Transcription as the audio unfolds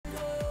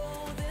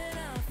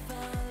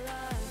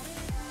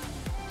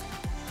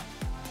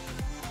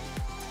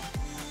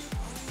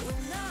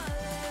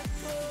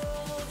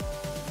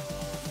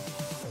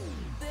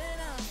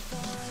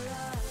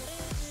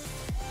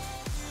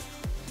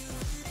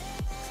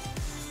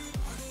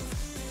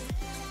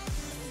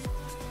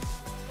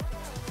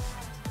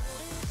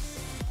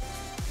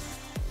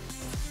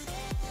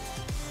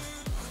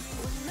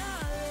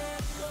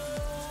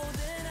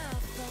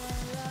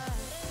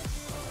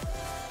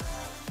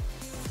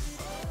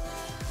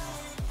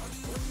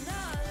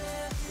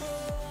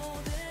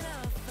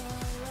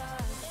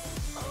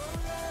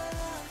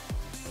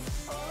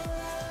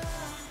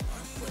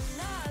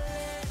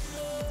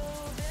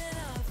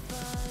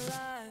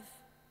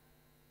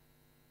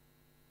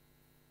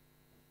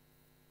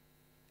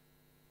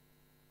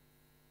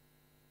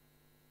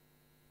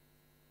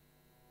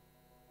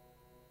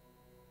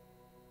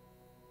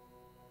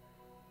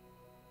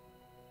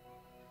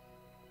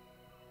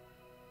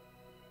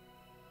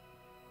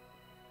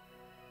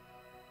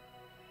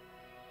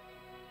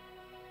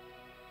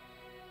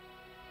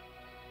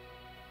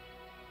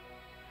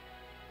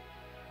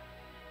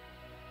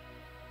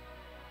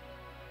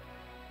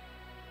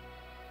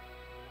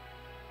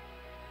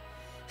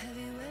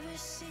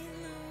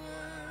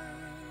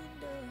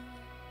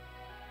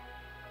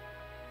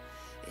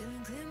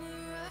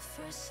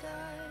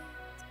sight.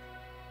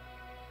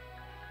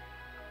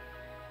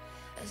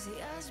 As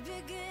the eyes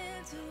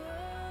begin to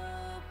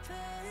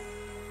open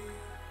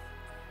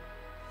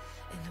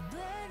and the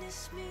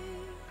blindness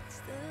meets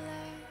the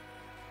light.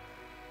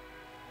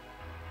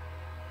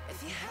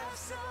 If you have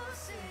soul,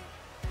 sing.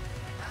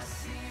 I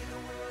see the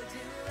world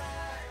in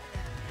light.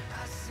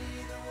 I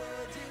see the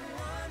world in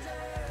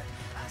wonder.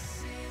 I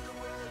see the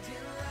world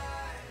in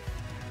light,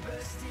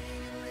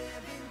 bursting in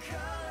living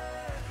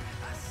color.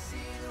 I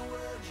see the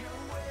world your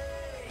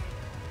way,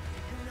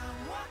 and I'm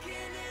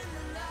walking in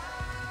the light.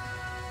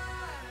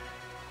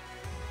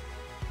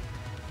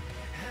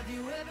 Have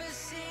you ever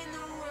seen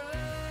the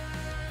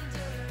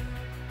wonder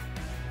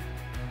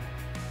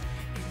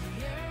in the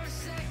air of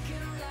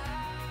second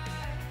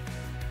life?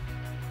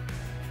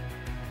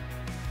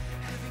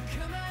 Having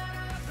come out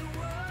of the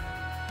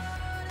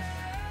waters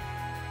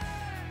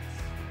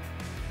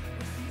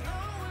with the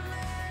old one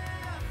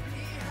left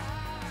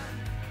behind.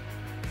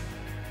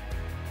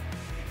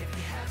 If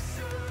you have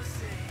soul,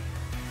 say,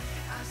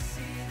 I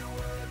see the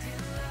world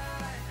in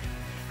light.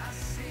 I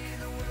see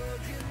the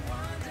world in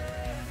wonder.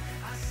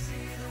 I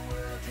see the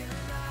world in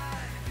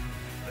light,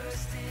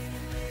 bursting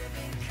in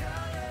living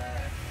color.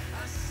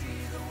 I see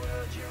the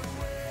world your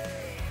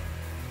way,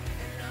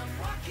 and I'm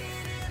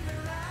walking in the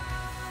light.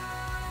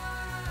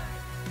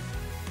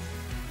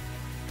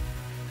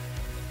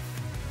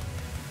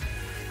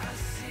 I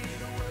see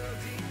the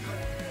world in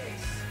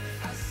grace.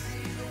 I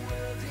see the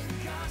world in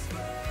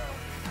gospel.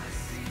 I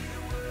see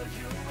the world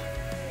your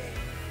way,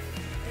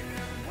 and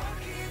I'm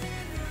walking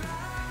in the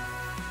light.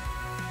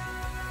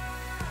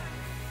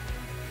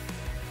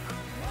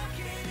 I'm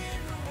walking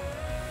in the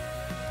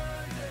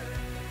wonder.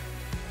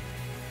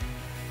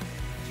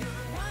 You're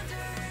the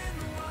wonder in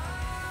the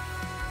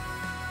wild.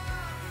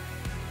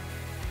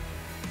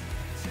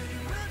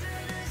 Turning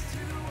wilderness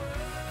to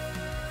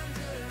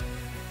wonder.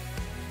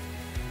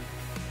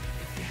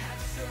 If you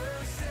have soul,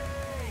 say,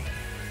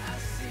 I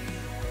see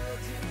the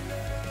world in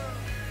love.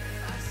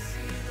 I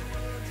see the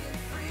world in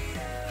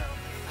freedom.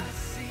 I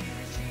see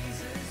the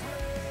Jesus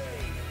way.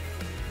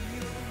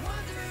 You're the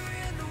wonder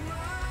in the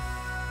wild.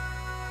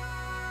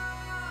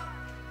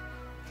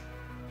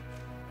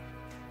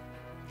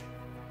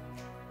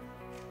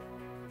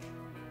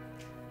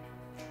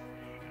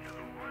 You're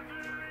the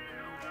wonder in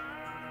the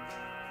wild.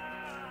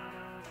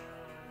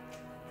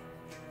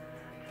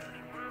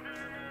 Turning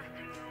wilderness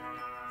to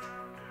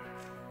wonder.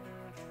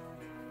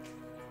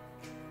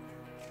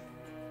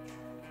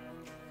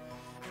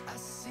 I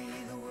see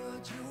the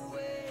world your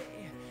way,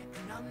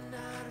 and I'm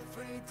not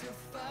afraid to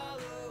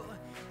follow.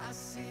 I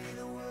see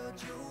the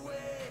world your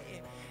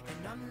way,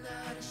 and I'm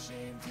not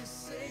ashamed to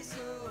say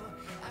so.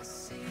 I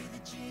see the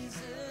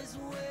Jesus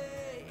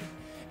way,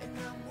 and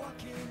I'm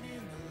walking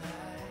in the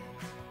light.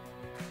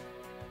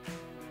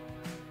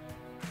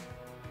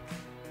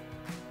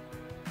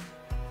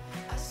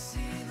 I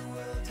see the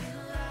world in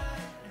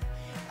light.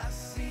 I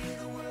see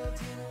the world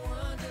in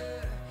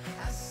wonder.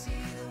 I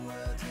see the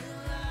world in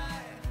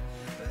light,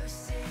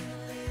 bursting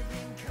in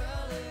living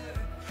color.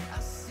 I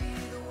see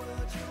the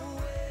world your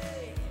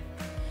way,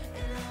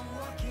 and I'm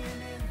walking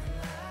in the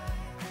light.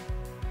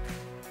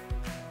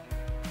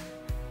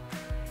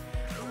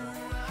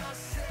 Oh, I'll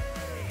say,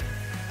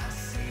 I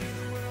see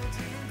the world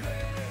in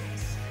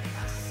grace.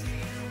 I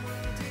see the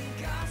world in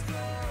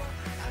gospel.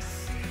 I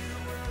see the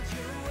world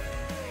your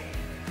way,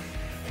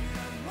 and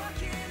I'm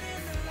walking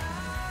in the light.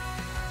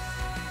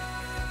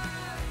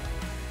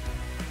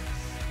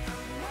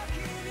 I'm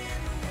walking in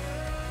the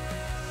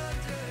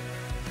wonder.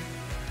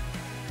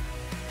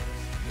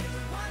 You're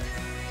the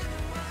wonder in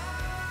the wild.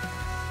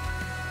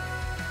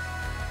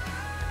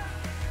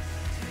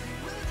 Turning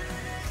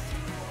wilderness to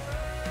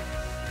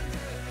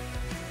wonder.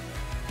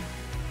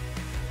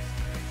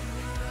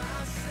 Oh,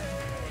 I'll say,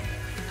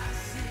 I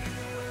see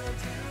the world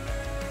in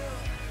love.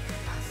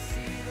 I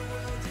see the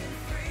world in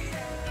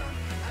freedom.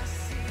 I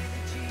see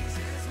the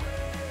Jesus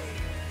way.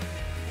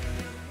 And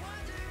you're the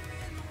wonder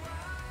in the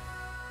wild.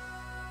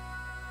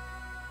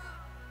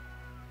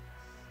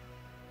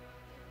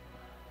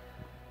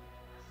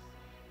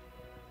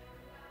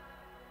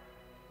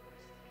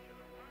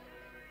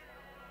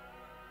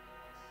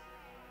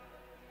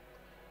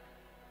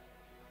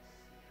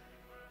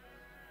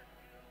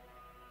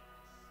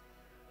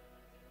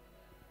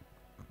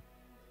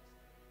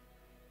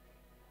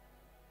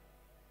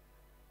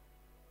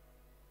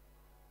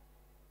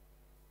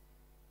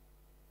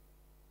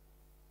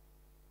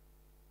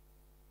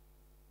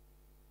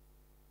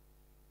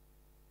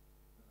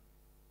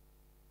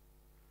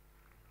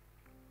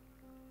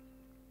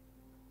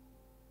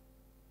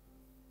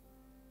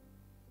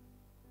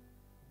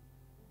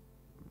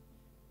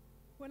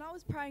 When I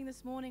was praying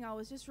this morning, I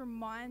was just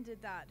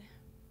reminded that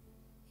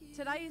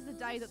today is the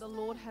day that the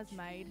Lord has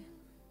made.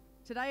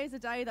 Today is the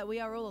day that we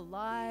are all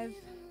alive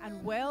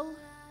and well.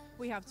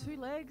 We have 2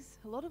 legs,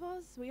 a lot of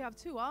us. We have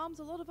 2 arms,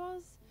 a lot of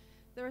us.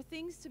 There are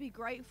things to be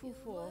grateful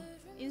for,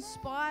 in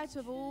spite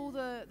of all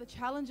the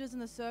challenges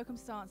and the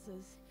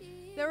circumstances.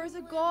 There is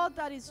a God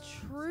that is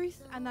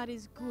truth and that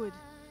is good.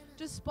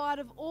 despite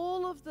of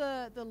all of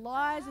the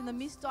lies and the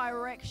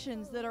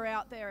misdirections that are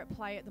out there at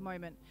play at the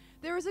moment.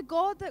 There is a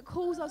God that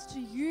calls us to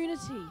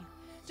unity,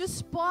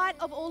 despite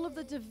of all of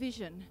the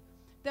division.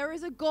 There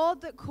is a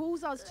God that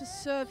calls us to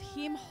serve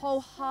him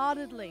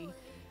wholeheartedly,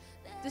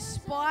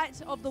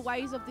 despite of the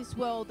ways of this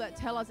world that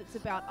tell us it's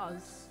about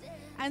us.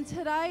 And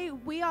today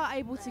we are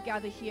able to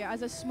gather here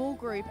as a small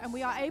group, and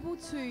we are able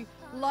to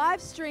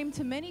live stream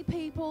to many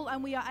people,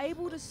 and we are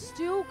able to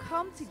still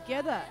come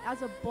together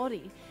as a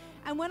body.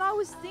 And when I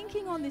was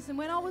thinking on this and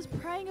when I was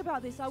praying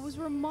about this, I was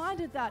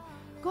reminded that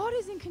God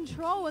is in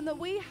control and that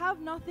we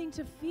have nothing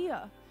to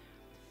fear.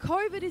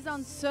 COVID is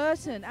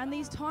uncertain, and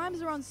these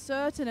times are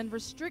uncertain, and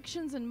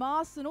restrictions and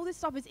masks and all this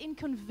stuff is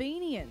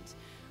inconvenient.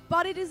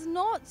 But it is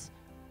not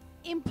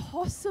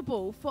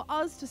impossible for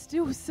us to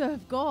still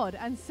serve God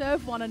and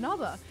serve one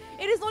another.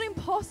 It is not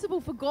impossible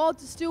for God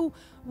to still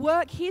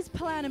work his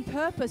plan and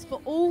purpose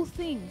for all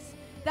things.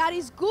 That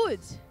is good,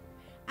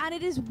 and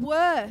it is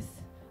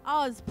worth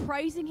us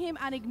praising him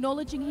and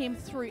acknowledging him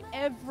through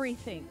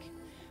everything.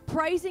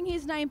 Praising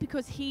his name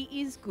because he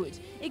is good,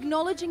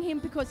 acknowledging him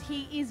because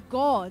he is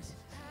God,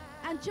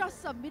 and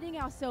just submitting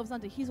ourselves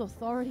under his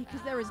authority,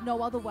 because there is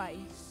no other way.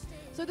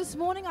 So this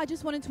morning I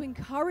just wanted to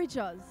encourage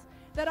us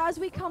that as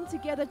we come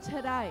together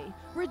today,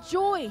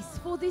 rejoice,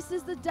 for this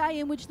is the day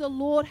in which the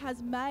Lord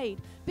has made.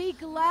 Be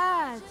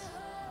glad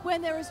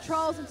when there is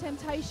trials and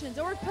temptations,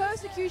 or if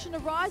persecution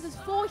arises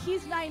for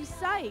his name's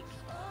sake,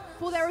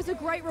 for there is a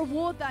great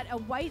reward that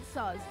awaits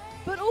us.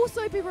 But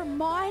also be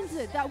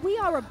reminded that we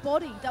are a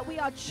body, that we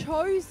are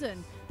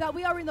chosen, that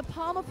we are in the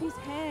palm of his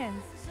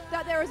hands,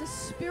 that there is a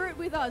spirit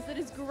with us that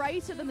is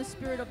greater than the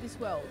spirit of this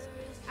world,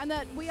 and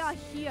that we are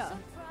here,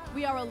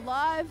 we are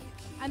alive,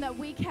 and that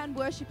we can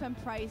worship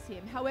and praise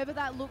him, however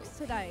that looks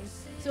today.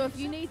 So if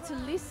you need to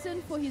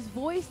listen for his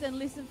voice, then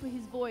listen for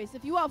his voice.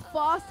 If you are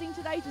fasting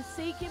today to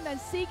seek him, then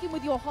seek him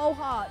with your whole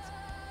heart.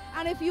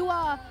 And if you're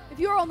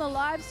on the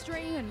live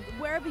stream and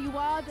wherever you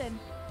are, then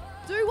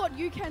do what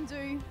you can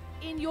do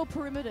in your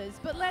perimeters.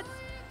 But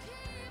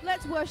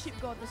let's worship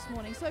God this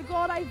morning. So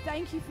God, I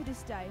thank you for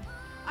this day.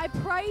 I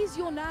praise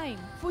your name,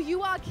 for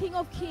you are King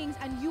of Kings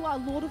and you are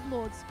Lord of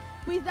Lords.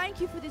 We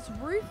thank you for this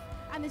roof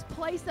and this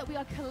place that we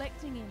are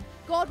collecting in.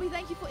 God, we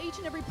thank you for each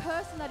and every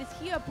person that is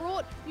here,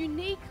 brought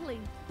uniquely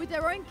with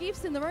their own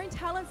gifts and their own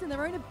talents and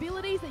their own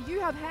abilities that you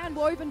have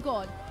hand-woven,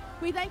 God.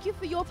 We thank you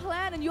for your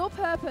plan and your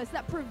purpose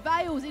that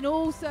prevails in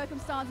all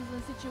circumstances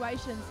and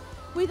situations.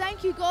 We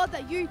thank you, God,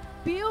 that you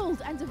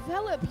build and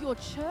develop your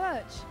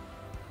church,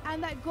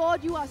 and that,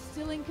 God, you are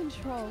still in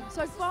control.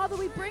 So, Father,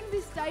 we bring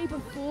this day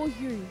before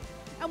you,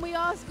 and we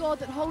ask, God,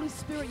 that Holy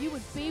Spirit, you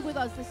would be with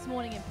us this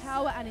morning in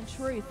power and in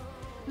truth.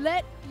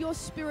 Let your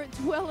Spirit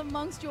dwell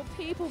amongst your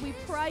people, we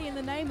pray in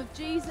the name of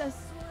Jesus.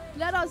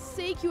 Let us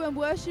seek you and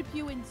worship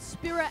you in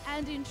spirit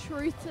and in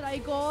truth today,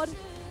 God.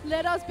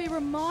 Let us be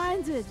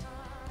reminded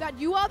that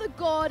you are the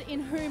God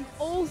in whom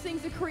all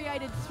things are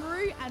created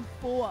through and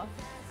for,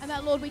 and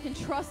that, Lord, we can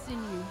trust in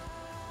you.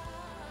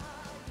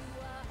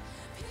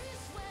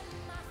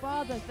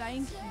 Father,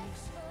 thank you.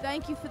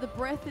 Thank you for the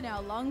breath in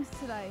our lungs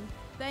today.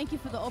 Thank you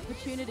for the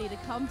opportunity to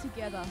come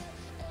together.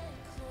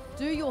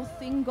 Do your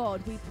thing,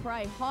 God, we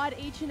pray. Hide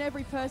each and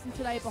every person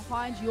today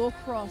behind your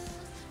cross.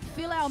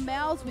 Fill our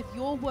mouths with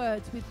your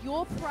words, with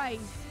your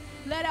praise.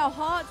 Let our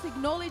hearts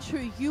acknowledge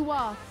who you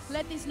are.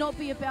 Let this not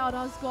be about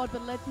us, God,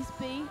 but let this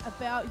be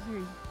about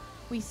you.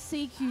 We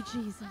seek you,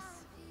 Jesus.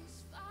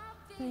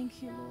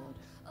 Thank you, Lord.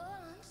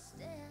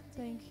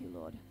 Thank you,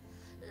 Lord.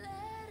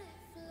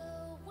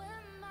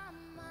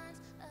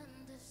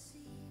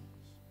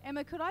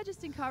 Emma, could I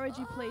just encourage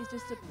you, please,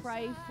 just to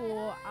pray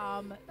for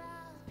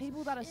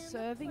people that are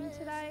serving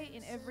today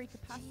in every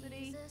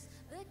capacity?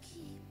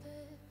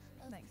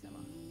 Thanks, Emma.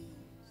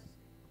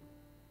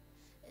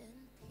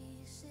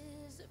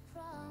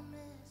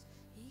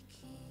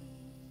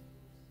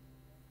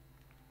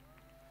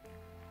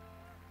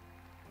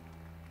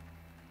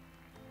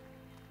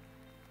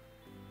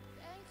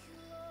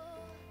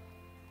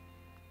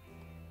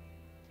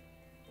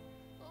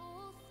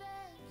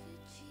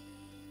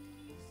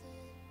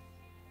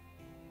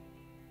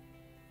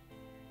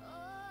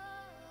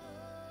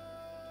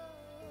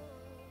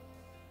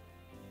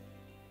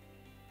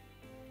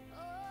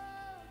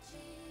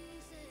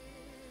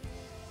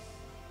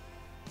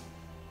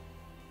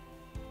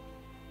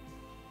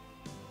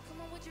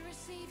 Would you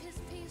receive his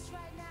peace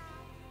right now?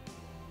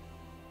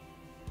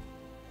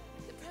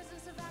 The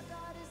presence of our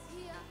God is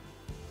here.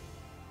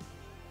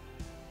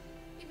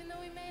 Even though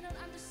we may not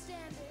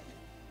understand it,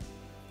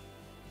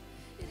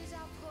 it is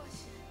our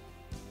portion.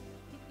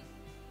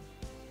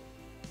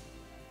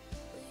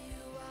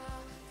 You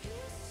are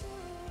peace to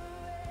a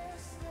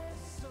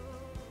restless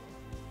soul,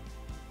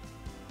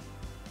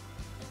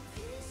 and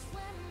peace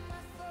when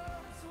my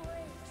thoughts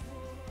wage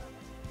war.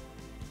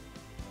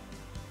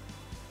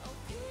 Oh,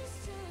 peace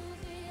to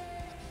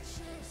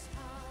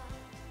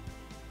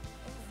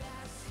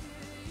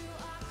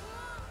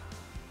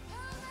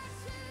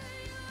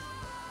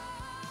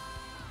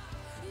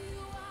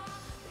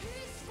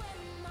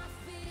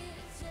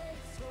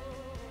takes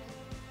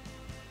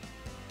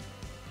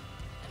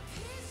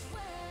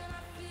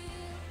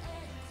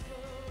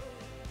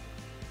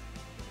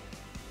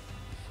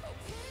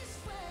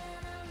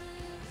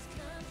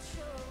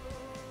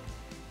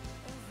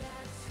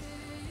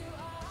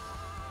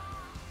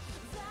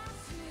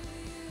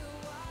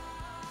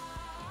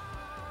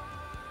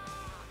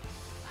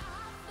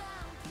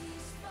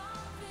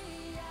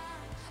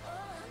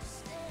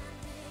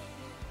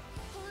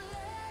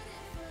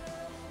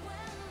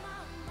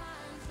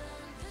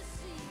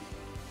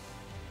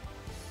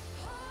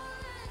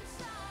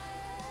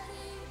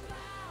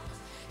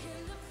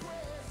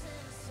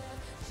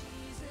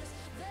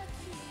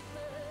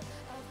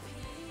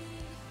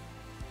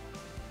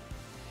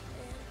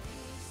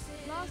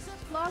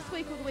Last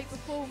week or the week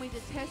before when we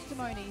did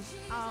testimonies,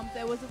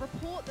 there was a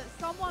report that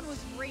someone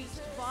was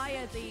reached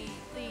via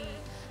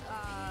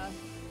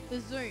the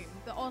Zoom,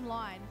 the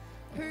online,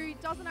 who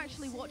doesn't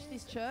actually watch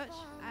this church,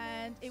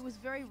 and it was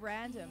very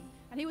random.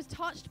 And he was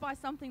touched by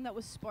something that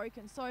was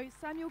spoken. So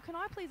Samuel, can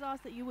I please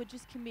ask that you would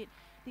just commit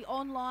the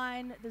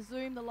online, the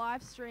Zoom, the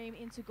live stream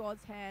into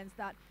God's hands,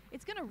 that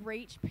it's going to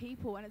reach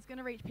people, and it's going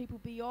to reach people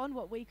beyond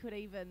what we could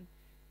even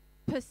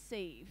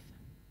perceive.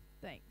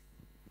 Thanks.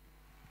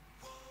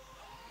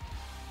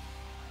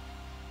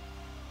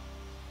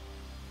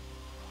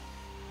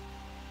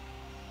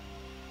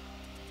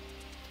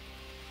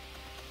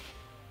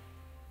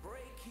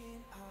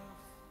 Breaking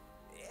off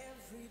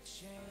every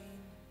chain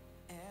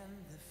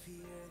and the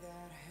fear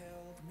that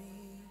held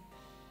me,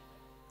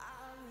 I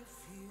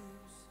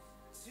refuse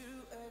to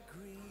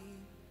agree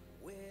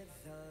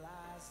with the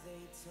lies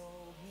they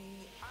told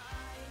me. I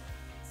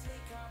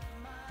take up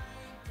my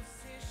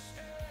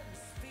position,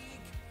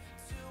 speak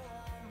to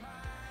all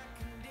my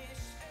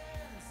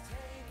conditions,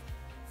 take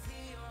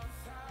the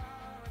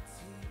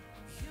authority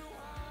you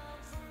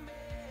want from me.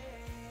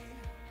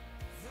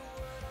 The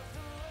word of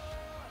the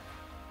Lord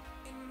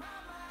in my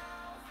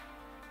mouth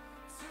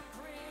to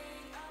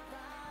bring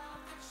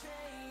about the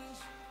change.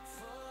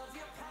 Full of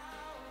your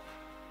power,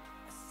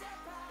 I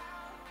step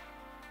out,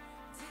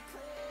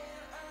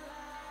 declare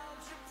aloud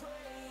your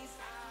praise.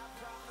 I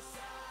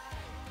prophesy.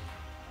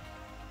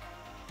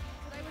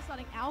 Today we're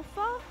starting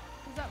Alpha,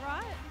 is that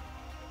right?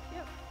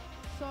 Yep.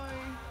 So,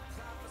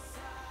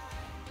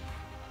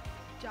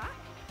 Jack,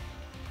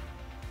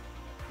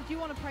 did you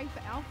want to pray for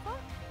Alpha?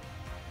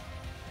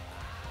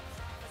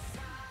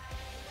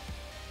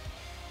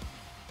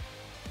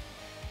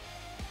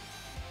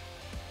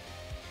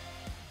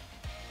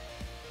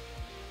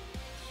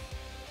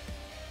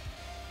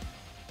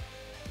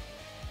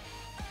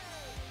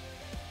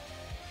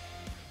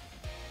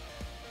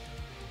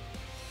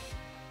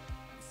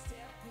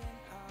 Stepping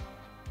up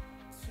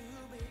to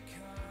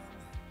become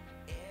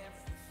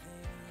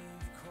everything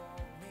you've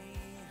called me.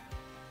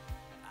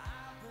 I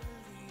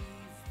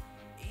believe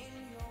in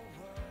your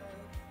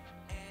word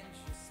and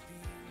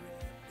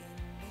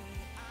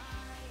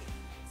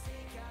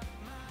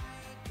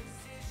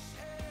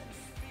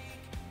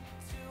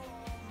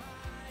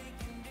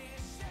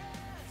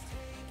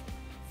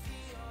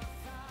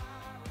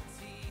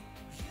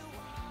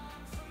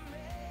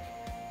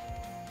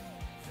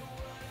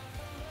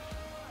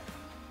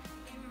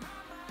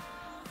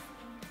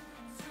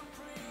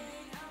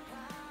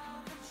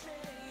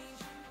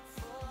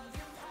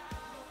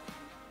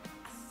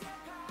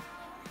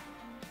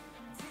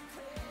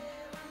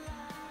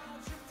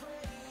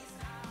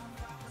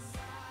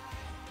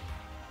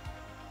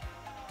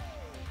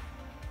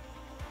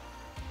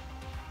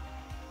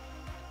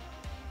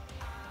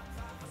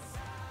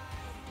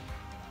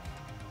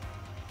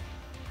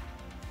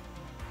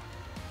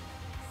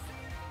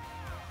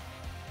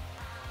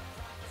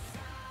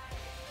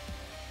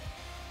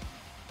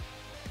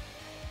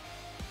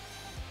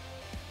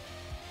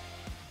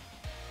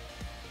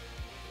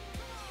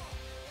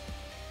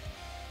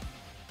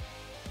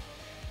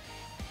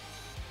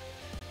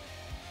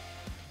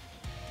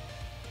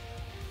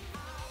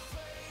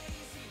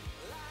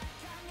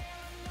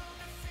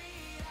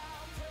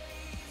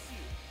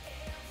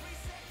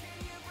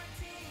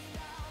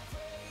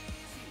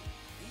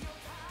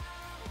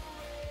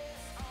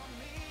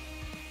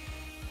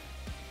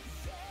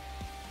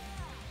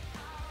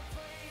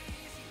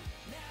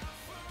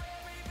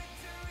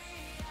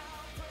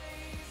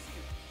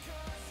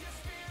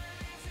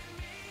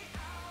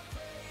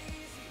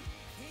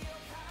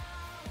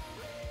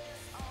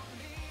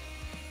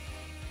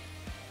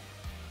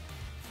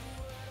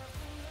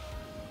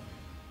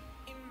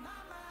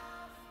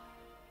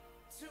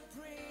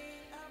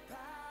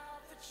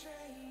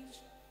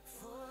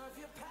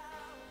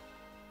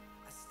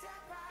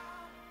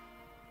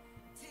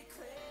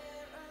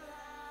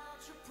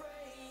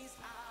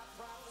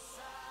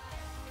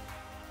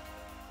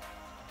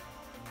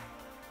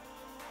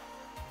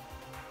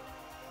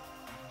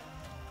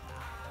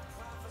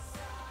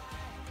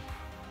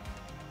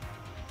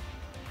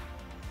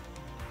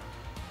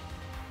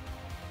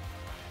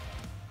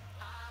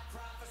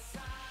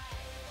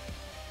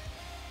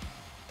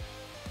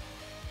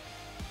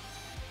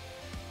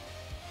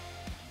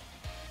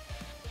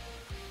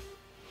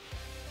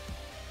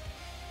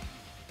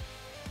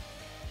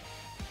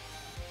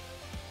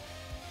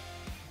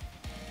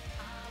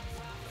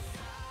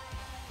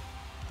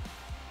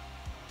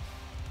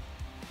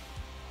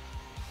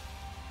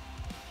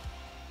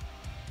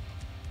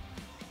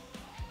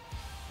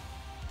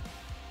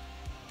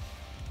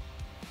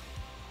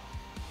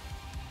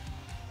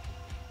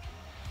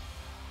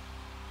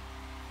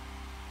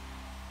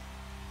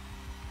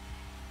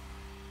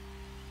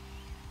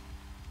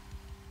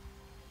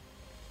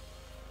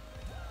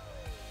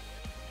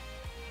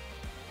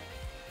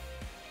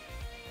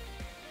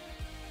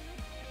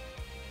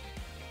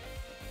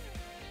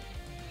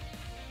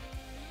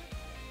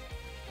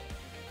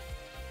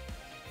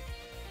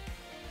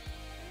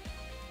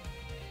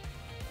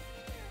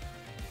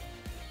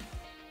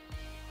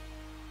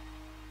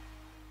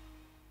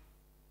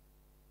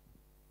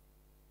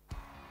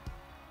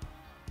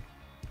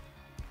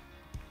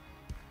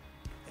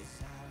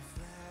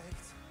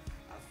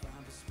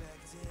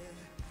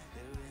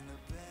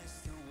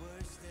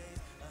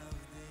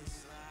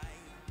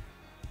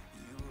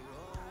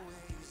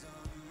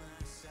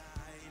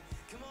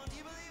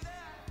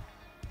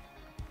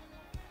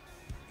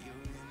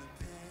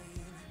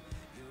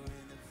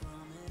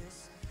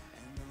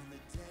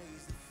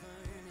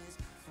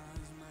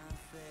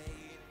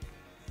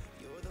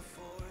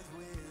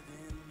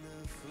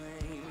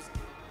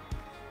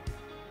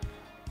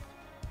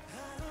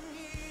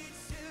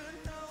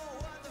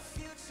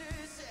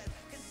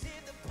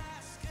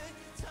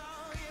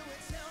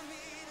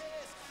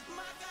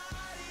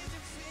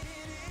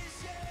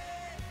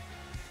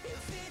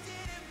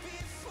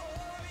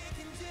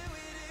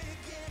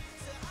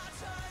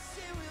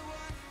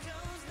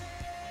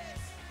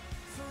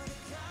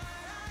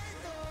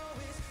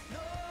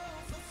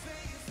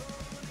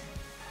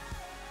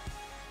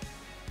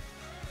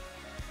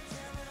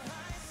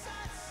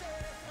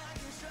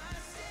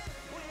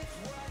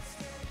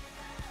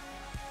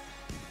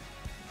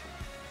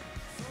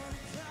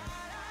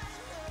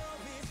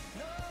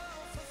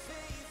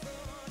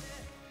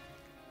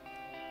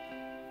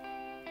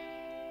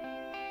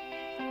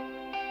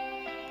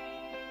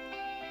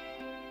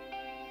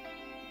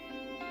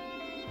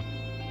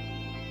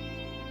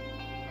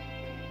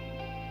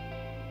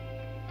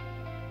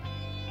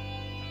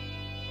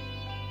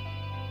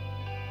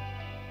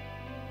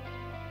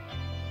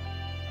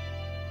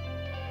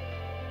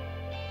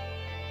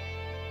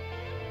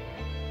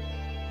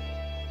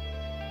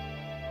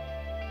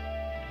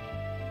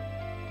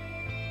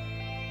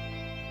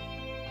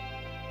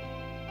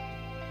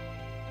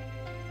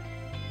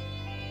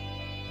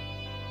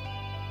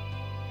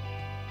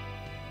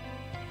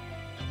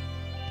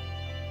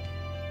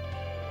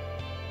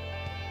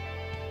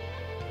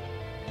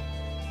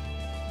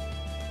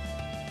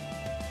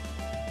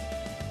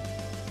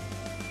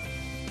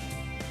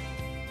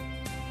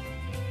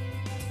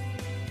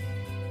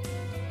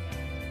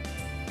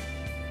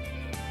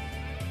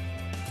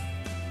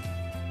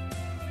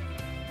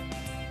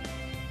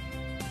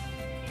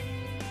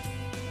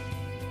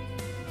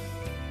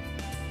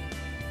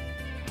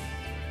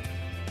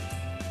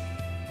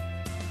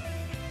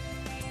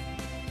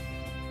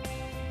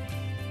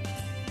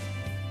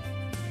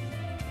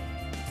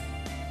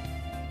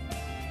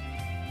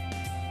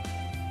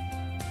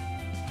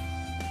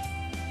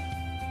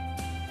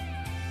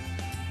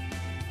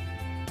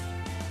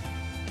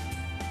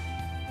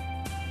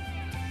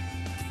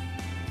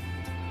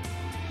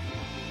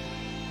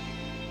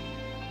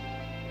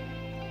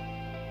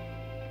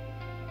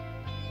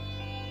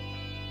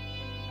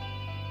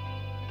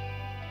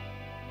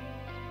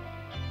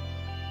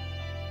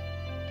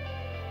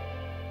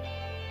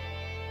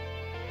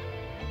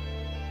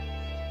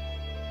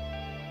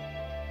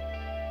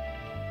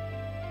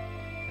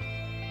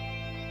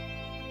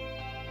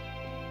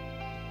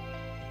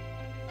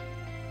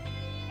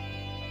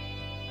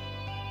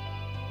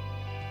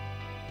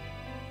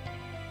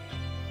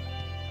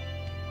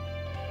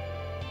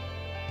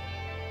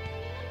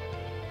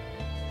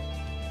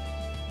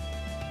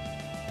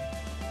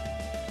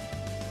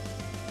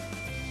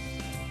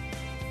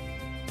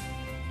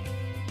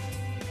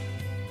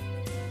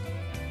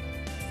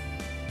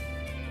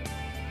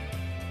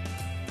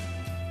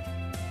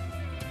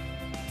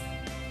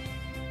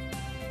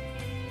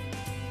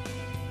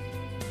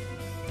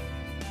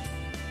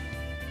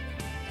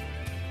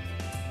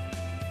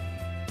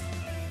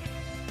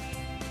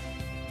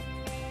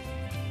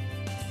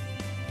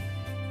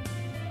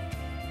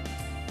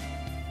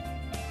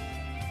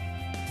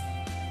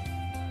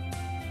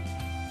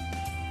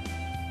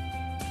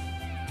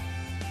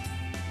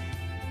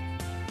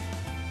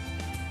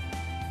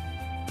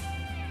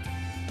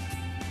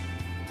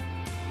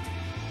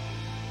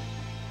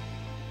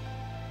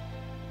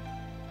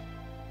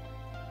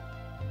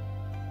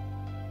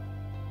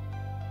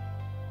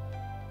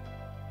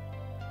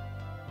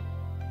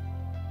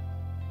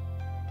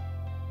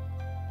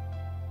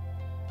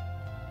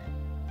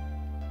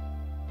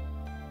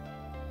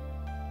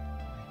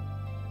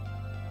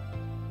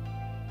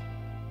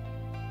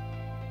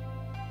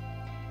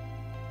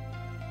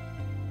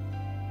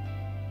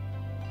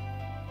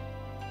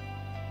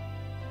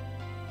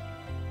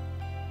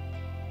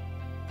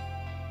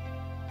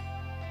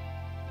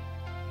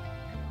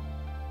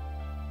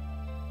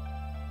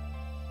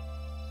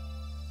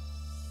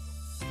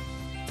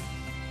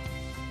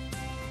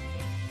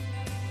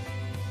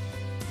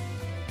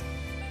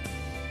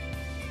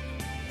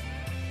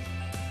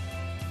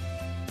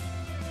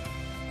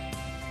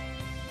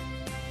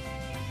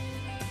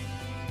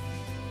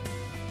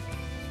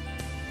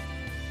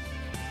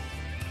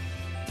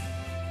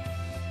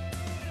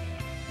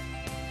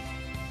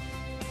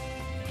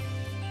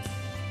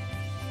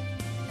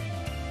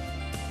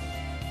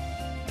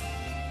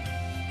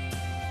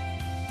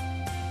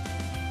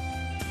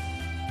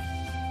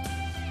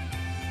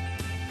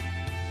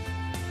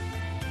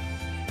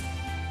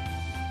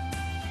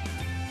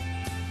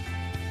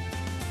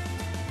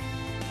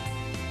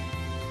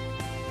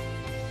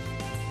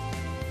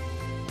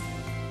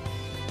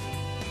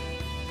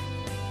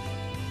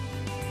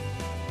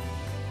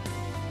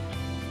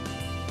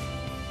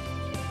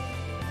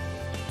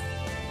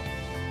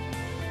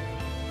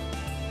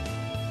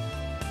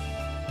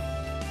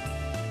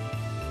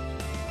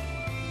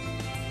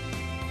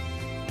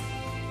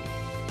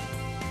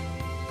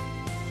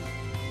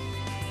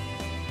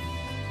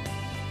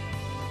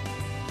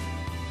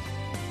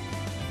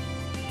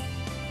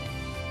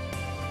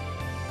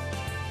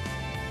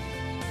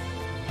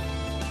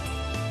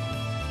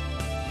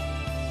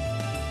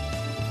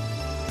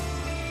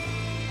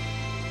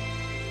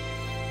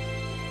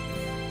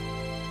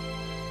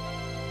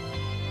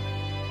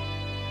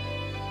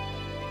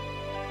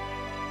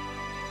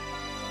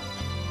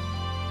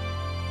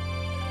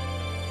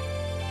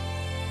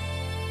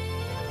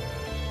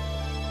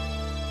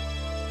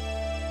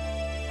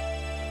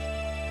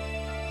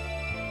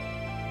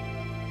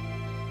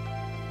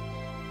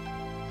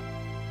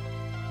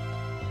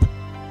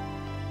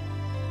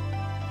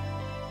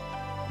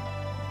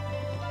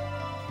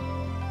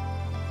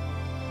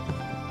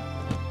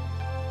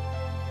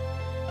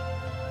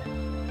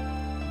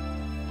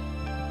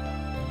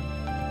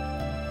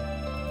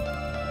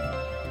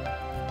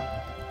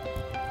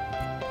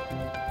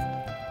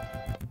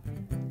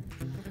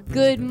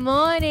Good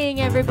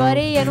morning,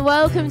 everybody, and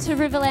welcome to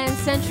Riverland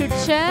Central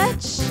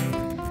Church.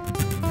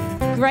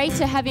 Great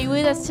to have you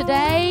with us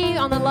today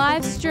on the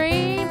live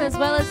stream as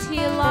well as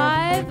here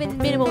live in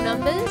minimal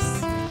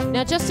numbers.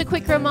 Now, just a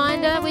quick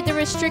reminder, with the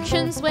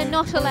restrictions, we're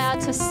not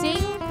allowed to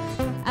sing.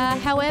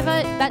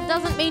 However, that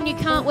doesn't mean you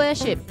can't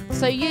worship.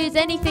 So use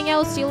anything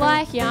else you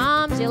like, your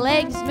arms, your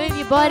legs, move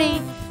your body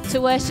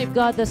to worship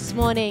God this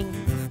morning.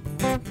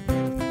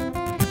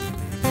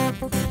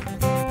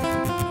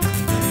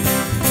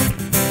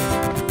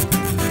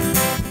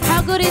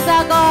 How good is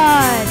our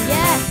God?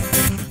 Yes.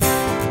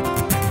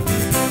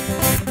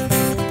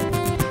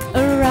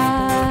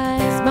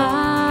 Arise,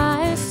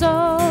 my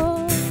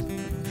soul,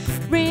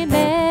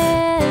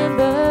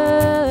 remember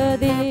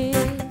this.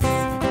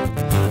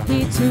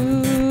 He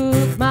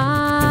took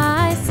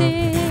my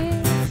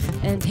sin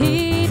and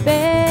he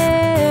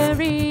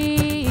buried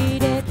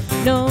it.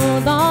 No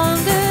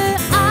longer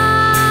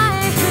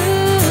I who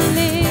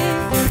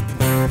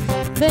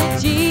live, but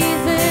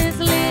Jesus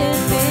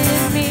lives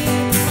in me.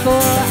 For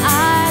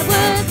I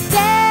was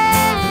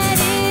dead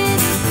in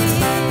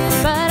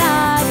sin, but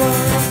I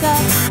woke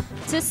up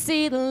to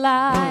see the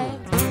light.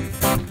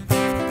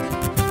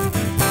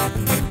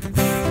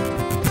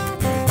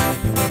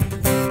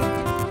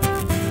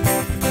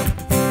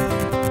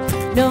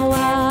 No,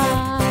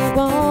 I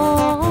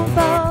won't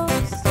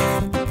boast,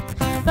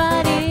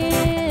 but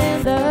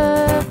in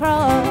the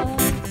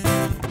cross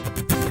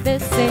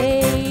that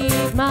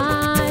saved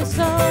my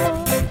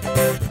soul.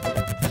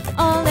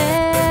 All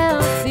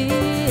else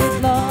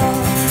is lost.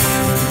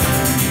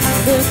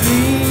 The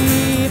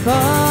grief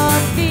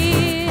of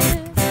fear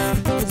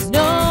has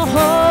no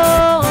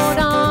hold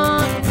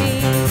on me.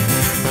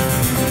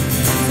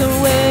 So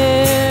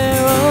where,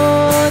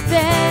 oh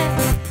death,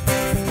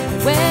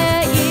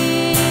 where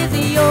is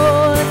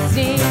your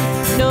sting?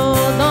 No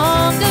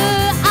longer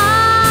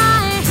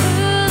I who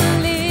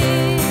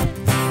live,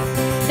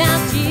 now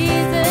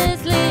Jesus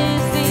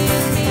lives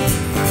in me.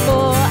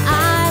 For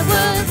I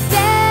was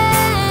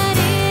dead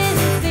in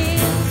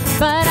sin,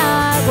 but I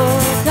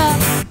woke up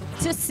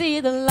to see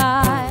the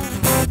light.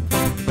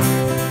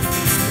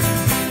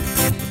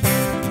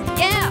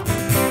 Yeah.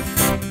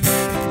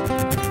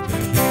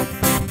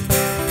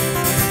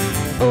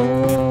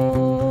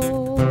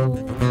 Oh,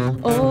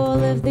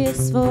 all of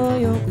this for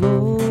your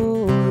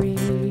glory.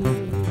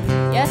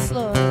 Yes,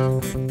 Lord.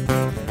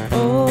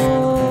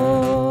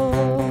 Oh,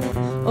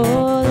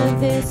 all of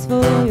this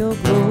for your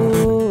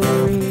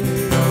glory.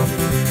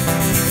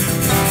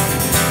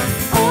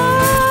 Oh,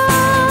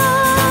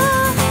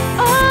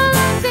 all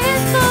of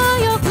this for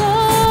your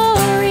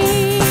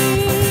glory.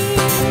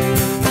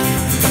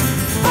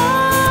 Oh,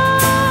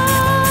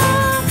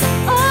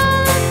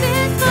 all of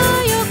this for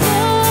your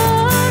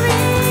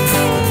glory.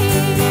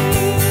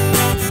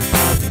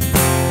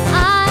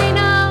 I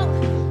know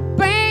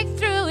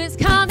breakthrough is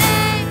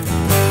coming.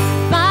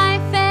 By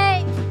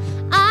faith,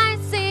 I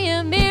see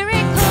a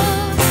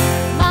miracle.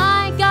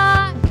 My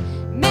God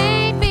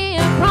made me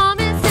a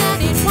promise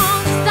and it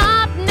won't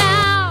stop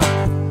now.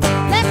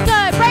 Let's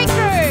go,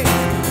 breakthrough.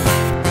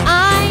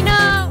 I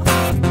know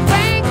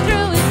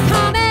breakthrough is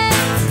coming.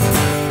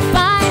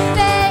 By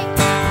faith,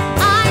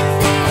 I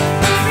see a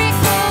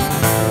miracle.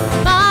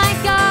 My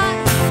God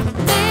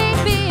made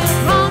me a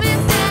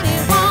promise and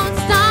it won't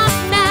stop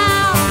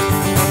now.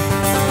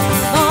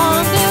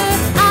 Longer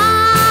I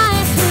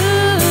who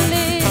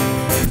live,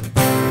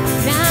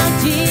 now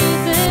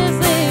Jesus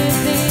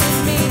lives in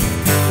me.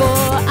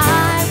 For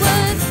I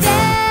was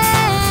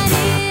dead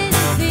in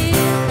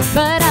sin,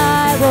 but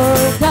I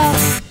woke up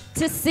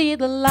to see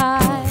the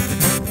light.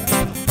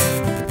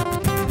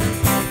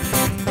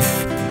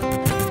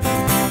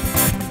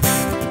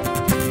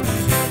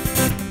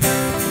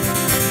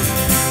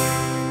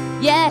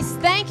 Yes,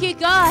 thank you,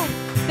 God,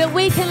 that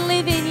we can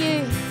live in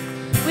you.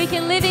 We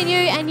can live in you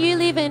and you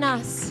live in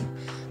us.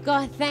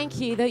 God, thank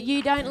you that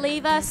you don't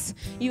leave us.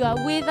 You are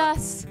with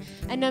us.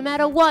 And no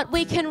matter what,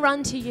 we can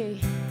run to you.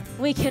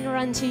 We can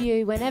run to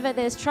you whenever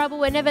there's trouble,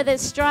 whenever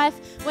there's strife,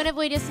 whenever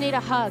we just need a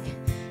hug.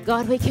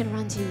 God, we can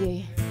run to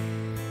you.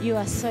 You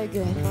are so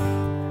good.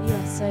 You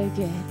are so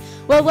good.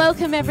 Well,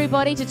 welcome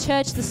everybody to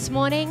church this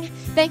morning.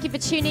 Thank you for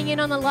tuning in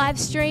on the live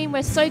stream.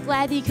 We're so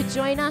glad that you could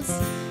join us.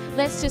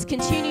 Let's just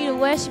continue to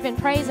worship and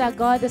praise our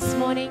God this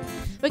morning.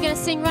 We're going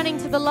to sing Running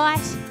to the Light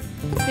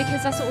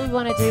because that's what we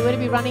want to do. We want to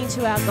be running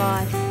to our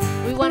God.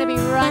 We want to be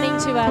running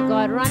to our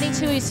God, running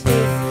to his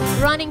feet,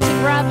 running to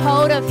grab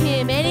hold of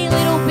him, any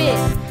little bit,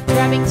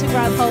 grabbing to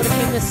grab hold of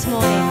him this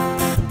morning.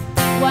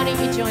 Why don't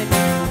you join me?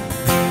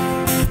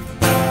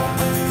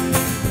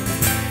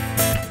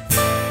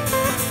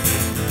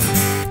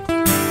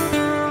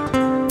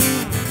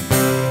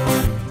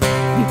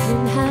 You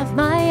can have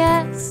my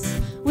yes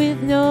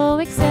with no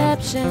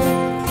exception.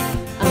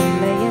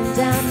 I'm laying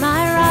down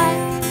my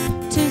right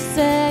to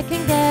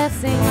second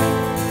guessing.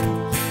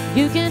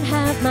 You can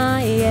have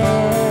my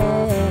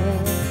yes,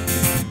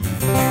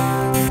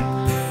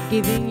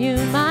 giving you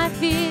my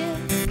fear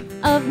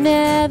of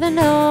never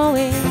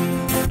knowing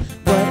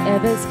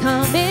whatever's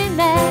coming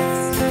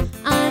next.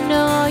 I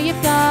know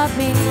you've got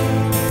me.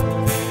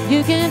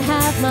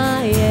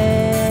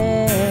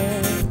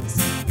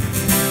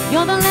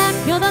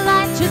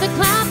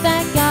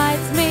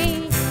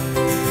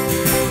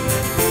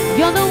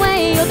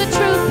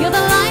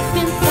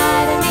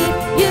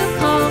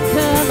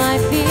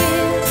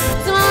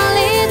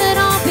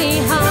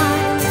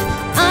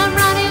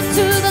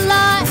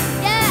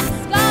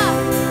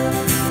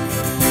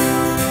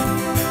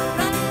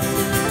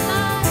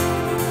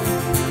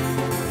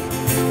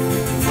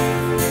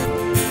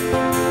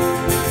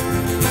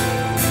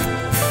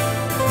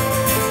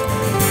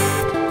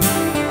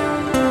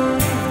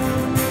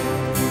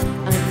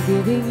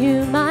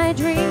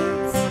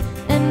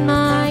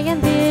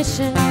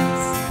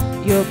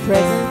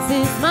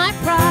 is my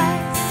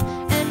price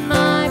and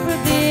my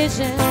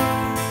provision.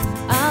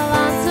 I'll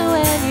answer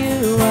when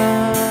you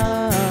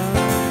are.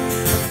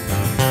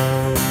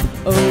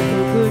 Oh,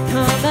 who could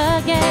come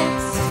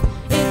against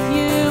if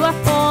you are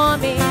for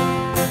me?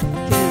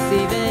 'Cause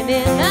even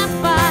in the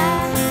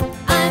fire,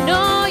 I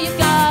know you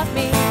got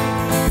me.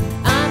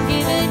 I'm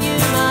giving you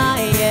my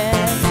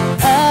yes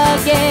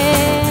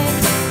again.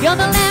 You're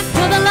the lamp,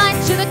 you're the light,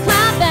 you're the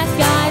cloud that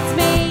guides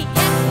me.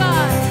 Yes,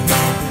 God.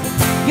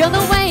 You're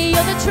the way,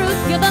 you're the truth,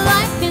 you're the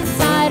life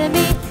inside of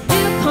me.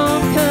 You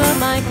conquer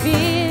my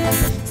fears,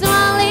 so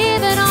I'll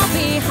leave it all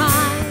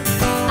behind.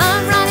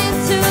 I'm running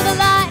to the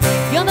light.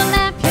 You're the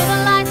lamp, you're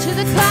the light, you're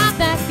the cloud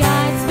that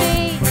guides me.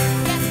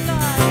 Yes,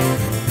 God.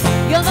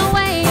 You're the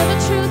way, you're the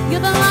truth,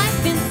 you're the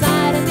life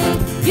inside of me.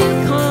 You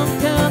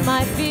conquer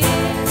my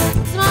fears,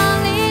 so I'll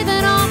leave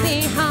it all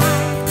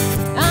behind.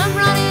 I'm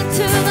running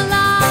to the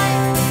light.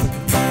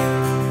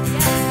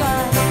 Yes,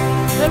 God.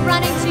 We're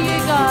running to you,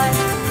 God.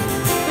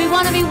 We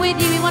want to be with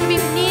you. We want to be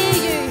near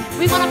you.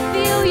 We want to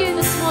feel you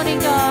this morning,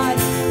 God.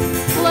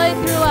 Flow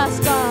through us,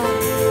 God.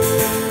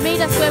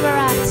 Meet us where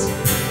we're at.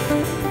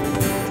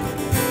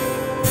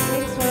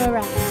 Meet us where we're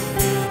at.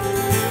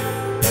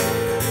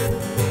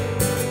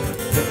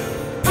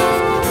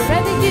 Oh,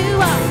 wherever you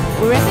are,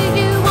 wherever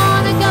you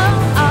want to go,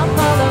 I'll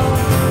follow.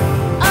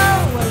 Oh,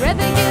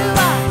 wherever you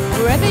are,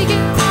 wherever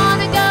you want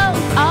to go,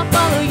 I'll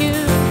follow you.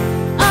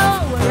 Oh,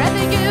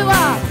 wherever you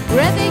are,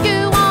 wherever you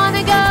want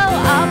to go,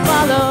 I'll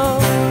follow.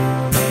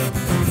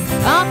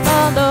 I'll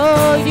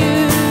follow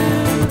you.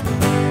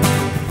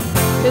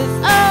 'Cause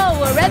oh,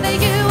 wherever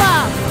you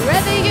are,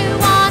 wherever you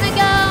want to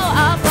go,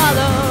 I'll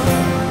follow.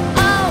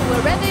 Oh,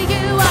 wherever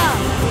you are,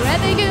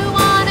 wherever you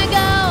want to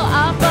go,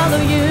 I'll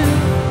follow you.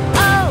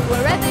 Oh,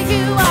 wherever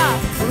you are,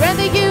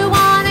 wherever you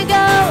want to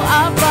go,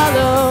 I'll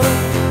follow.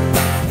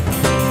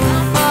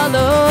 I'll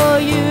follow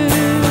you.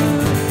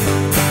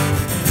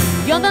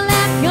 You're the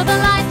lamp, you're the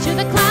light, you're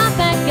the cloud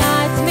that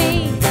guides me.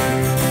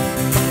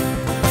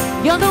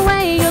 You're the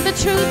way, you're the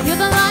truth, you're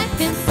the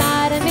life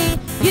inside of me.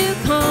 You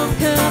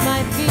conquer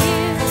my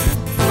fears,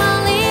 so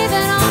I'll leave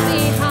it all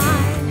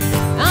behind.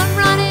 I'm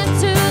running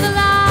to the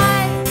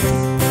light.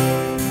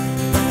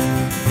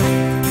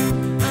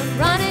 I'm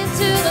running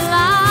to the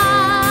light.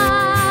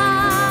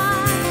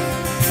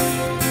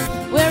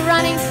 We're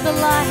running to the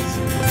light.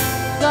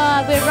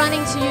 God, we're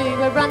running to you.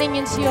 We're running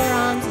into your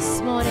arms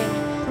this morning.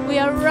 We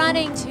are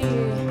running to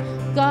you.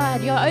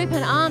 God, your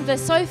open arms are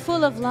so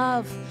full of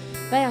love.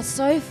 They are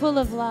so full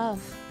of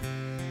love.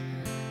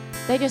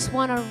 They just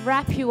want to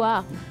wrap you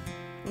up,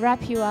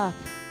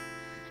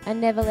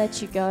 and never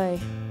let you go.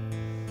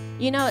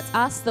 You know, it's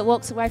us that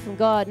walks away from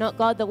God, not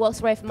God that walks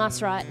away from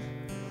us, right?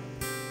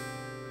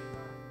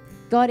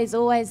 God is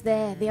always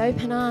there. The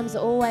open arms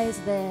are always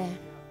there.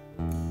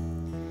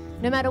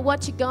 No matter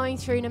what you're going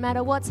through, no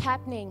matter what's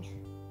happening,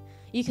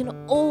 you can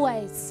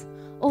always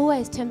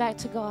turn back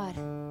to God.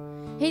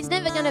 He's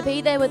never going to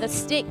be there with a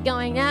stick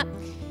going up.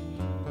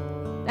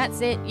 That's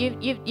it.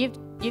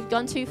 You've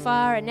gone too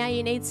far and now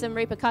you need some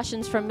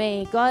repercussions from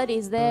me. God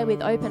is there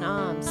with open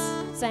arms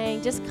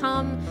saying, just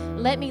come,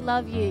 let me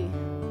love you.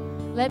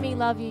 Let me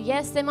love you.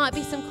 Yes, there might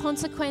be some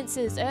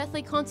consequences,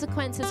 earthly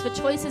consequences for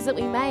choices that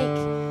we make.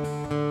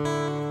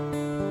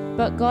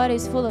 But God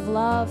is full of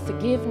love,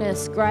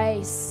 forgiveness,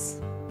 grace.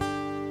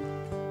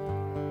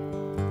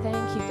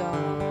 Thank you,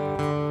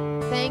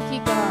 God. Thank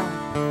you, God.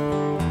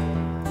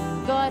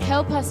 God,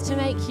 help us to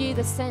make you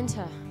the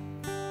center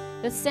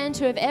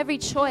of every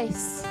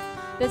choice,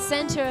 the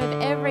center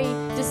of every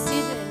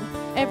decision,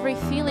 every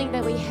feeling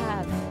that we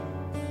have.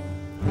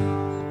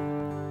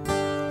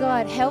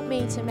 God, help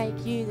me to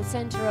make you the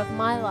center of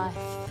my life.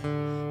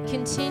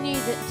 Continue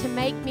to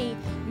make me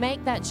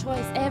make that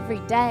choice every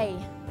day.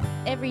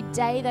 Every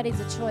day that is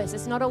a choice.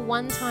 It's not a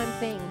one-time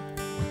thing.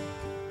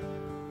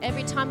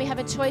 Every time we have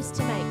a choice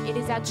to make, it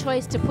is our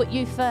choice to put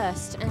you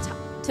first and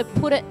to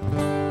put it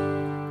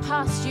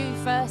past you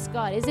first,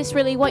 God. Is this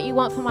really what you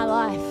want for my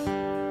life?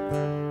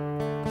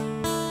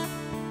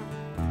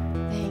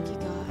 Thank you,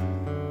 God.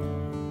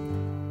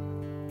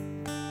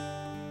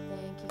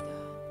 Thank you,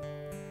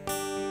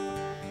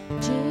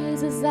 God.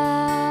 Jesus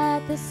at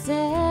the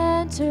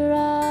center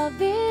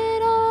of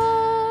it all.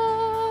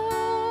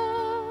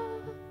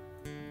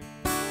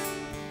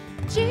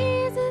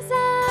 Jesus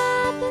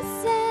at the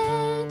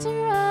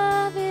center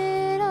of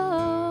it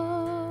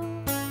all.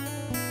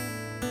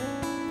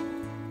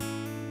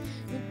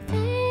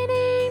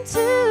 Remaining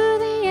to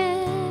the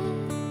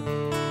end,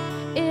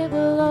 it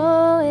will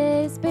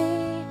always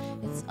be,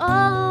 it's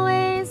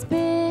always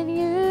been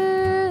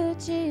you,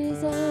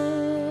 Jesus.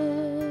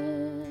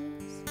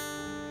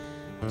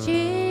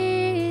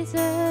 Jesus.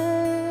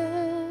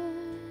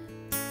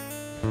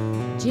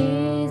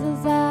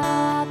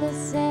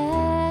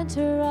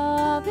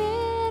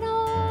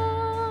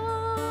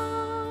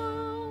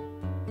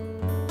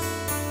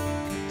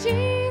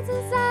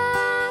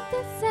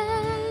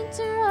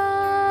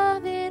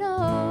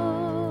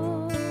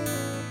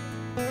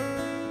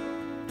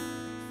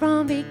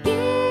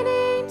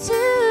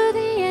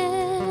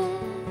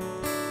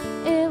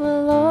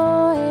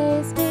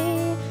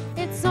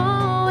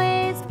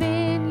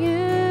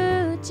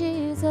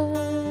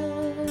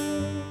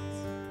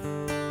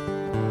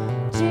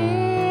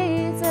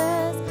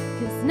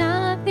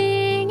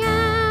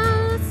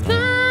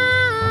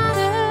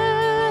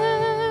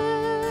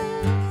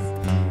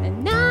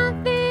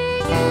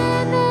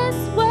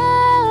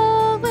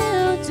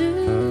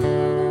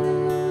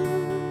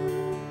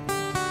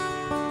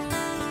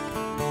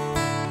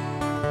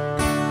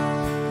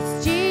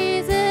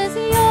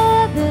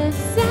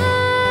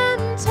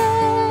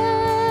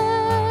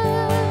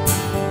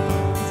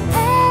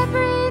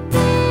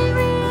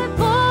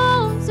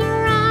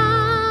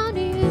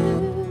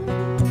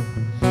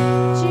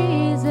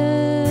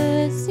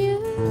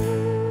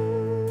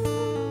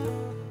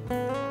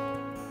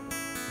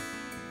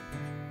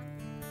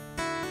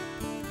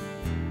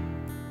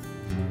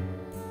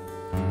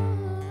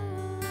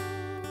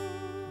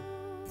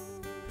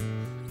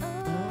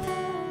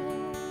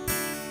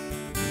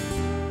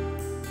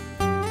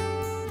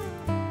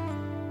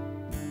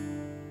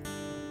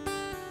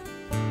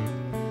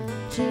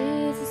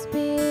 Jesus,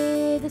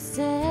 be the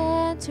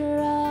center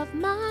of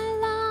my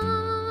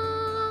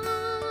life.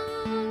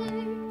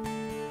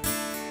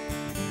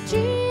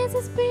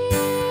 Jesus, be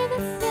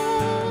the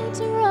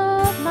center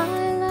of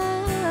my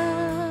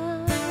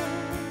life.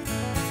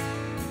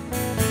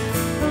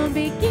 From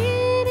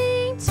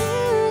beginning to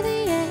the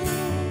end,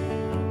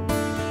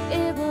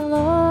 it will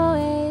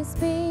always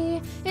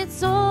be,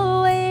 it's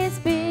always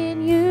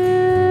been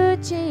you,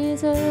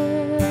 Jesus.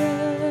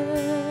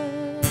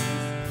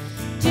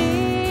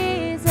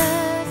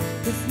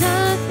 There's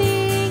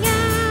nothing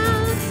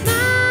else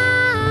matters.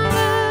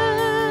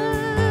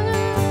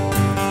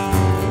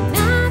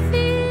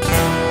 Nothing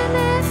in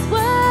this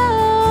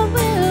world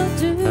will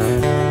do.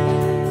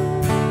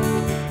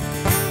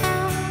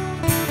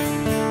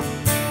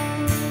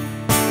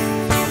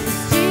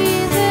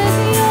 Jesus,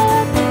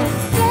 you're the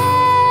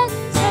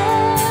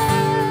center.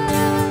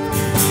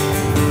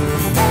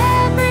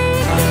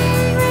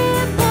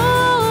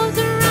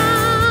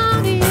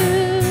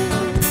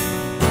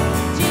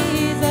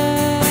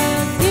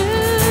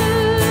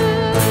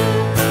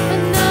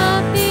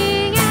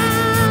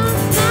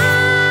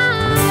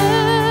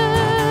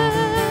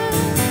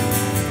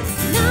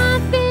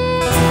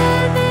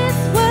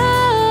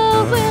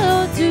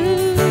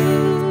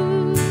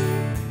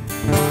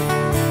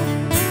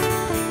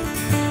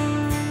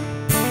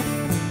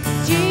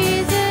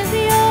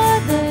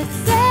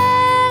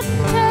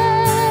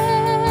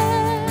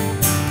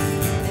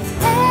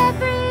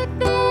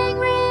 Everything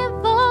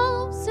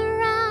revolves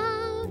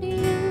around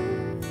you.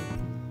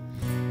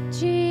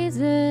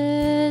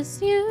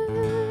 Jesus, you.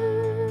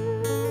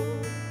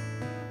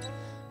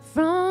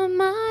 From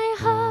my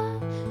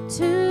heart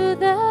to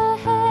the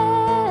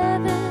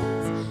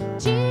heavens,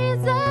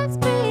 Jesus,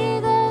 be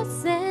the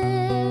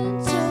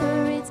center.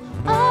 It's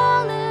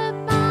all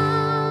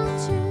about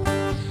you.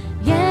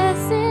 Yes,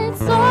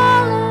 it's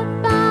all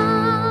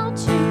about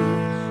you.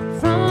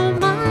 From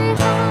my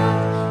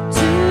heart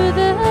to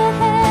the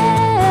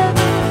heavens,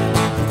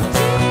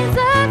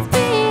 Jesus,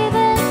 be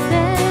the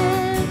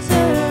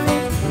center.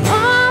 It's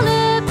all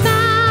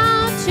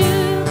about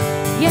you.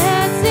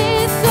 Yes,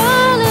 it's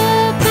all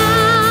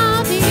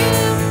about you.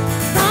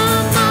 From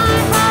my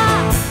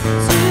heart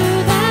to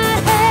the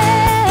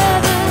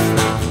heavens,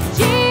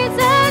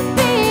 Jesus,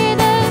 be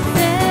the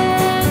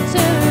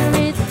center.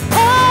 It's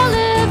all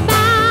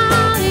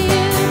about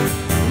you.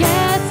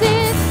 Yes,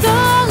 it's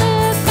all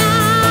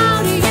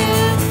about you.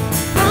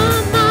 From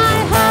my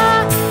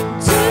heart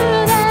to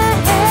the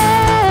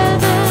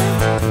heavens,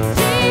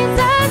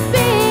 Jesus,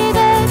 be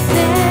the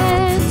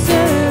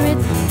center.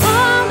 It's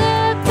all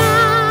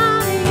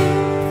about you.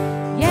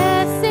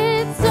 Yes,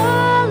 it's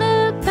all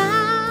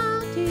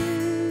about you.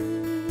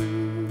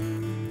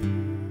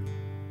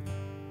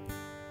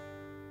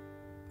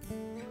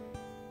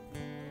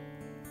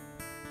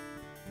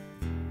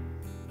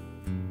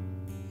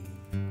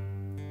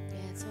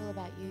 Yeah, it's all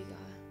about you, God.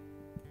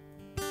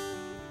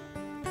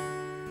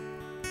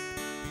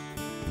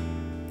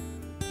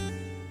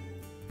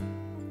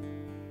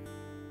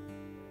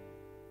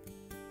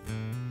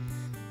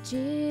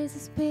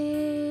 Jesus,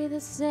 be the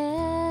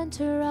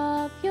center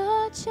of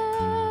your church.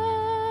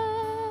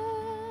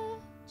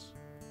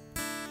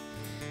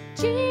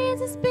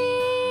 Jesus, be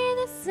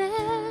the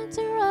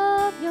center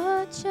of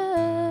your church.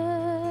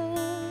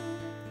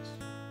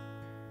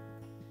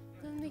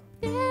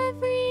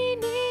 Every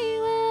knee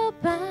will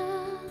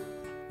bow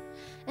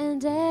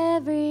and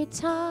every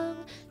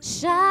tongue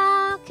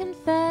shall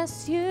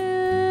confess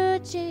you,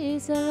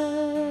 Jesus.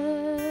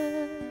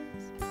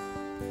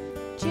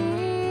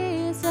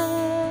 Jesus,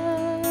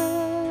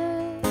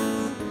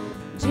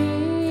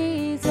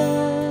 Jesus,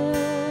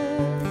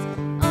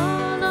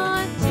 oh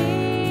Lord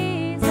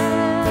Jesus,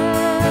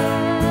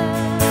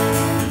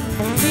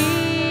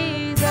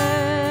 Jesus,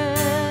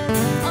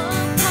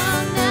 oh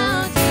come now,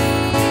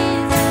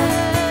 Jesus,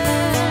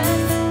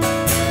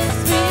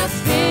 sweet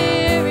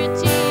Spirit,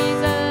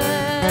 Jesus,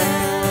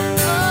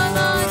 oh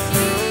Lord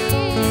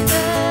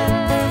Jesus.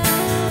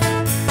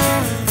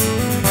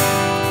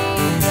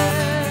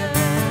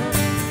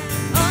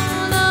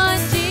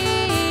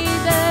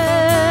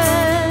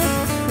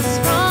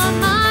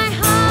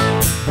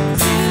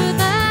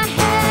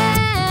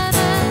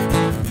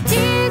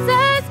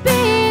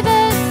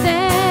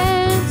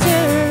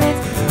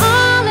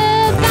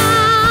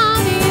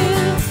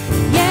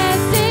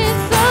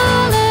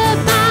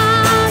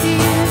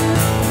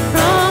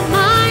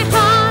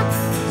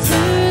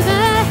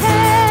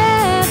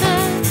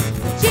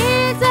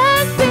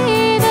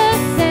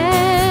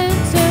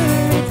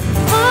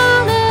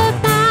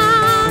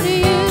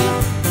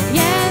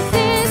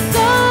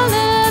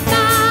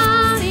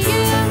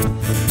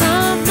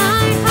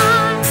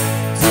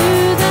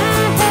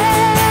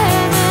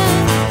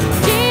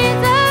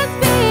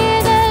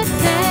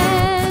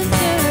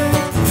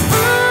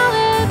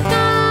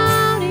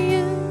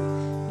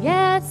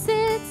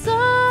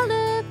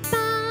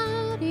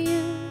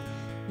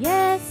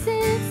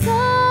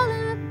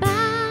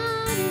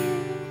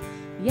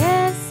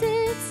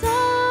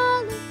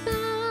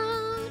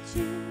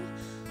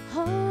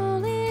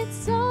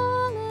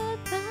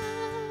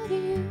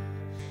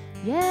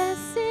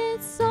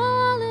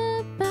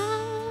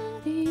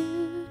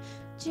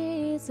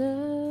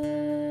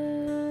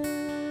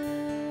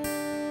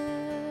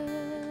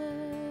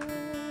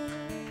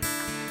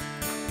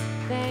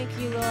 Thank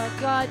you, Lord.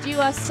 God, you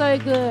are so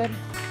good.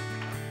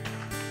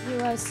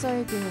 You are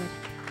so good.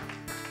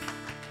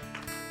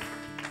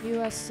 You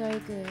are so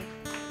good.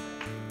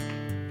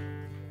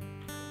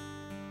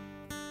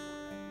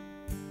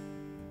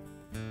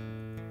 You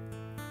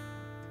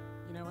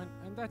know,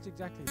 and that's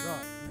exactly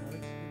right. You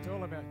know, it's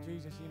all about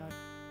Jesus. You know,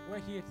 we're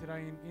here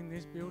today in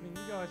this building.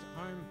 You guys at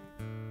home,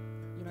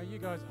 you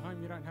guys at home,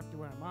 you don't have to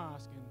wear a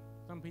mask. And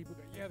some people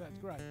go, yeah, that's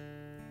great.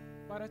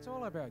 But it's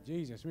all about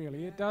Jesus,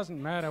 really. It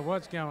doesn't matter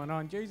what's going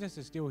on. Jesus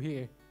is still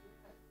here.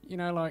 You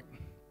know, like,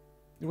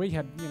 we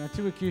had,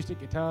 2 acoustic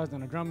guitars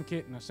and a drum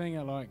kit and a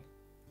singer. Like,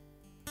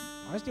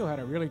 I still had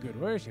a really good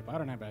worship. I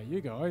don't know about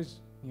you guys.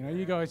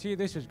 You guys here,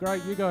 this is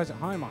great. You guys at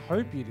home, I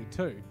hope you did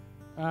too.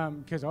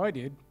 Because I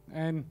did.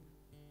 And,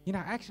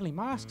 actually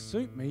masks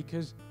suit me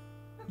because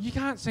you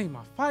can't see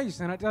my face.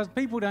 And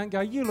people don't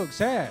go, you look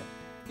sad.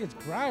 It's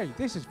great.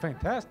 This is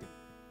fantastic.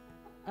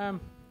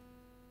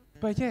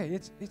 But yeah,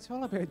 it's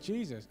all about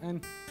Jesus.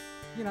 And,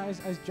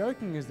 as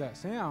joking as that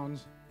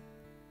sounds,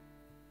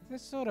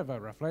 that's sort of a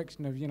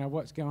reflection of,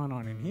 what's going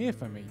on in here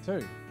for me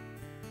too.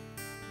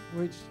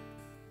 Which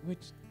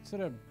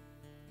sort of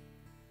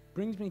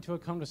brings me to a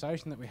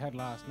conversation that we had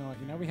last night.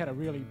 We had a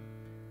really,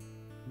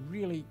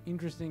 really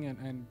interesting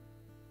and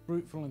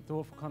fruitful and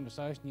thoughtful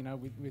conversation,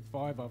 with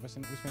 5 of us,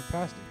 and it was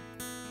fantastic.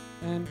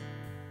 And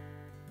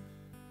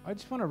I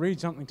just want to read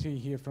something to you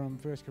here from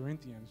 1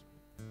 Corinthians,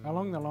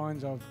 along the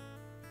lines of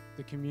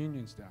the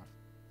communion stuff.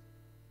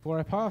 For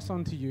I pass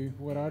on to you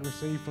what I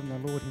received from the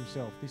Lord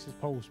himself. This is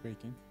Paul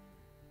speaking.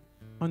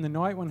 On the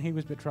night when he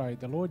was betrayed,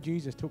 the Lord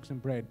Jesus took some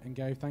bread and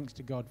gave thanks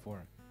to God for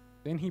it.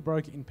 Then he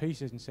broke it in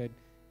pieces and said,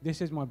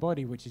 "This is my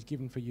body which is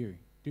given for you.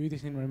 Do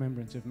this in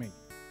remembrance of me."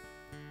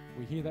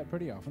 We hear that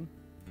pretty often.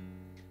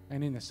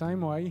 And in the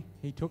same way,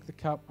 he took the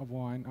cup of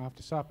wine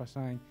after supper,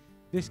 saying,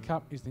 "This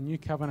cup is the new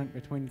covenant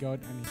between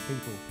God and his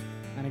people,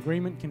 an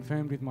agreement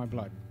confirmed with my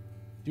blood.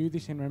 Do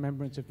this in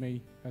remembrance of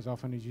me as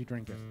often as you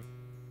drink it.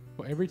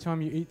 For every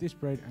time you eat this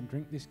bread and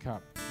drink this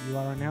cup, you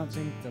are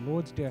announcing the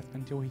Lord's death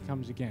until he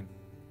comes again."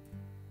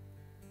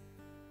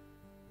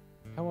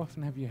 How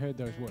often have you heard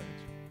those words?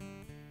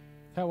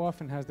 How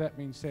often has that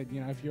been said?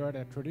 If you're at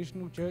a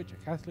traditional church, a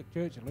Catholic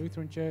church, a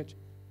Lutheran church,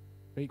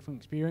 speak from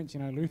experience,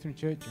 Lutheran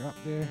church, you're up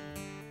there,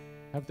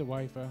 have the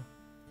wafer,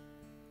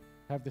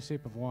 have the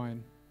sip of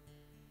wine,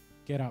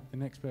 get up, the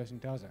next person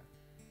does it.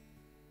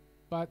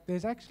 But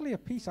there's actually a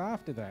piece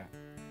after that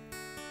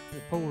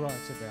Paul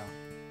writes about.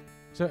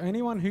 So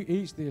anyone who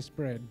eats this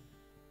bread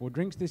or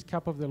drinks this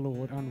cup of the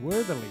Lord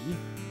unworthily,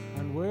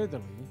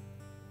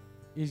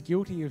 is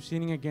guilty of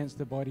sinning against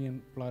the body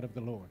and blood of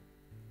the Lord.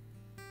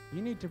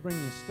 You need to bring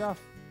your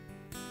stuff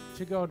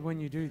to God when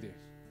you do this.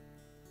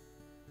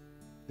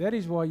 That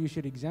is why you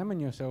should examine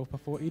yourself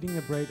before eating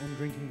the bread and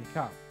drinking the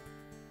cup.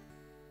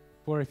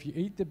 For if you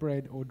eat the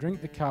bread or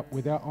drink the cup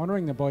without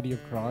honouring the body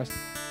of Christ,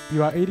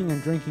 you are eating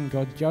and drinking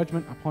God's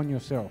judgment upon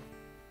yourself.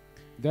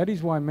 That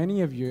is why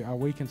many of you are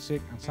weak and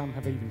sick, and some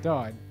have even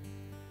died.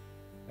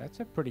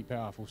 That's a pretty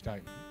powerful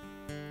statement.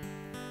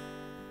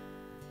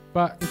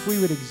 But if we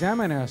would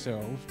examine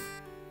ourselves,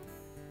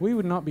 we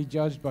would not be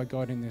judged by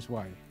God in this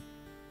way.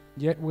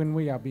 Yet when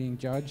we are being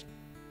judged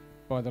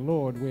by the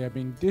Lord, we are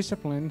being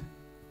disciplined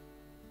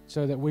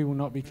so that we will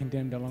not be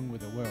condemned along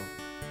with the world.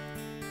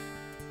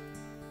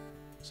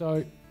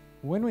 So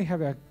when we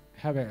have our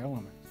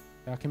elements,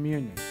 our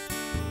communion,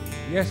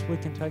 yes, we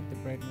can take the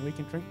bread and we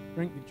can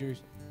drink the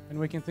juice, and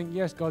we can think,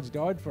 yes, God's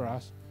died for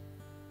us,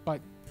 but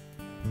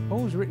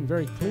Paul's written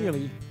very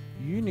clearly,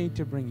 you need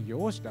to bring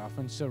your stuff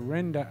and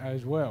surrender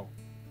as well.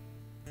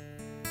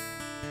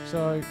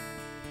 So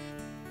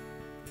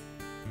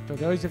for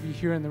those of you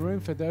here in the room,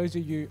 for those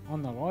of you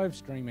on the live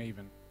stream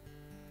even,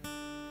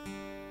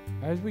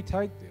 as we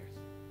take this,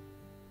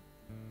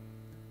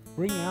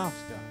 bring our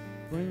stuff,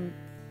 bring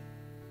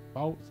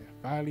faults, our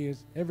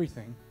failures,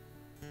 everything,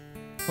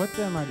 put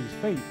them at his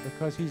feet,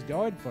 because he's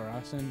died for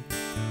us. And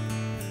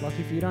like,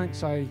 if you don't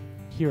say,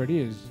 here it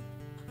is,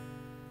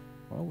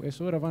 well, we're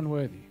sort of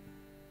unworthy.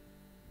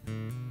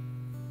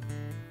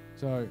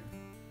 So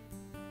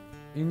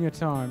in your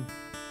time,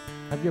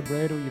 have your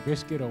bread or your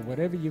biscuit or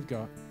whatever you've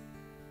got.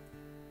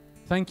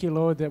 Thank you,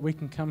 Lord, that we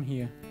can come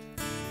here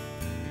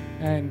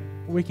and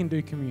we can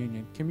do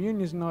communion.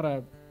 Communion is not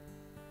a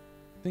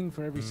thing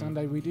for every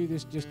Sunday. We do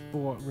this just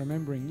for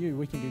remembering you.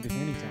 We can do this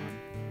anytime.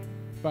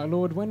 But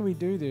Lord, when we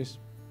do this,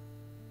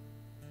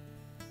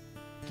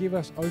 give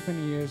us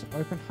open ears,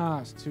 open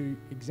hearts to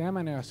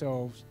examine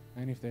ourselves,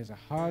 and if there's a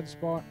hard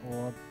spot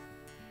or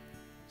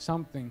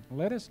something,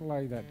 let us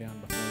lay that down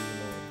before you,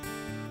 Lord.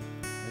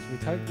 As we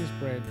take this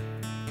bread,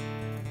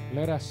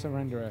 let us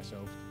surrender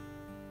ourselves.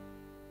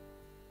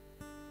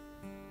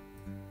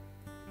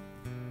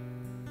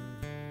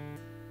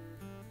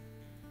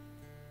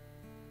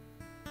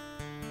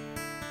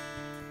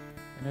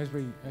 And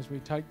as we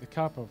take the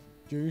cup of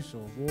juice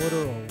or water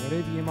or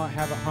whatever you might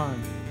have at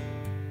home,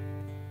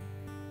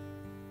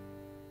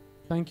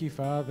 thank you,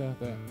 Father,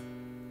 that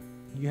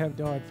you have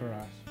died for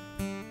us,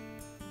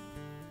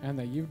 and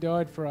that you've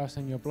died for us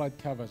and your blood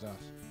covers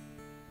us.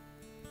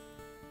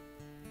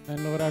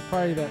 And Lord, I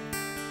pray that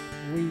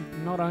we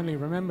not only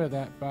remember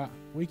that, but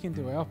we can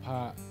do our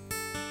part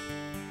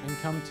and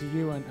come to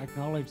you and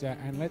acknowledge that,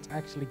 and let's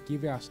actually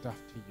give our stuff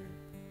to you.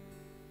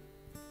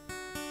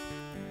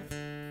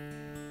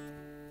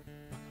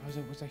 Because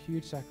it was a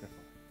huge sacrifice.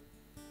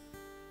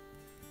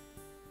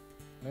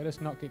 Let us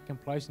not get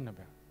complacent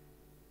about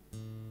it.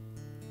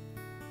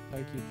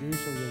 Take your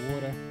juice or your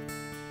water.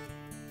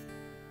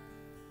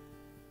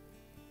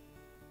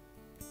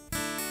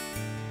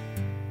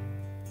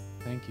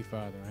 Thank you,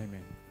 Father.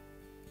 Amen.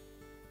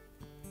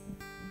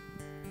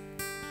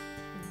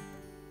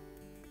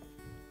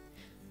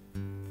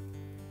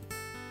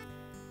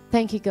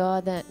 Thank you,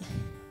 God, that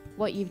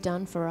what you've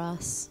done for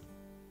us,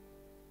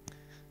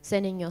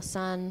 sending your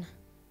Son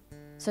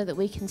so that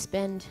we can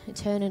spend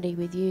eternity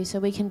with you, so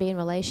we can be in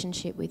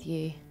relationship with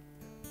you.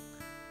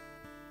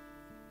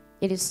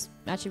 It is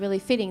actually really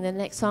fitting. The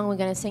next song we're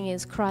going to sing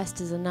is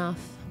Christ is Enough.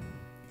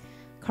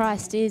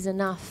 Christ is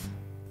enough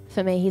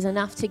for me. He's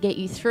enough to get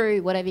you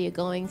through whatever you're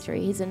going through.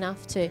 He's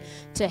enough to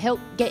help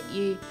get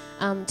you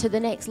to the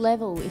next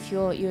level if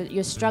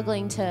you're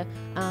struggling to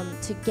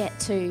get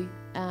to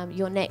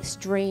your next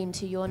dream,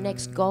 to your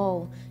next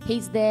goal.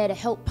 He's there to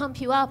help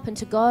pump you up and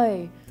to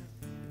go.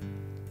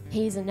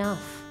 He's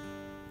enough.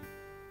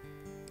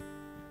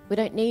 We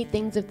don't need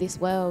things of this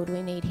world.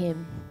 We need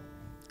him.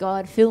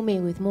 God, fill me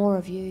with more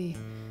of you.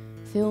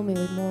 Fill me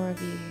with more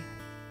of you.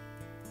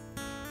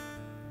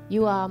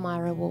 You are my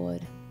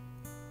reward.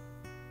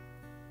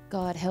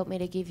 God, help me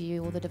to give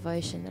you all the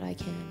devotion that I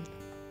can.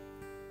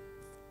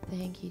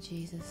 Thank you,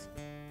 Jesus.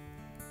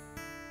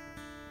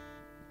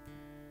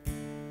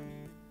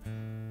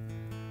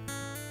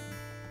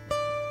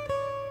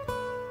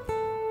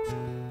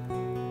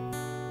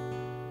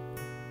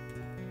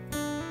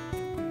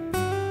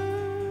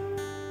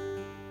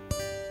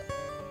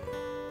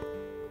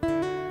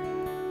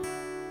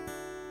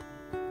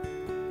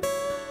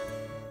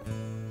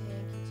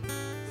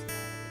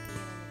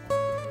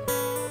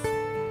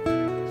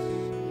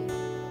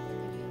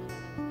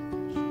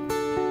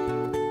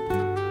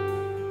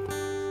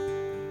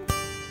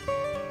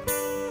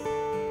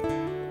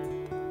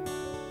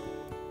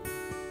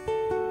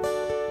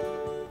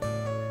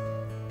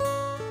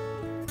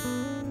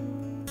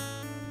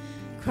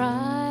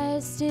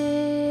 Christ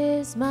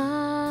is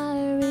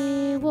my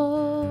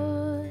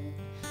reward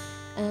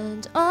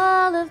and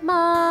all of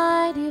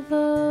my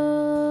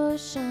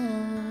devotion.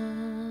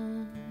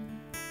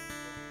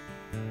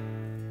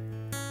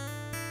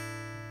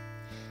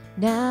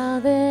 Now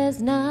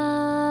there's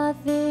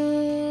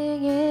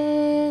nothing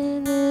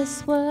in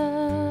this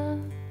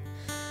world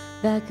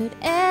that could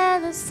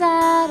ever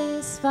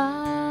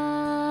satisfy.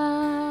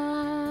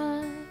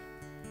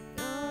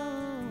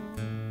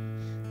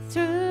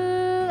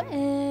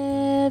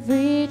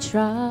 Every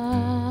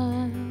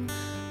trial,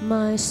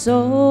 my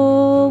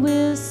soul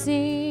will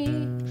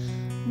sing,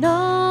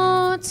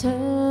 no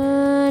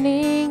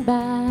turning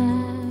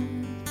back.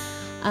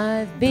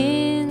 I've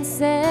been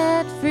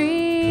set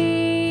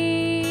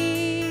free.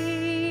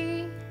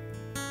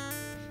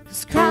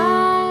 'Cause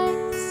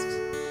Christ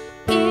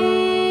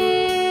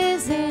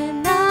is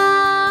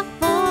enough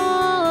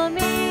for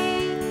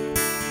me.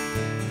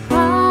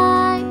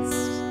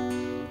 Christ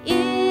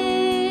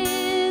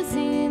is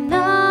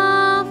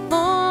enough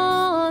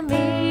for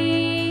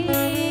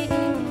me.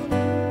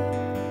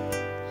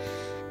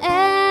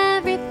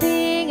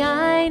 Everything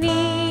I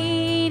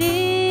need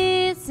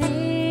is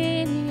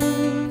in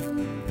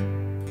you.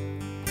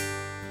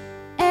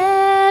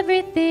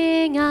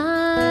 Everything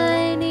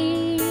I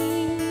need.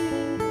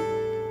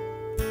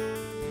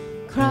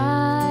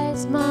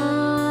 Christ,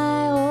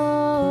 my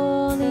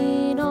all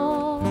in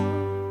all,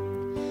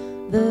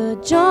 the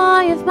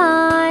joy of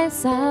my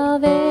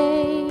salvation.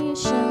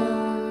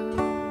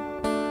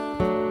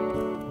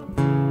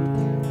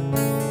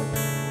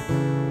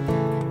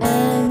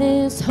 And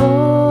this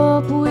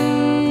hope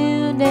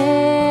will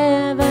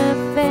never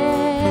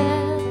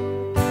fail,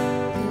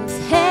 'cause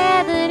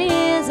heaven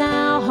is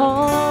our home.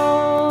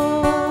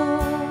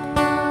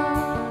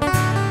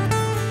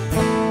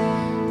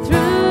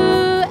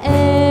 Through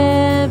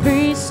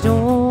every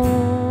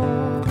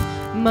storm,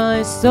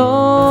 my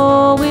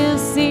soul will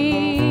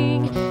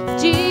sing,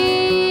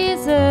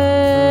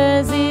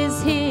 Jesus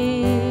is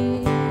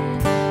here.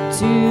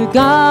 To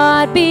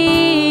God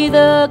be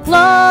the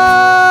glory,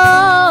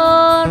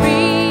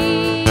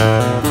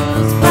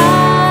 'cause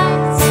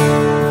Christ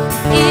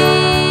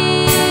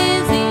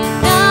is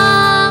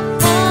enough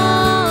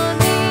for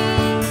me.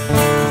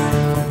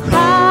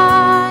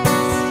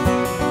 Christ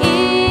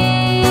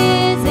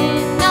is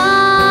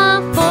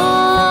enough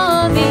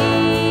for me.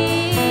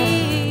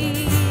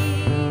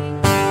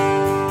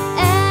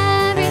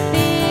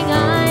 Everything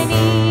I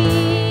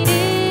need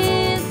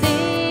is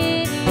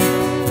in you.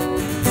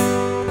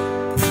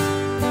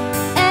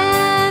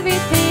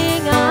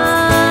 Everything I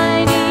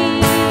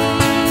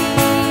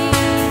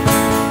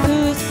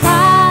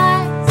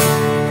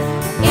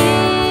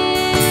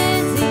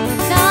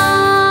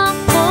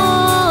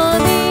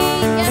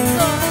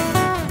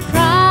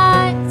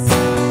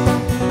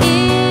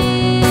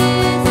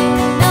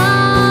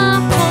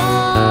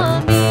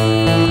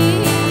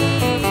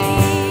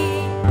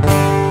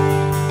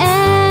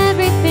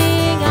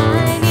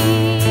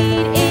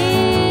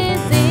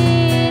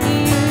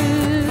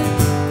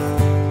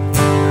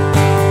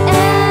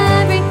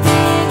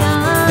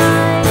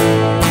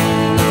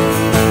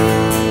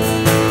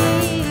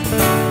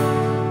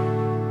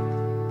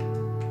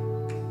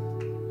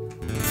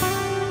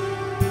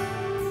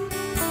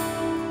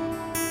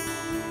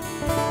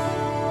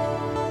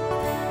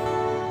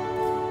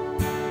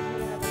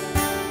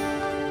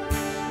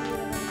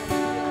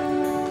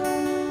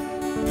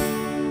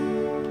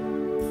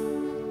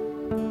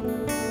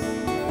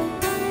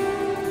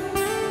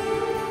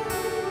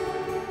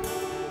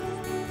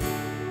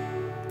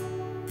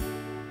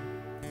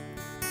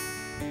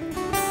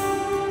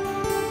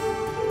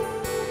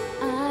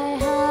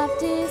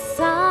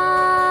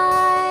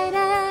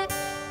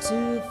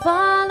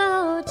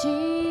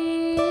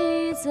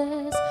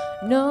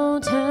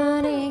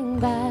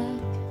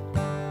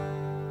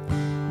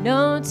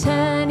no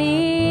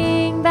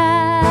turning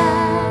back.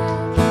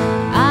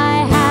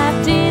 I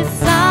have decided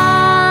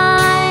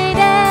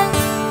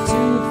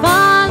to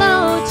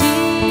follow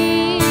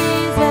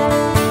Jesus,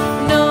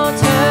 no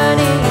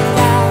turning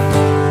back,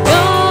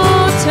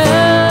 no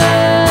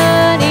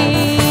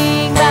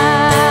turning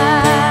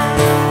back.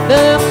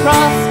 The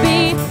cross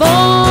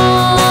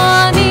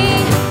before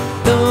me,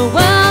 the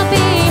world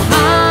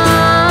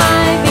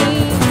behind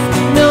me,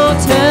 no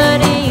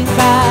turning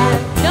back,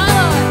 no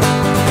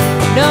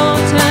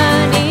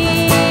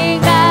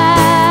turning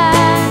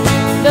back.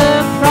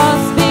 The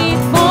cross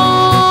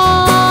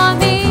before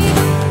me,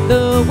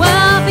 the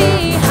world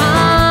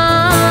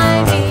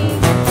behind me,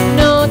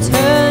 no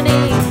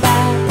turning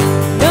back,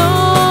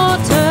 no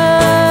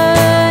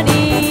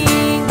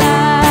turning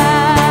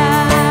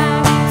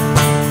back.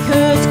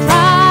 'Cause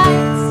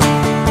Christ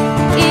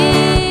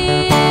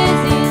is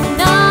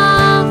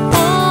enough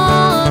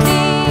for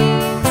me.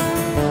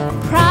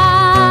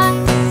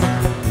 Christ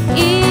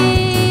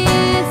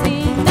is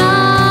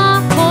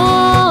enough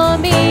for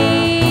me.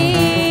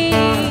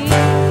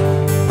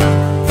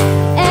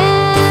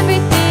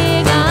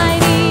 Everything I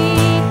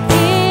need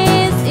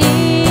is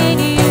in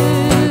you.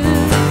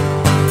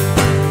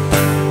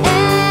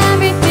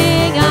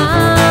 Everything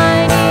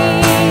I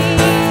need,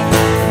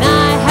 and I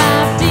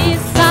have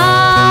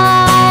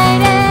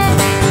decided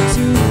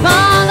to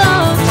follow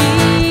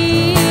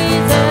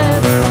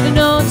Jesus.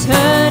 No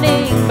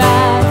turning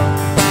back,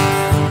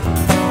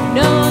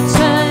 no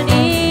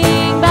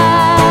turning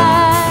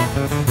back.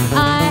 I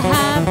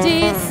have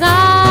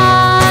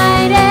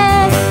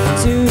decided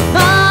to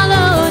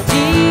follow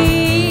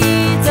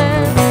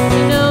Jesus.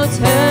 No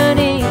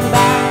turning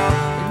back,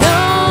 no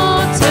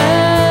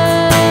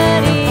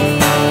turning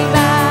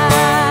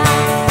back.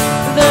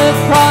 The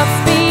cross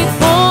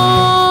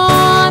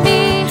before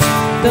me,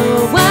 the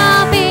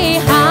world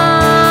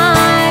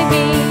behind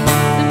me,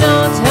 no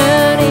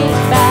turning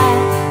back,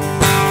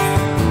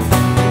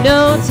 no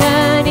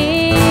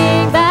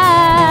turning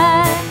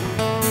back.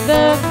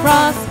 The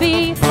cross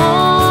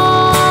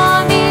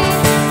before me,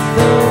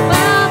 the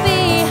world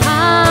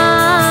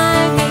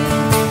behind me,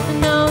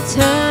 no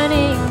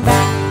turning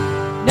back,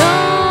 no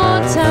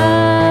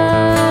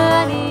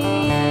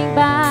turning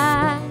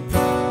back,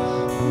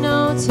 no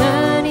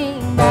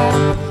turning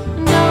back,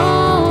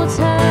 no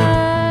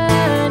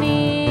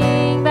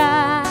turning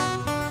back,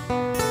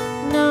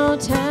 no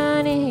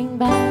turning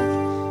back,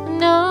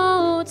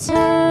 no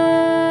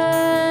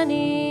turning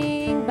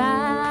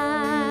back.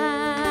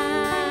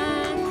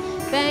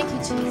 Thank you,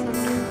 Jesus.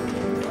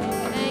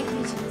 Thank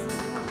you, Jesus.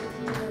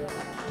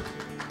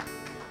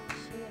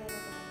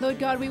 Lord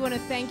God, we want to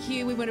thank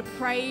you. We want to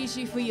praise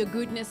you for your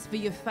goodness, for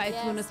your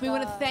faithfulness. Yes, we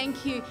want to God.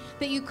 thank you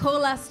that you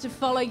call us to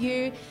follow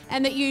you,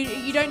 and that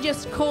you don't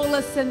just call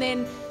us and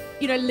then,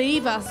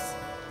 leave us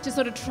to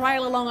sort of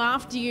trail along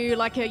after you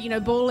like a,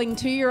 bawling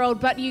 2-year-old,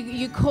 but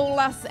you call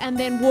us and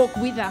then walk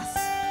with us.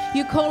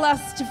 You call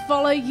us to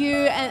follow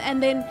you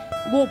and then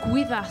walk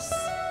with us.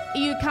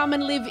 You come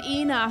and live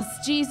in us.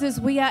 Jesus,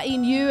 we are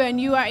in you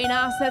and you are in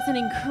us. That's an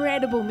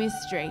incredible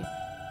mystery,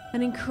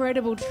 an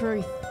incredible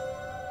truth.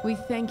 We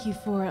thank you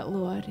for it,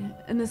 Lord.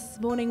 And this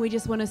morning we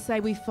just want to say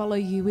we follow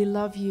you. We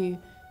love you.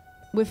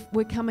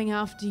 We're coming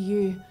after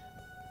you.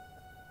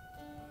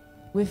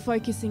 We're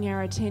focusing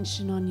our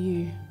attention on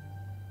you.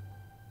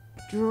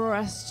 Draw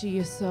us to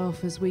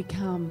yourself as we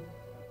come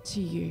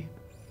to you.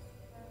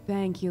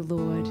 Thank you,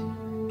 Lord.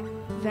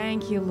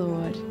 Thank you,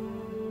 Lord.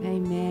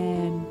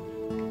 Amen.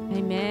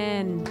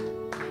 Amen.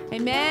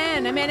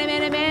 Amen. Amen.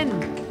 Amen. Amen.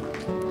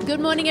 Good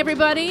morning,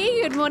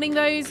 everybody. Good morning,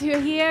 those who are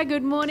here.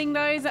 Good morning,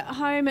 those at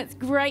home. It's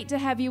great to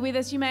have you with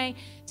us. You may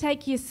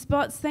take your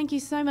spots. Thank you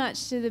so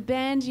much to the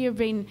band. You've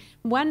been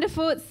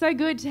wonderful. It's so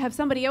good to have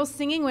somebody else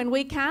singing when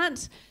we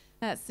can't.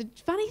 It's a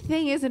funny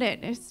thing, isn't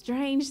it? A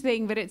strange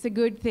thing, but it's a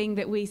good thing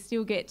that we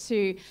still get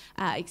to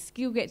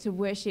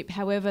worship,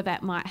 however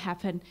that might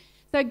happen.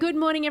 So good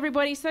morning,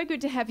 everybody. So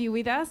good to have you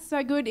with us.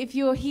 So good if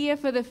you're here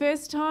for the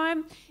first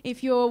time,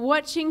 if you're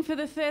watching for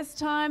the first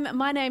time.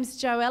 My name's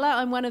Joella.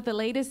 I'm one of the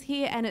leaders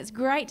here, and it's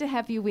great to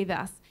have you with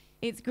us.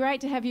 It's great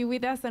to have you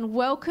with us, and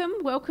welcome,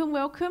 welcome,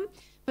 welcome.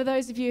 For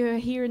those of you who are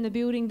here in the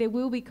building, there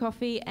will be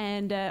coffee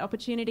and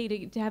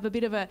opportunity to have a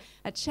bit of a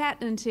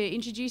chat and to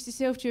introduce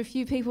yourself to a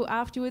few people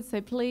afterwards,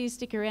 so please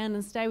stick around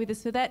and stay with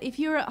us for that. If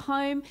you're at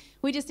home,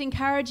 we just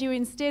encourage you,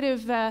 instead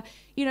of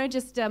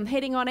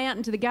heading on out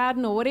into the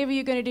garden or whatever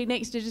you're going to do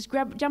next, to just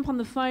jump on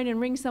the phone and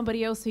ring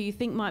somebody else who you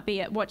think might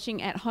be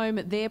watching at home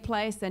at their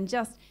place, and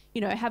just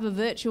have a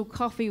virtual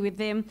coffee with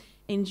them,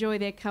 enjoy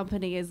their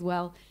company as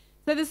well.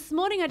 So this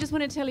morning I just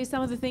want to tell you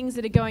some of the things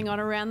that are going on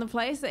around the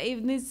place.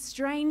 Even these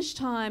strange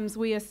times,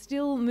 we are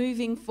still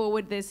moving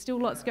forward. There's still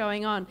lots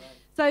going on.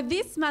 So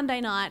this Monday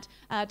night,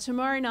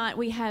 tomorrow night,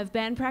 we have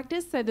band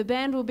practice. So the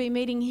band will be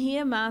meeting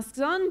here,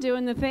 masks on,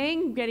 doing the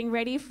thing, getting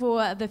ready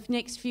for the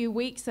next few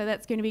weeks. So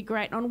that's going to be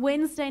great. On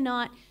Wednesday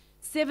night,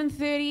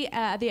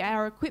 7:30,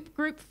 our Equip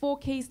group, 4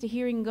 Keys to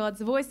Hearing God's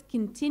Voice,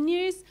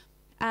 continues.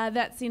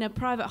 That's in a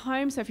private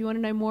home, so if you want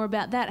to know more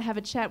about that, have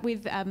a chat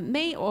with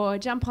me or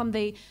jump on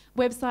the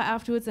website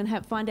afterwards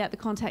and find out the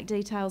contact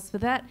details for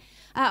that.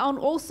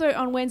 Also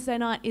on Wednesday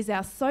night is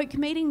our soak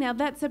meeting. Now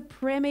that's a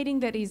prayer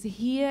meeting that is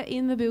here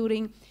in the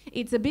building.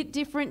 It's a bit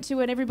different to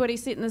when everybody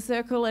sit in a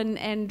circle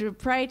and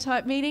pray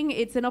type meeting.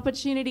 It's an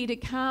opportunity to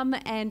come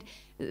and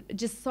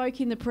just soak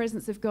in the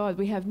presence of God.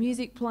 We have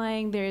music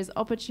playing. There is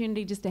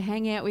opportunity just to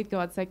hang out with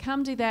God. So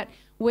come do that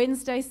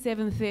Wednesday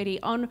 7:30.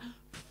 On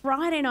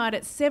Friday night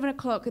at 7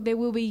 o'clock there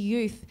will be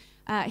youth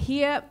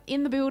here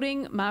in the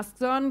building,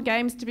 masks on,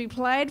 games to be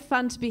played,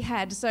 fun to be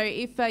had. So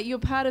if you're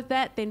part of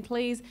that, then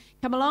please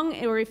come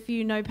along, or if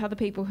you know other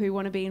people who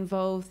want to be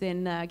involved,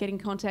 then get in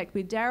contact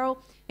with Daryl.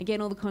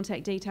 Again, all the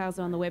contact details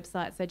are on the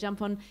website, so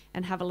jump on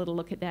and have a little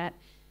look at that.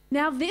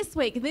 Now this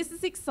week, this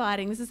is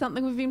exciting, this is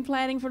something we've been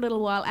planning for a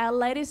little while. Our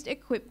latest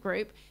Equip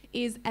group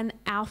is an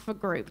Alpha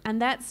group,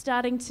 and that's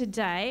starting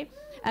today.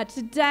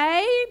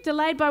 Today,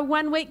 delayed by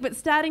 1 week, but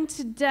starting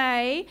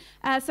today.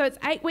 So it's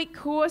 8-week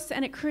course,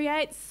 and it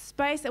creates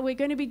space, and we're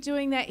going to be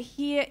doing that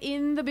here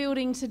in the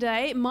building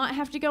today. It might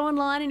have to go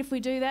online, and if we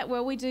do that,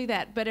 well, we do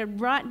that. But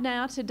right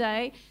now,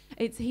 today,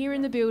 it's here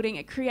in the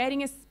building,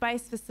 creating a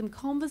space for some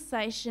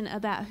conversation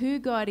about who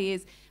God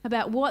is,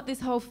 about what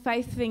this whole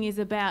faith thing is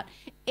about.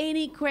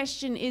 Any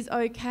question is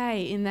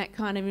okay in that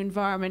kind of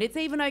environment. It's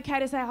even okay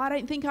to say, I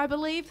don't think I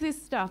believe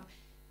this stuff.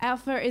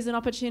 Alpha is an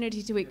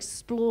opportunity to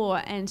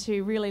explore and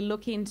to really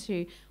look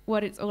into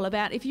what it's all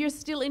about. If you're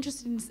still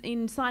interested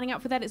in signing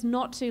up for that, it's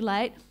not too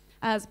late.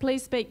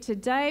 Please speak to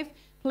Dave.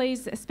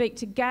 Please speak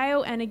to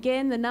Gail. And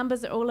again, the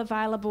numbers are all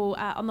available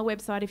on the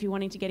website if you're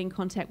wanting to get in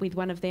contact with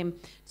one of them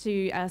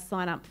to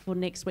sign up for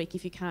next week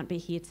if you can't be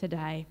here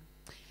today.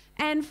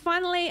 And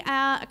finally,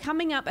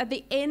 coming up at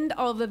the end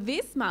of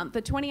this month,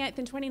 the 28th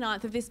and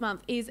 29th of this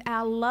month, is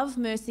our Love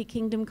Mercy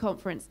Kingdom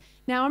Conference.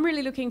 Now, I'm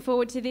really looking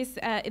forward to this.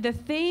 The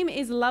theme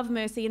is Love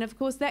Mercy, and of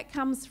course that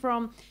comes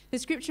from the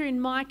scripture in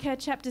Micah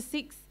chapter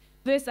 6,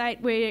 verse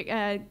 8,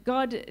 where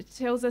God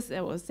tells us,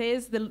 or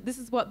says, this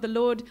is what the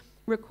Lord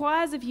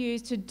requires of you,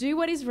 is to do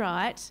what is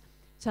right,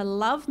 to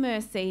love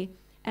mercy,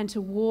 and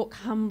to walk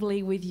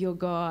humbly with your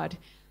God.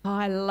 Oh,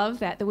 I love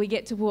that we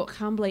get to walk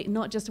humbly,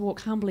 not just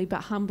walk humbly,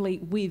 but humbly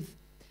with.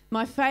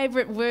 My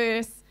favourite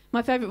word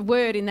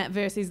in that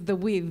verse is the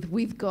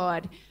with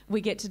God.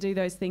 We get to do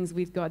those things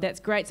with God.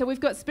 That's great. So we've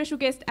got special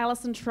guest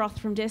Alison Troth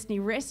from Destiny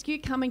Rescue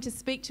coming to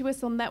speak to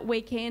us on that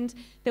weekend.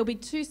 There'll be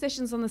 2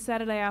 sessions on the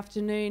Saturday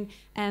afternoon,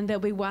 and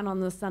there'll be 1 on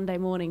the Sunday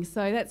morning.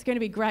 So that's going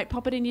to be great.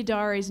 Pop it in your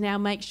diaries now.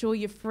 Make sure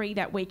you're free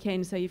that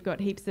weekend so you've got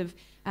heaps of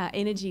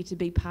energy to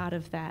be part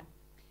of that.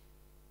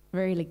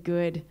 Really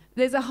good.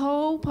 There's a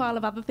whole pile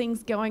of other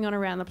things going on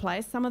around the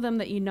place, some of them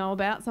that you know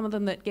about, some of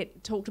them that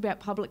get talked about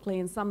publicly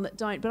and some that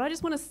don't. But I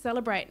just want to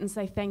celebrate and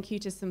say thank you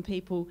to some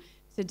people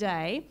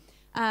today.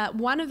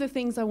 One of the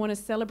things I want to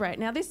celebrate,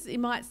 now it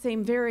might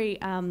seem very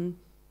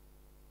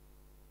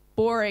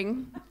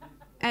boring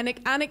and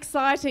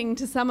unexciting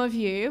to some of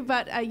you,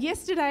 but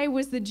yesterday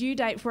was the due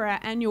date for our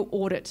annual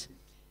audit.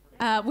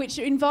 Which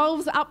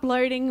involves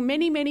uploading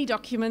many, many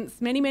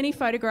documents, many, many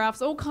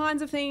photographs, all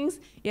kinds of things.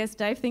 Yes,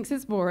 Dave thinks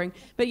it's boring.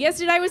 But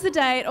yesterday was the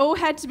day. It all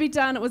had to be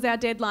done. It was our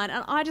deadline.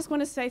 And I just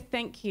want to say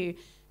thank you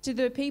to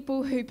the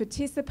people who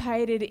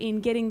participated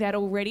in getting that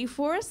all ready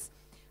for us.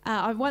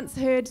 I once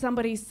heard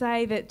somebody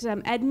say that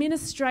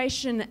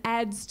administration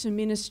adds to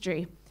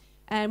ministry.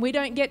 And we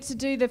don't get to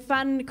do the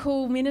fun,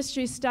 cool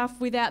ministry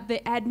stuff without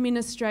the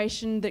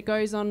administration that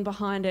goes on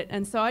behind it.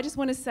 And so I just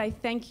want to say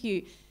thank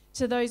you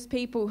to those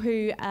people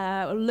who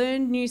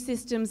learned new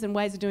systems and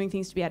ways of doing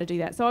things to be able to do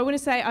that. So I want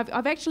to say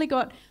I've actually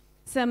got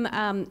some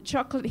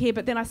chocolate here,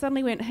 but then I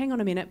suddenly went, hang on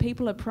a minute,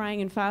 people are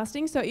praying and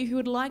fasting. So if you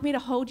would like me to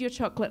hold your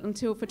chocolate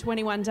for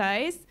 21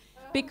 days,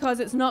 because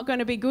it's not going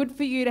to be good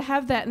for you to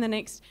have that in the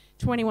next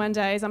 21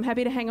 days, I'm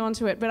happy to hang on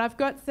to it. But I've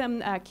got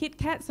some Kit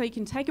Kat, so you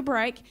can take a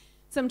break.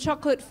 Some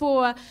chocolate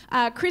for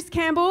Chris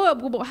Campbell.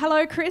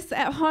 Hello, Chris,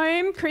 at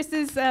home. Chris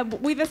is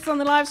with us on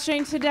the live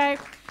stream today.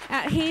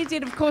 He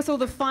did, of course, all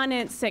the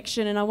finance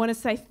section, and I want to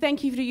say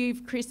thank you to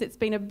you, Chris. It's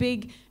been a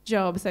big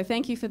job, so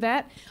thank you for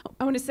that.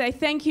 I want to say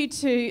thank you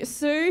to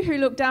Sue, who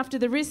looked after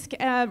the risk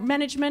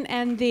management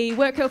and the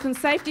work health and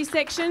safety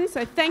section.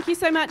 So thank you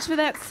so much for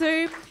that,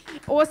 Sue.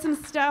 Awesome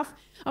stuff.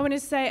 I want to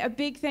say a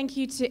big thank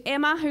you to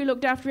Emma, who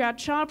looked after our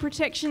child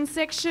protection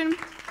section.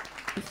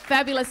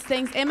 Fabulous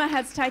things. Emma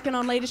has taken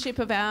on leadership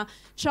of our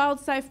Child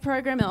Safe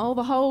program and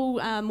the whole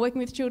working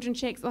with children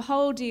checks, the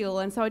whole deal.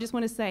 And so I just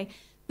want to say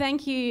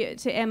thank you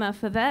to Emma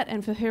for that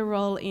and for her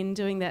role in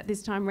doing that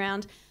this time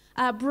round.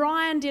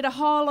 Brian did a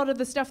whole lot of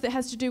the stuff that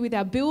has to do with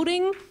our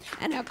building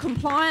and our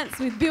compliance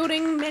with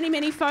building, many,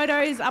 many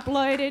photos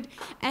uploaded.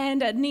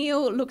 And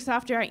Neil looks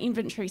after our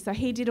inventory, so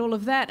he did all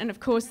of that. And of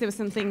course, there were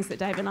some things that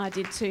Dave and I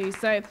did too.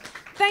 So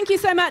thank you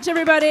so much,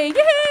 everybody. Yay!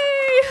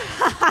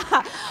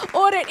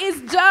 Audit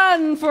is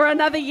done for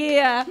another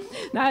year.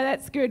 No,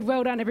 that's good.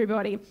 Well done,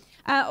 everybody.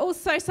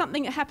 Also,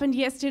 something that happened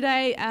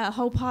yesterday, a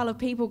whole pile of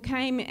people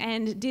came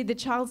and did the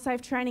child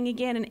safe training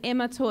again, and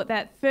Emma taught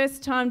that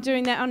first time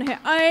doing that on her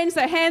own.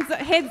 So hands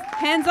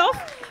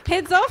off,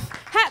 heads off,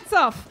 hats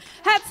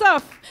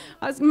off.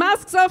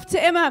 Masks off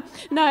to Emma.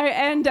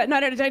 No,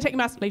 don't take your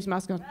mask. Leave your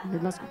mask on. Leave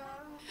your mask on.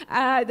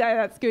 No,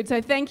 that's good.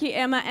 So thank you,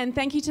 Emma, and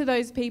thank you to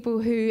those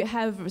people who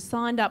have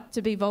signed up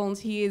to be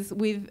volunteers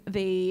with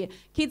the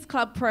Kids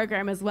Club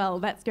program as well.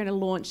 That's going to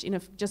launch in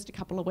just a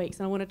couple of weeks,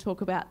 and I want to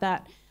talk about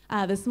that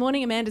this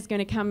morning. Amanda's going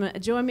to come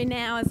join me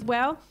now as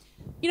well.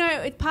 You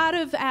know, it's part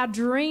of our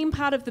dream,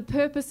 part of the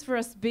purpose for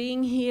us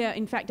being here.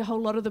 In fact, a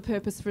whole lot of the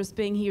purpose for us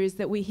being here is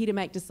that we're here to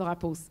make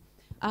disciples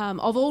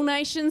of all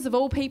nations, of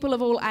all people,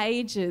 of all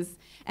ages.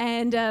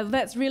 And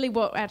that's really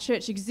what our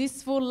church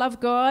exists for. Love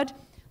God,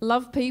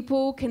 love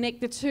people,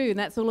 connect the two, and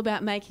that's all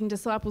about making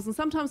disciples. And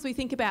sometimes we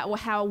think about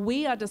how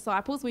we are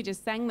disciples. We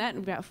just sang that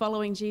about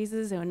following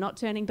Jesus and not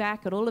turning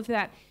back and all of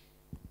that.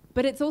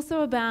 But it's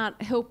also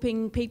about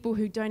helping people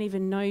who don't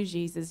even know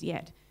Jesus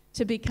yet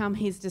to become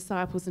his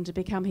disciples and to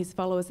become his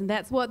followers. And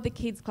that's what the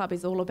Kids Club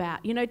is all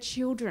about. You know,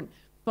 children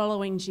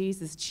following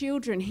Jesus,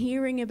 children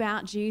hearing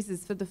about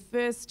Jesus for the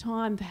first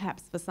time,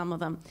 perhaps for some of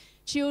them.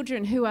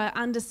 Children who are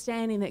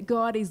understanding that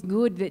God is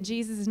good, that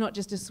Jesus is not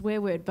just a swear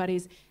word, but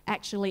is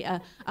actually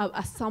a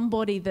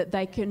somebody that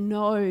they can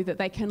know, that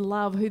they can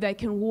love, who they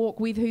can walk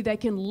with, who they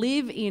can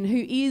live in,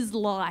 who is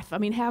life. I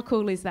mean, how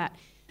cool is that?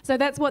 So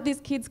that's what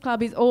this Kids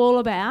Club is all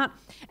about.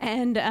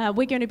 And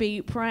we're going to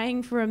be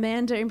praying for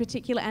Amanda in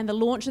particular and the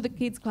launch of the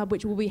Kids Club,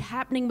 which will be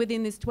happening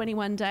within this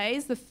 21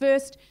 days. The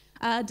first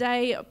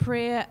day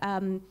prayer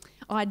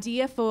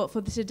idea for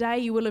today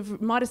you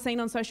might have seen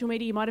on social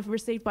media, you might have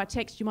received by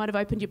text, you might have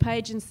opened your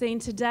page and seen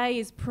today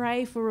is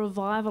pray for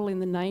revival in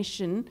the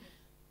nation.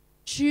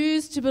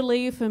 Choose to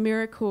believe for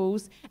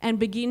miracles and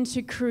begin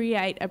to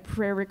create a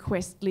prayer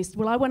request list.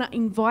 Well, I want to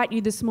invite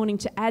you this morning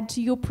to add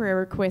to your prayer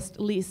request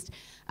list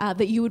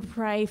that you would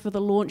pray for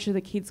the launch of the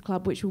Kids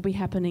Club, which will be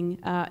happening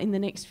in the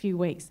next few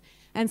weeks.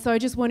 And so I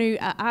just want to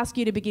ask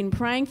you to begin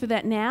praying for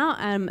that now.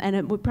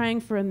 And we're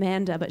praying for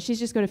Amanda, but she's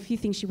just got a few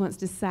things she wants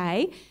to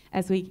say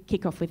as we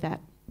kick off with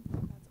that.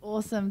 That's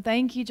awesome.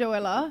 Thank you,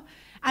 Joella.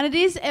 And it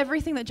is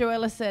everything that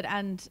Joella said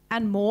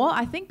and more,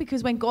 I think,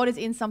 because when God is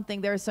in something,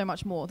 there is so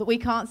much more that we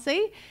can't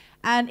see.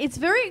 And it's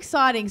very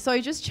exciting. So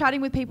just chatting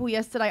with people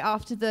yesterday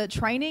after the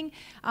training,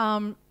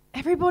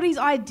 everybody's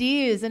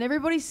ideas and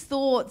everybody's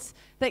thoughts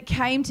that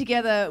came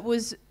together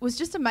was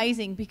just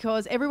amazing,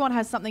 because everyone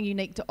has something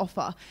unique to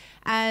offer.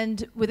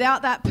 And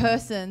without that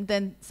person,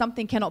 then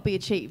something cannot be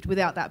achieved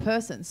without that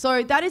person.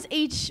 So that is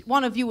each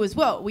one of you as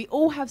well. We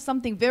all have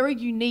something very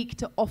unique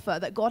to offer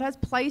that God has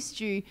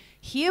placed you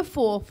here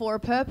for a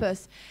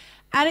purpose.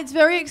 And it's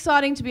very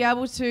exciting to be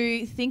able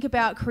to think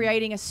about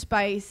creating a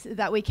space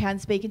that we can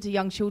speak into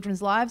young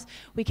children's lives.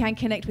 We can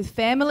connect with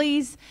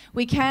families.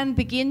 We can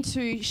begin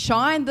to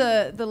shine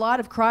the light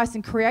of Christ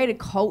and create a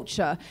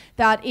culture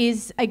that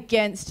is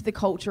against the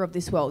culture of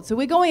this world. So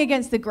we're going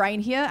against the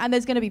grain here, and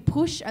there's going to be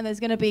push and there's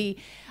going to be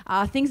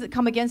things that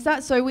come against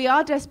that. So we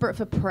are desperate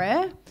for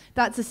prayer.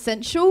 That's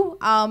essential.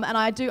 And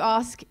I do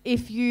ask,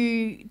 if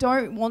you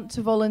don't want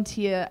to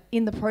volunteer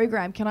in the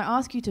program, can I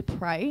ask you to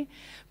pray?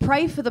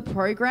 Pray for the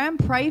program,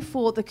 pray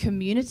for the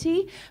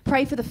community,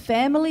 pray for the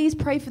families,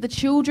 pray for the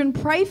children,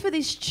 pray for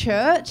this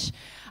church,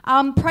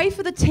 pray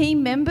for the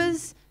team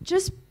members.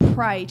 Just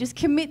pray, just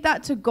commit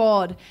that to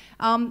God,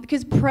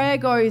 because prayer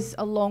goes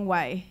a long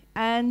way.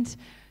 And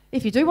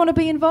if you do want to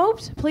be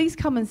involved, please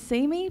come and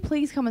see me,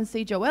 please come and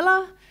see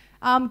Joella.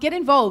 Get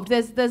involved.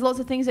 There's lots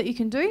of things that you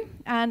can do,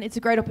 and it's a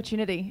great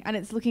opportunity, and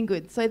it's looking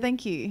good. So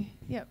thank you.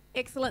 Yep.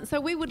 Excellent. So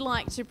we would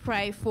like to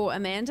pray for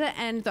Amanda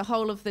and the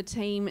whole of the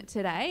team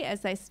today as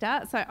they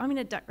start. So I'm going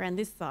to duck around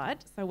this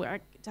side. So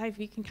Dave,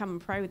 you can come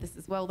and pray with us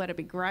as well. That'd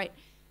be great.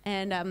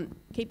 And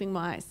keeping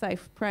my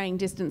safe praying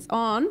distance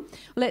on,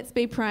 let's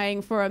be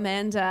praying for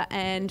Amanda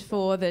and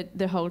for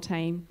the whole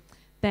team.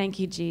 Thank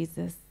you,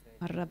 Jesus.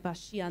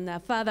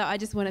 Father, I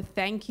just want to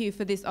thank you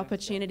for this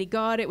opportunity.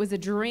 God, it was a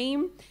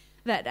dream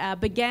that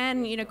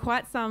began,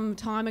 quite some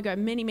time ago,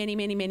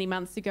 many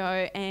months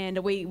ago, and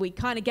we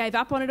kind of gave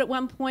up on it at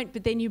one point,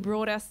 but then you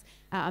brought us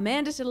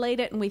Amanda to lead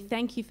it, and we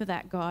thank you for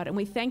that, God, and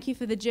we thank you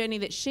for the journey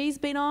that she's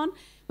been on.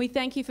 We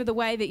thank you for the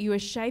way that you are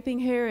shaping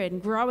her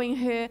and growing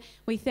her.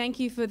 We thank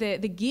you for the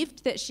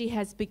gift that she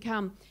has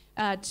become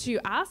to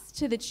us,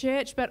 to the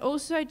church, but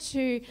also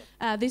to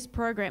this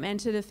program and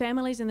to the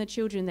families and the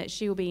children that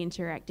she will be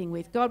interacting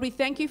with. God, we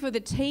thank you for the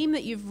team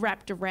that you've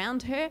wrapped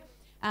around her,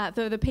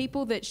 the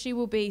people that she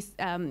will be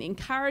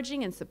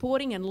encouraging and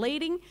supporting and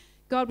leading.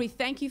 God, we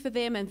thank you for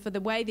them and for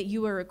the way that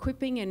you are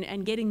equipping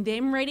and getting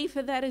them ready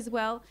for that as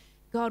well.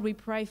 God, we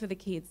pray for the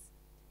kids.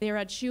 There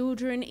are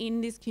children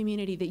in this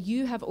community that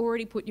you have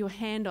already put your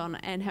hand on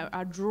and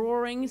are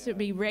drawing to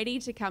be ready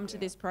to come to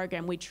this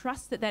program. We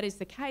trust that that is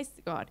the case,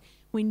 God.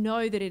 We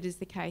know that it is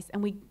the case.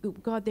 And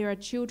God, there are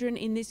children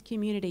in this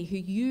community who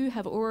you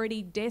have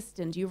already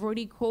destined, you've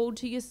already called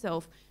to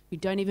yourself, who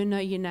don't even know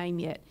your name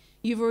yet.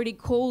 You've already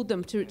called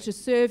them to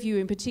serve you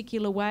in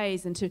particular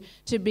ways and to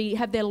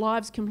have their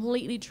lives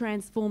completely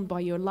transformed by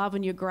your love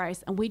and your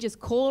grace. And we just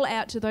call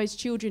out to those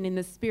children in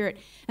the Spirit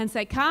and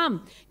say,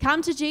 come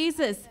to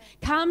Jesus,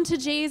 come to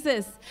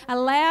Jesus.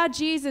 Allow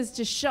Jesus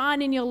to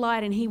shine in your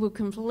light and he will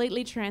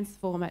completely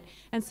transform it.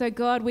 And so,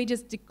 God, we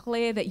just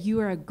declare that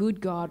you are a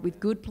good God with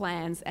good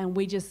plans, and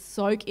we just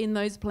soak in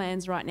those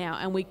plans right now,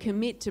 and we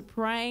commit to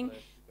praying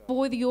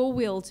for your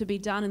will to be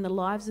done in the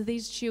lives of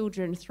these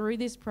children through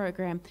this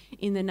program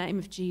in the name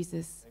of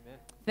Jesus. Amen.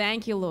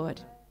 Thank you,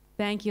 Lord.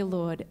 Thank you,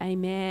 Lord.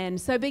 Amen.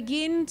 So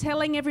begin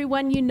telling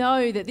everyone you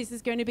know that this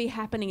is going to be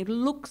happening. It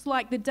looks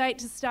like the date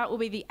to start will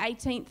be the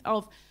 18th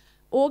of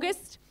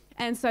August.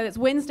 And so that's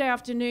Wednesday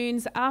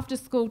afternoons after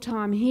school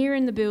time here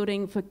in the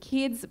building for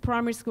kids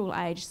primary school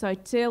age. So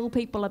tell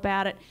people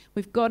about it.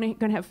 We've going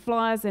to have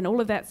flyers and all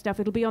of that stuff.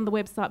 It'll be on the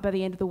website by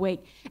the end of the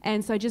week.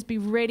 And so just be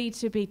ready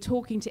to be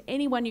talking to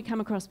anyone you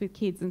come across with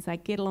kids and say,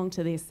 get along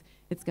to this.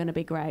 It's going to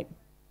be great.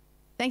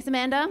 Thanks,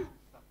 Amanda.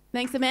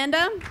 Thanks,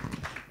 Amanda.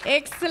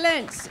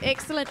 Excellent,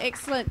 excellent,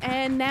 excellent.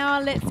 And now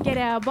let's get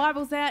our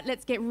Bibles out.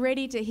 Let's get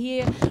ready to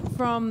hear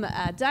from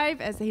Dave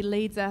as he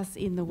leads us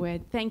in the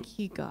Word. Thank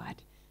you,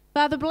 God.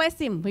 Father, bless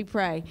him, we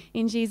pray.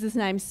 In Jesus'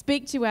 name,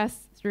 speak to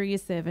us through your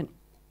servant.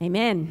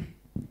 Amen.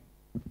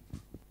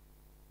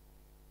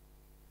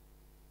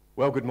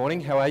 Well, good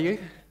morning. How are you?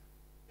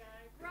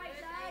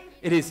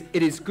 Great day.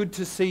 It is good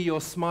to see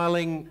your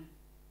smiling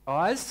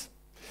eyes.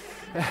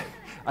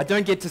 I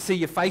don't get to see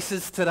your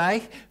faces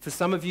today. For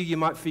some of you, you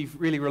might be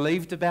really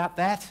relieved about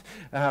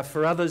that.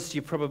 For others,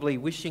 you're probably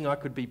wishing I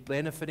could be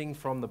benefiting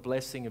from the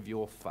blessing of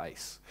your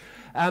face.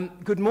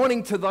 Good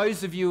morning to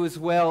those of you as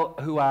well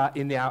who are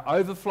in our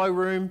overflow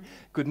room.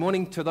 Good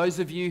morning to those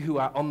of you who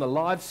are on the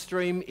live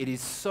stream. It is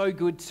so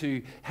good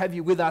to have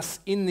you with us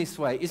in this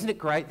way. Isn't it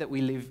great that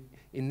we live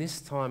in this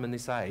time and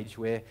this age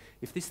where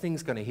if this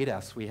thing's going to hit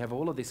us, we have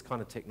all of this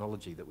kind of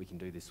technology that we can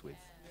do this with.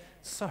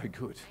 So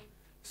good.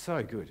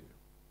 So good.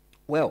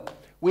 Well,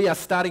 we are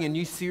starting a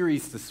new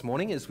series this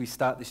morning as we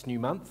start this new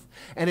month,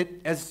 and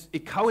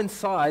it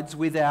coincides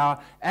with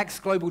our Acts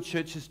Global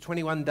Church's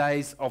 21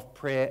 days of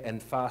prayer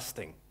and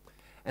fasting.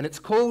 And it's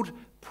called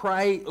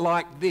Pray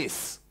Like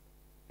This.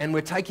 And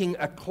we're taking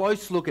a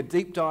close look, a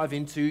deep dive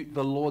into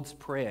the Lord's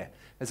Prayer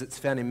as it's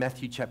found in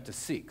Matthew chapter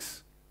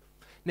 6.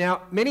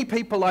 Now, many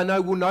people I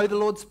know will know the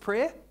Lord's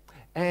Prayer,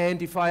 and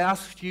if I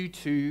asked you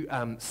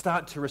to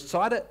start to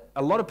recite it,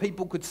 a lot of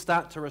people could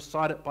start to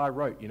recite it by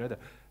rote. You know,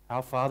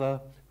 Our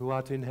Father, who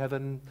art in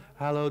heaven,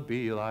 hallowed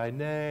be thy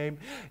name.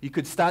 You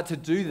could start to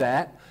do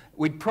that.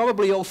 We'd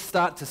probably all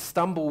start to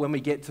stumble when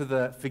we get to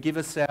the forgive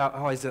us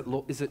our, is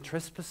it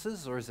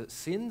trespasses or is it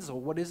sins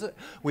or what is it?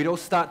 We'd all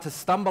start to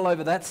stumble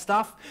over that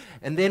stuff.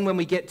 And then when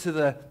we get to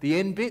the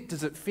end bit,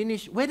 does it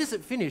finish? Where does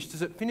it finish?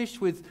 Does it finish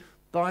with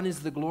thine is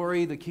the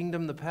glory, the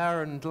kingdom, the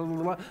power, and blah,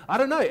 blah, blah? I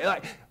don't know.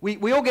 Like,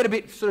 we all get a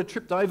bit sort of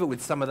tripped over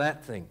with some of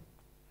that thing.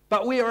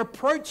 But we are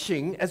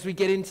approaching, as we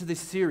get into this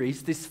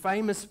series, this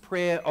famous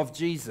prayer of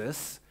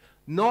Jesus,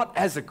 not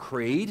as a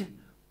creed,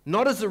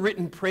 not as a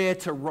written prayer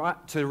to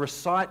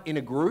recite in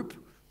a group,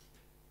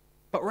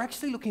 but we're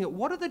actually looking at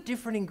what are the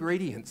different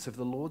ingredients of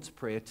the Lord's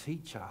Prayer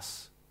teach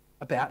us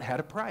about how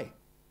to pray.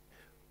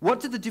 What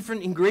do the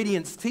different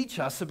ingredients teach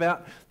us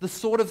about the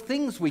sort of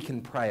things we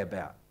can pray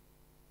about?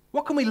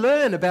 What can we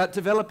learn about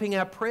developing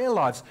our prayer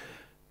lives?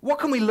 What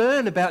can we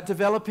learn about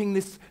developing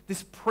this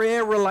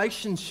prayer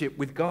relationship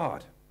with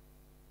God?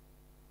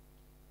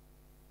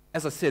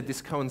 As I said,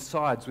 this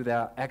coincides with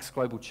our Acts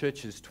Global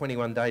Church's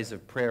 21 days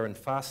of prayer and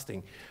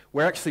fasting.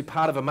 We're actually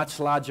part of a much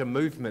larger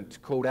movement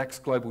called Acts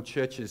Global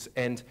Churches,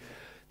 and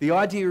the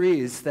idea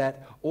is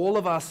that all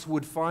of us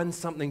would find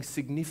something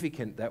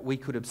significant that we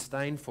could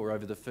abstain for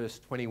over the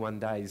first 21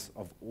 days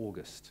of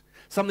August.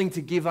 Something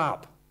to give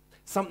up,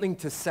 something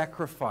to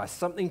sacrifice,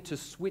 something to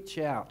switch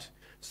out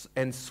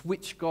and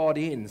switch God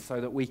in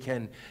so that we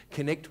can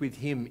connect with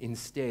Him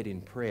instead in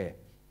prayer.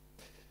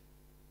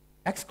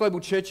 Acts Global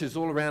Churches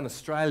all around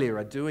Australia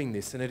are doing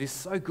this, and it is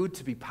so good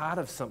to be part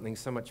of something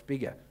so much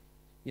bigger.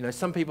 You know,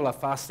 some people are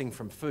fasting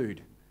from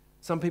food.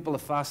 Some people are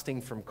fasting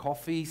from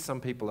coffee.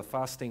 Some people are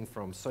fasting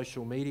from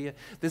social media.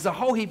 There's a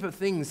whole heap of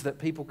things that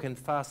people can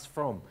fast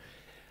from.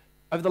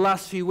 Over the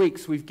last few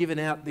weeks, we've given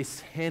out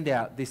this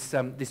handout, this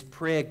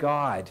prayer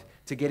guide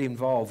to get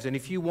involved. And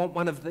if you want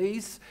one of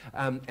these,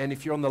 and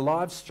if you're on the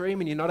live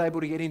stream and you're not able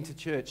to get into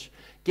church,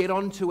 get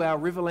onto our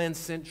Riverland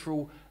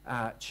Central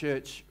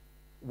Church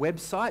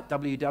website,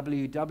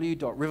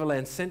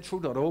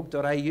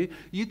 www.riverlandcentral.org.au.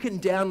 You can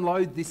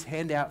download this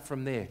handout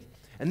from there.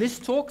 And this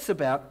talks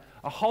about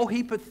a whole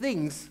heap of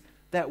things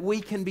that we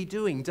can be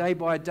doing day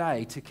by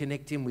day to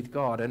connect in with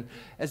God. And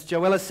as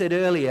Joella said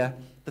earlier,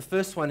 the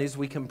first one is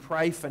we can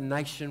pray for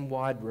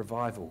nationwide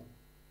revival.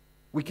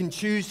 We can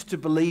choose to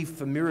believe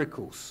for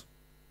miracles.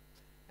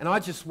 And I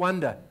just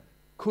wonder,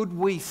 could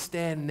we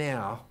stand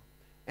now?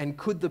 And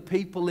could the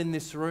people in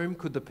this room,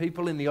 could the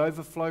people in the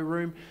overflow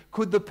room,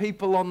 could the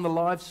people on the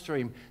live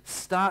stream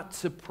start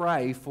to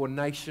pray for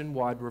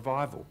nationwide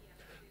revival?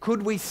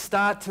 Could we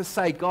start to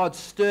say, God,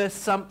 stir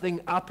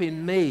something up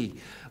in me?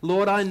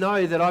 Lord, I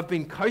know that I've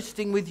been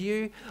coasting with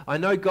you. I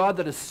know, God,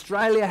 that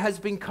Australia has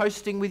been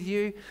coasting with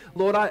you.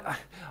 Lord,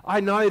 I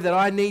know that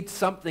I need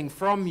something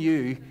from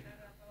you.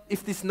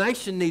 If this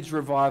nation needs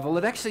revival,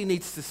 it actually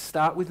needs to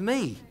start with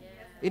me.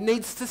 It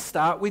needs to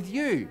start with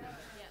you.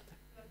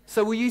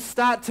 So will you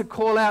start to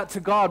call out to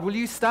God? Will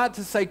you start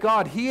to say,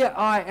 God, here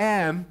I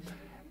am,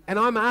 and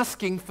I'm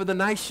asking for the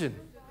nation.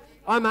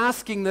 I'm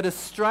asking that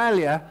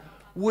Australia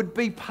would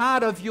be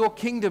part of your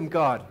kingdom,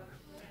 God.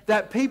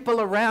 That people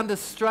around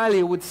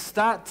Australia would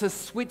start to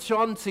switch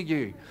on to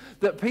you.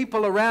 That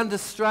people around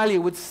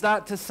Australia would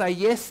start to say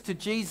yes to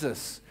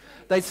Jesus.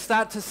 They'd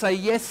start to say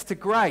yes to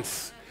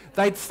grace.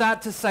 They'd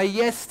start to say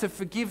yes to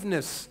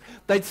forgiveness.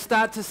 They'd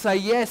start to say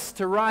yes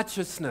to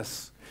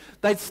righteousness.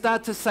 They'd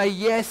start to say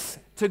yes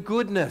to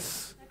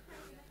goodness.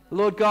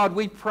 Lord God,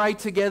 we pray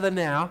together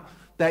now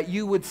that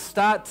you would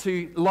start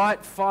to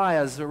light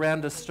fires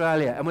around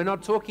Australia. And we're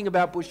not talking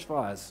about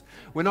bushfires.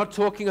 We're not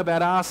talking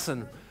about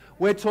arson.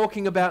 We're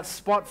talking about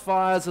spot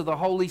fires of the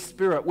Holy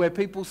Spirit, where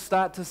people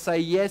start to say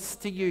yes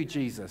to you,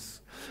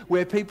 Jesus.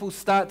 Where people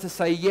start to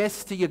say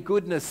yes to your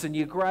goodness and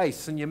your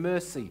grace and your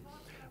mercy.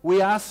 We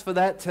ask for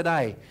that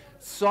today.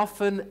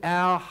 Soften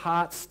our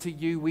hearts to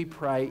you, we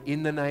pray,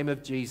 in the name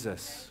of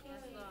Jesus.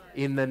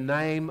 In the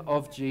name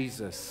of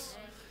Jesus.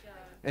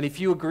 And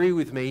if you agree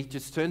with me,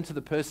 just turn to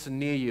the person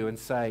near you and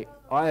say,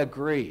 I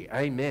agree,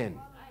 amen.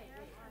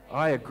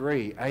 I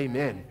agree,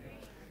 amen.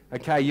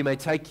 Okay, you may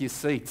take your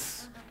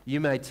seats. You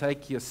may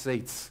take your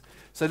seats.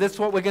 So that's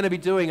what we're going to be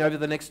doing over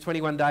the next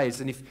 21 days.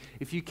 And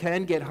if you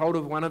can get hold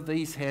of one of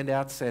these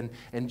handouts and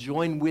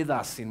join with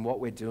us in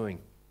what we're doing.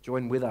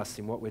 Join with us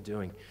in what we're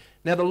doing.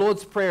 Now, the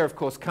Lord's Prayer, of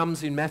course,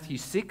 comes in Matthew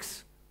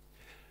 6.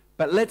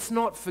 But let's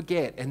not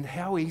forget, and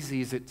how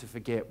easy is it to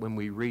forget when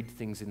we read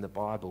things in the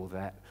Bible,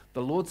 that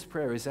the Lord's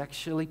Prayer is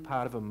actually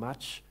part of a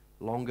much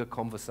longer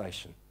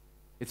conversation.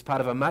 It's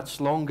part of a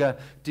much longer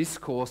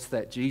discourse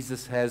that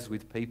Jesus has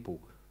with people.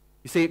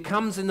 You see, it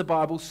comes in the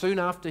Bible soon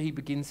after he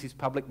begins his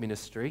public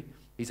ministry.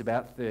 He's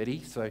about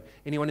 30. So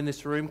anyone in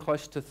this room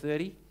close to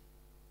 30?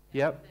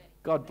 Yep.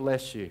 God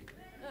bless you.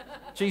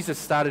 Jesus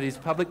started his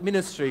public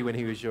ministry when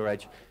he was your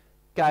age.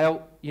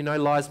 Gail, you know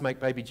lies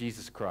make baby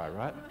Jesus cry,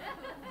 right?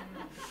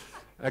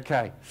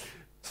 Okay.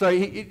 So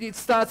it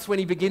starts when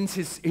he begins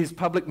his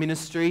public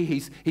ministry.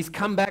 He's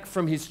come back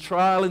from his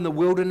trial in the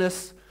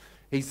wilderness.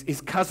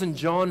 His cousin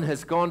John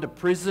has gone to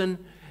prison.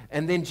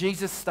 And then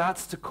Jesus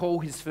starts to call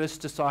his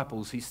first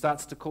disciples. He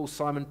starts to call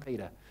Simon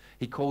Peter.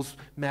 He calls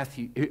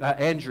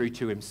Andrew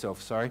to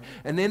himself,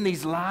 And then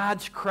these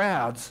large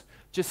crowds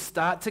just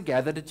start to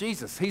gather to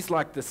Jesus. He's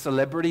like the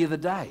celebrity of the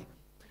day.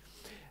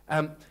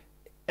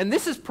 And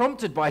this is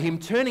prompted by him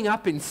turning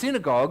up in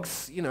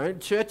synagogues,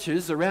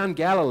 churches around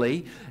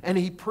Galilee, and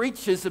he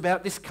preaches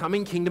about this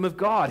coming kingdom of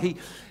God.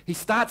 He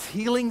starts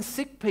healing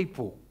sick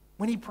people.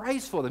 When he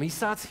prays for them, he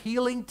starts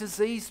healing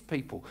diseased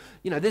people.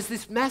 There's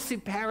this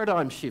massive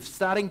paradigm shift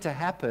starting to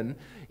happen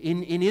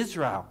in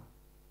Israel.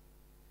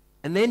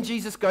 And then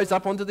Jesus goes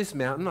up onto this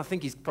mountain. I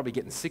think he's probably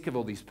getting sick of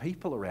all these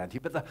people around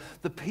here, but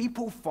the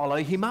people follow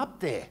him up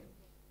there.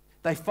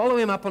 They follow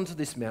him up onto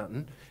this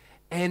mountain,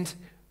 and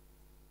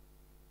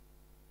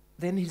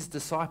then his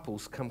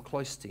disciples come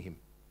close to him.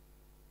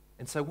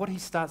 And so what he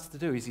starts to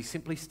do is he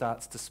simply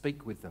starts to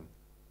speak with them.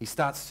 He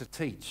starts to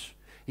teach.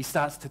 He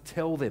starts to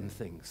tell them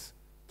things.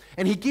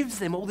 And he gives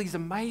them all these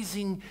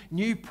amazing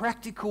new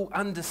practical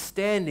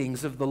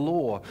understandings of the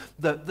law,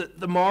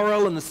 the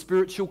moral and the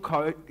spiritual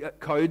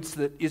codes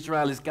that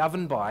Israel is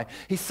governed by.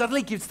 He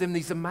suddenly gives them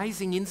these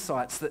amazing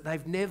insights that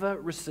they've never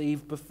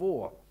received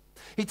before.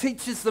 He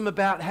teaches them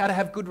about how to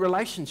have good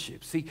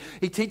relationships.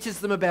 He teaches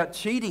them about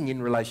cheating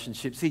in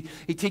relationships. He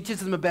teaches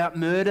them about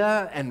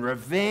murder and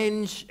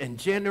revenge and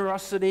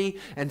generosity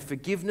and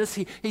forgiveness.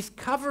 He's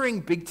covering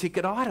big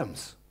ticket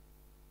items.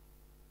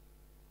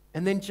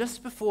 And then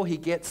just before he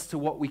gets to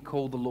what we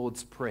call the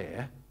Lord's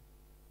Prayer,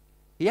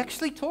 he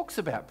actually talks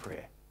about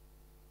prayer.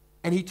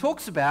 And he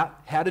talks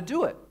about how to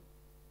do it.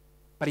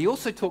 But he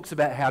also talks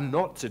about how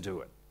not to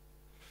do it.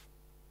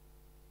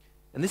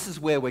 And this is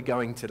where we're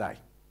going today.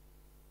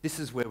 This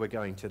is where we're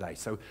going today.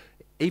 So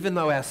even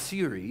though our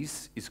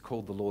series is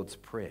called the Lord's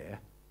Prayer,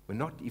 we're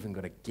not even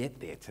going to get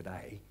there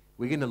today.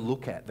 We're going to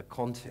look at the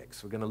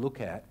context. We're going to look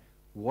at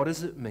what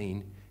does it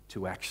mean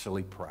to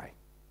actually pray.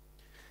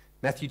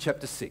 Matthew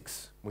chapter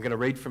 6. We're going to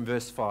read from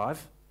verse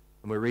 5,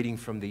 and we're reading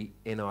from the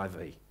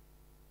NIV.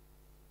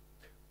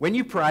 When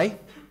you pray,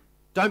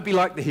 don't be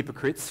like the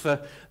hypocrites,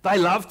 for they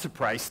love to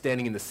pray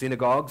standing in the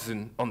synagogues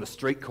and on the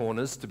street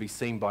corners to be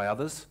seen by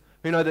others.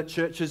 Who know that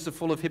churches are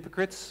full of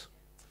hypocrites?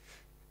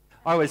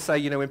 I always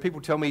say, when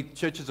people tell me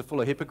churches are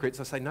full of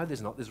hypocrites, I say, no,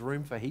 there's not. There's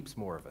room for heaps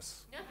more of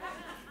us.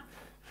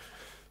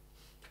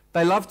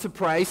 They love to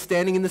pray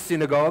standing in the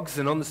synagogues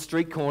and on the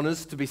street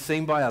corners to be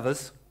seen by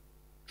others.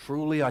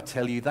 Truly, I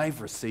tell you,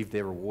 they've received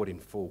their reward in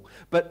full.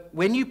 But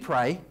when you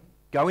pray,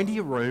 go into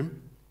your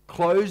room,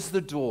 close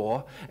the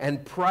door,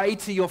 and pray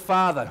to your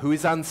Father who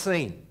is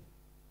unseen.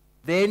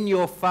 Then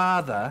your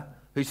Father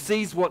who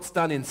sees what's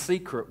done in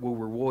secret will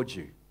reward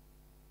you.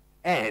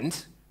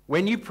 And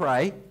when you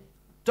pray,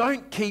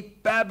 don't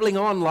keep babbling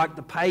on like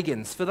the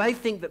pagans, for they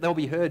think that they'll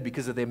be heard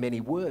because of their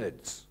many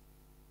words.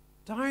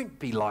 Don't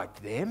be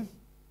like them,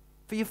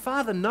 for your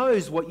Father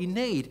knows what you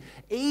need,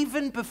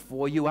 even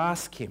before you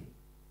ask him.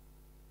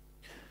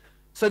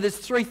 So there's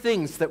three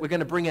things that we're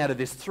going to bring out of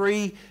this,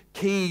 three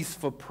keys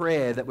for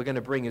prayer that we're going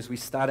to bring as we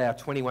start our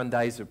 21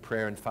 days of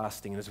prayer and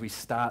fasting and as we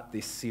start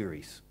this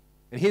series.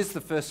 And here's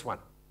the first one.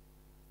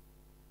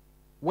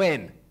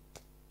 When,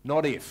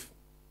 not if.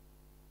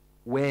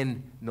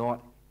 When,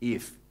 not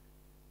if.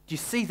 Do you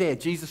see there,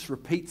 Jesus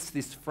repeats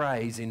this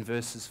phrase in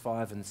verses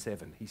 5 and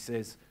 7. He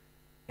says,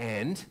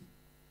 and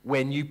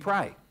when you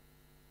pray.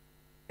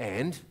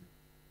 And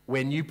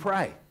when you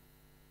pray.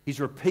 He's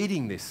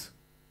repeating this.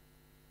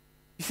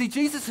 You see,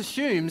 Jesus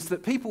assumes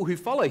that people who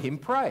follow him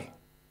pray.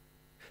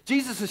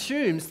 Jesus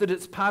assumes that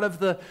it's part of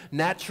the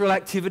natural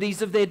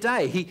activities of their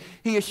day.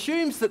 He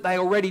assumes that they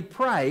already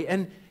pray,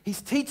 and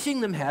he's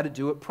teaching them how to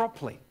do it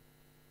properly.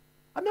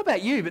 I don't know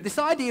about you, but this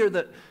idea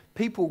that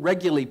people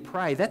regularly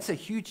pray, that's a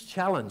huge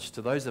challenge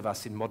to those of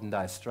us in modern-day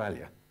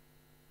Australia.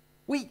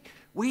 We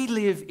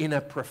live in a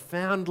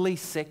profoundly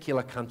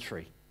secular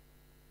country.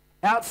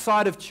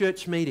 Outside of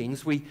church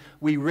meetings, we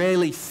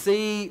rarely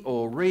see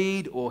or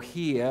read or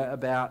hear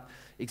about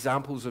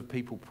examples of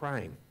people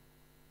praying.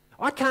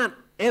 I can't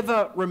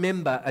ever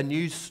remember a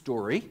news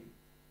story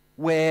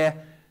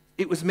where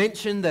it was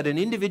mentioned that an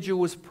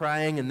individual was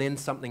praying and then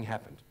something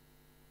happened.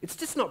 It's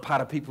just not part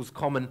of people's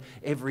common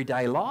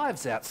everyday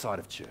lives outside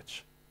of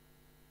church.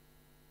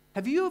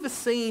 Have you ever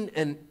seen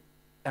an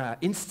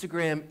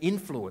Instagram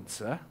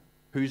influencer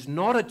who's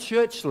not a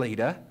church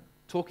leader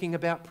talking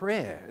about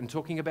prayer and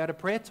talking about a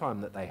prayer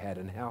time that they had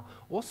and how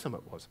awesome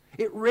it was?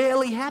 It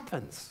rarely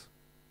happens.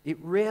 It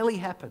rarely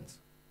happens.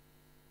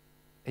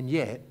 And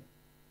yet,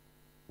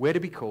 we're to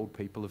be called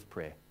people of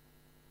prayer.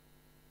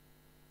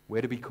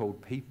 We're to be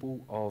called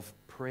people of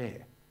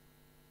prayer.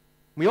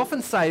 We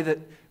often say that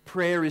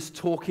prayer is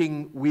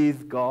talking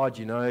with God,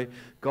 you know.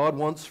 God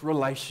wants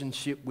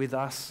relationship with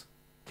us.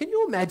 Can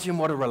you imagine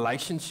what a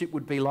relationship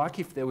would be like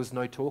if there was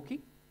no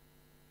talking?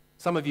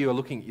 Some of you are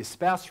looking at your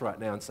spouse right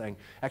now and saying,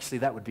 actually,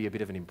 that would be a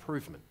bit of an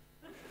improvement.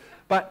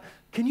 But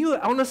can you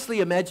honestly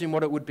imagine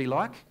what it would be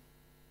like?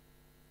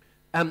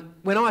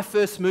 When I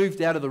first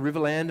moved out of the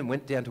Riverland and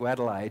went down to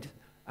Adelaide,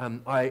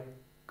 I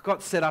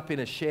got set up in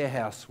a share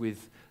house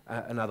with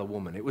another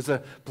woman. It was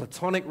a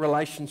platonic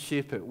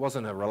relationship. It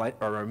wasn't a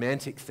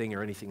romantic thing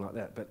or anything like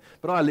that.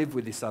 But I lived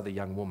with this other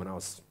young woman. I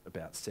was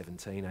about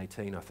 17,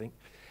 18, I think.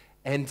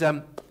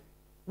 And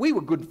we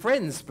were good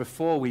friends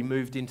before we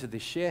moved into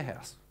this share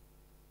house.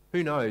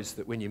 Who knows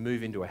that when you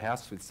move into a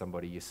house with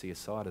somebody, you see a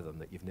side of them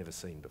that you've never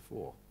seen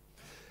before.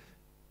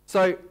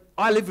 So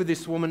I lived with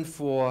this woman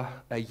for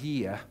a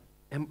year,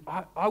 and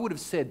I would have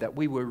said that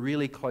we were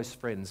really close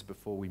friends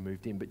before we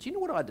moved in. But do you know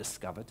what I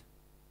discovered?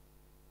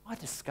 I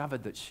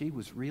discovered that she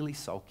was really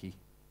sulky.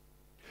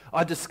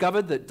 I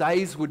discovered that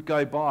days would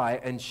go by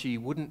and she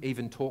wouldn't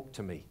even talk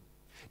to me.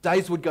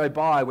 Days would go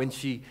by when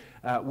she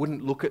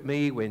wouldn't look at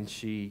me, when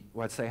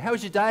I'd say, "How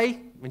was your day?"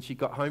 when she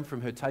got home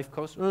from her TAFE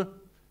course.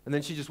 And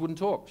then she just wouldn't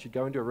talk. She'd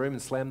go into a room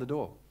and slam the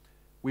door.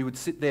 We would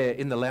sit there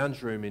in the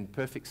lounge room in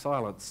perfect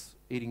silence,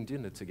 eating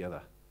dinner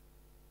together.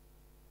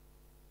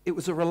 It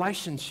was a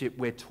relationship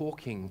where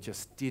talking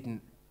just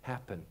didn't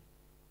happen.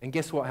 And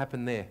guess what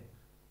happened there?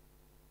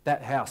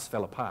 That house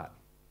fell apart.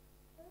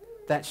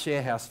 That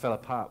share house fell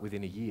apart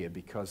within a year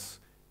because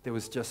there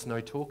was just no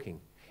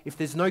talking. If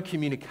there's no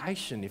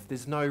communication, if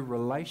there's no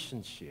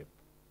relationship,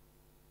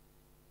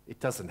 it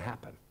doesn't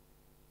happen.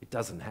 It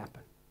doesn't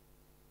happen.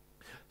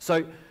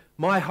 So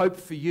my hope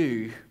for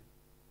you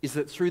is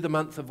that through the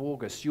month of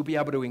August, you'll be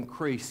able to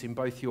increase in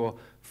both your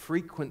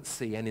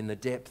frequency and in the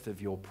depth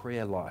of your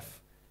prayer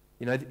life.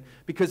 You know,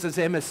 because as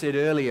Emma said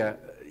earlier,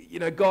 you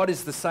know, God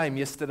is the same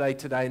yesterday,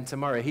 today, and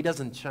tomorrow. He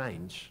doesn't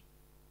change.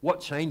 What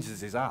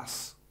changes is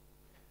us.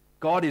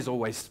 God is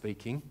always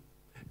speaking.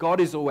 God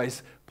is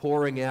always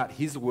pouring out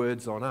his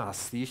words on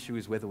us. The issue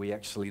is whether we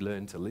actually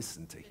learn to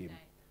listen to him.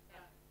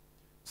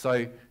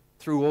 So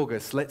through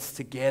August, let's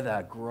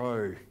together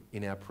grow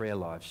in our prayer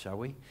lives, shall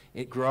we?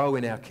 Grow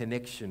in our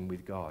connection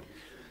with God.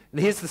 And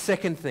here's the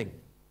second thing.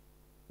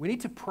 We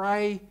need to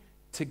pray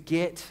to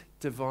get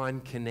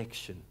divine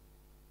connection,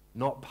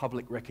 not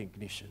public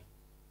recognition.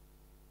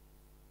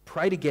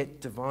 Pray to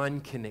get divine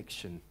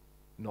connection,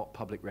 not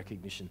public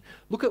recognition.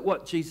 Look at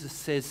what Jesus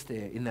says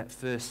there in that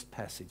first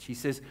passage. He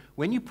says,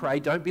 when you pray,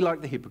 don't be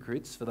like the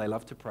hypocrites, for they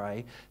love to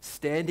pray,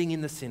 standing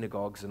in the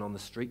synagogues and on the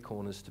street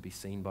corners to be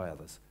seen by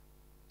others.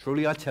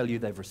 Truly, I tell you,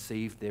 they've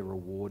received their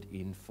reward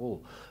in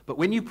full. But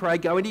when you pray,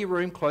 go into your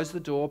room, close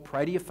the door,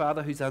 pray to your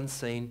Father who's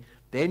unseen.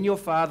 Then your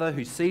Father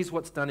who sees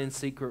what's done in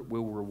secret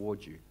will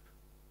reward you.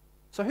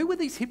 So who were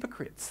these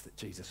hypocrites that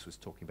Jesus was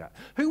talking about?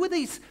 Who were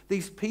these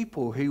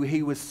people who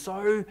he was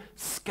so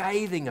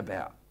scathing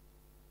about?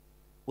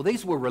 Well,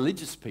 these were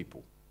religious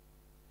people.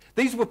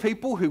 These were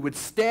people who would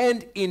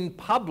stand in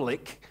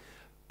public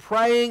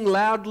praying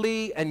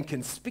loudly and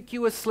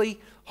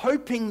conspicuously,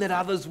 hoping that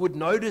others would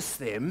notice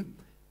them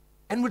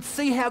and would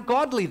see how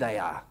godly they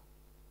are.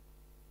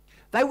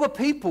 They were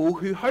people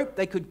who hoped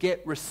they could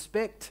get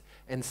respect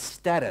and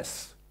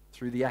status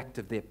through the act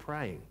of their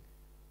praying.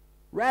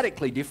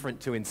 Radically different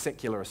to in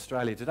secular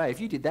Australia today. If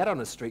you did that on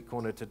a street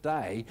corner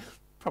today,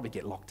 you'd probably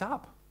get locked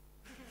up.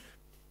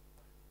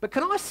 But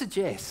can I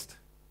suggest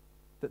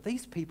that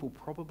these people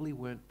probably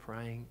weren't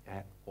praying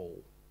at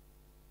all?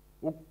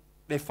 Well,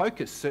 their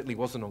focus certainly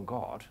wasn't on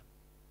God.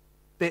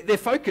 Their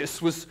focus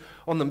was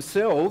on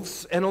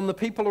themselves and on the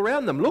people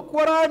around them. Look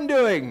what I'm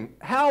doing.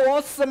 How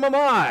awesome am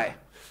I?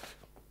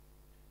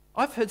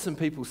 I've heard some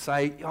people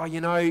say, oh,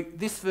 you know,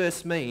 this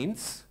verse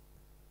means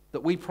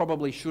that we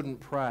probably shouldn't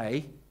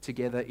pray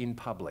together in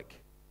public.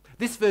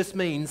 This verse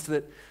means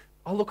that,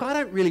 oh, look, I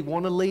don't really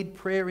want to lead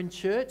prayer in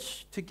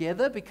church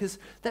together because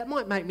that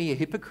might make me a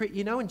hypocrite,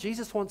 you know, and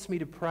Jesus wants me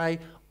to pray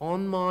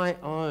on my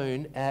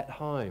own at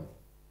home.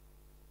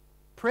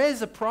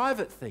 Prayer's a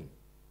private thing.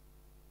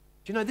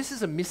 Do you know, this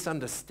is a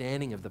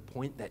misunderstanding of the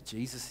point that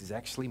Jesus is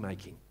actually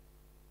making.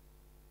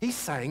 He's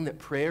saying that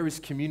prayer is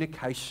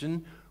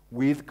communication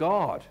with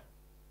God.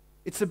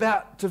 It's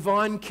about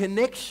divine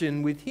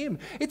connection with Him.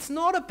 It's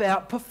not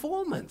about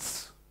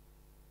performance.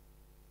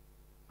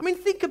 I mean,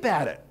 think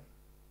about it.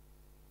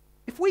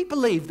 If we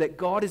believe that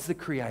God is the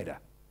creator,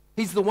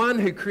 He's the one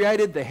who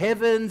created the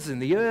heavens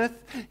and the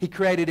earth, He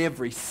created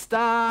every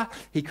star,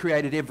 He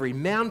created every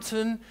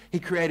mountain, He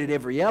created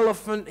every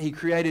elephant, He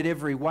created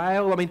every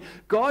whale. I mean,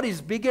 God is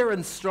bigger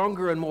and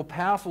stronger and more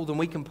powerful than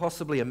we can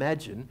possibly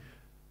imagine.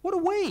 What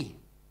are we?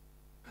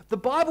 The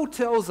Bible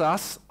tells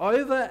us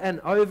over and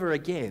over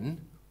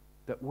again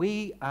that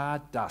we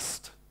are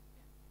dust.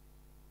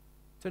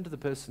 Turn to the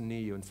person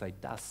near you and say,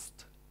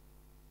 dust.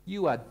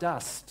 You are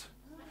dust.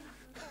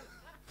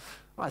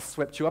 I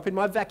swept you up in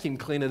my vacuum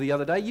cleaner the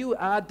other day. You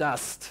are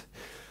dust.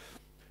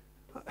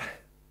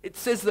 It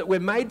says that we're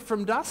made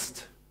from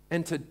dust,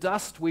 and to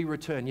dust we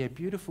return. Yeah,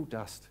 beautiful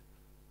dust.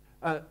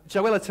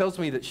 Joella tells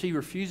me that she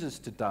refuses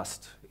to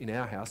dust in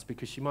our house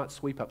because she might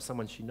sweep up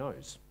someone she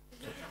knows.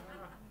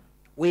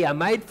 We are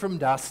made from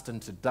dust,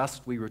 and to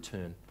dust we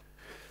return.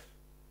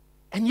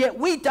 And yet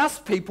we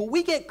dust people,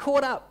 we get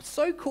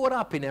so caught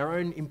up in our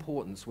own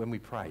importance when we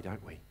pray,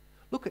 don't we?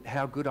 Look at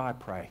how good I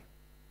pray.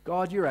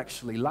 God, you're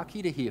actually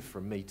lucky to hear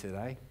from me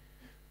today.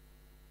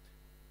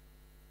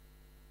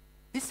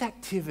 This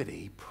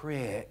activity,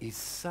 prayer, is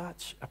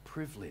such a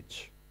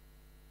privilege.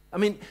 I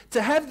mean,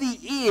 to have the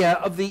ear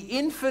of the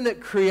infinite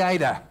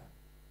creator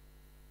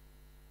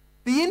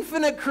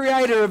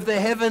of the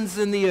heavens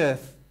and the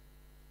earth.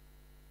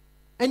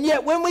 And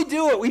yet when we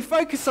do it, we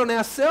focus on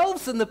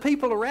ourselves and the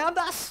people around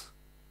us.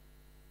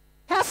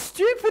 How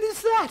stupid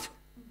is that?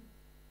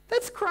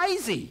 That's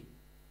crazy.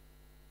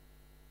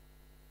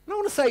 And I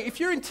want to say, if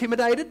you're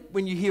intimidated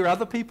when you hear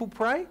other people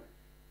pray,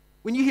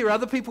 when you hear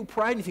other people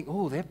pray and you think,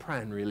 oh, they're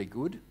praying really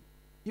good,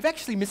 you've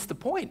actually missed the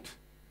point.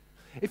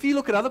 If you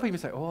look at other people and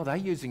say, oh, they're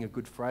using a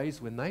good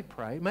phrase when they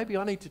pray, maybe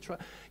I need to try.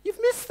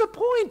 You've missed the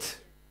point.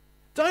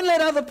 Don't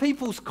let other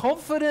people's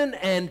confident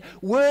and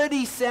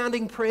wordy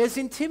sounding prayers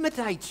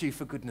intimidate you,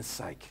 for goodness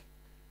sake.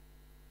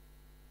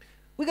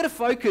 We've got to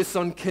focus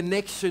on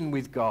connection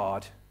with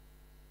God,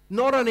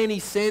 not on any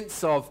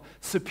sense of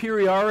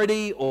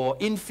superiority or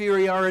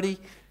inferiority.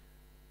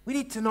 We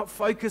need to not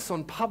focus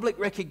on public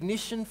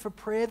recognition for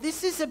prayer.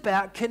 This is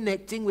about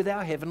connecting with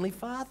our Heavenly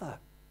Father.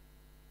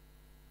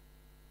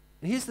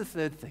 And here's the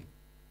third thing.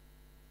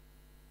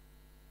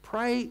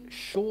 Pray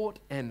short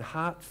and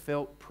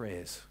heartfelt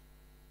prayers.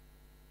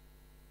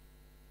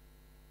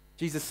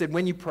 Jesus said,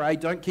 when you pray,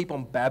 don't keep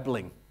on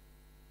babbling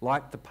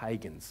like the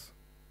pagans.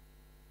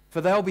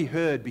 For they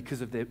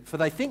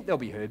think they'll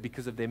be heard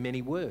because of their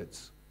many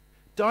words.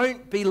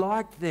 Don't be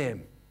like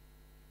them.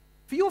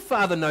 For your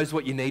Father knows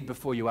what you need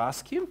before you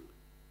ask Him.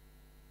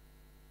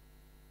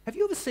 Have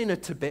you ever seen a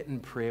Tibetan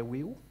prayer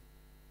wheel?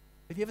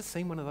 Have you ever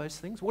seen one of those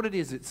things? What it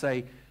is, it's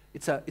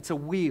a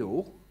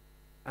wheel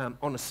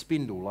on a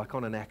spindle, like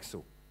on an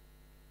axle.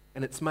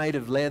 And it's made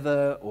of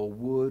leather or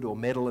wood or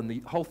metal, and the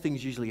whole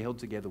thing's usually held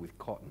together with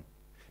cotton.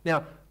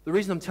 Now, the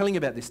reason I'm telling you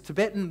about this,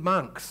 Tibetan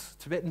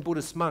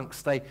Buddhist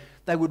monks, they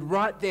would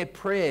write their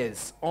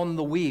prayers on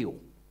the wheel,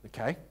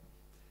 okay?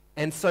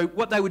 And so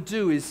what they would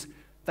do is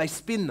they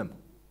spin them.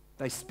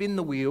 They spin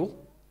the wheel,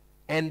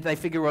 and they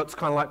figure, well, it's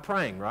kind of like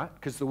praying, right?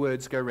 Because the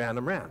words go round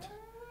and round.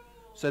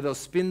 So they'll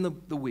spin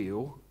the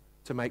wheel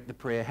to make the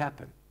prayer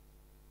happen.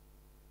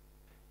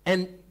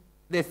 And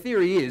their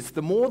theory is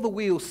the more the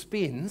wheel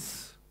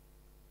spins,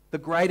 the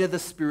greater the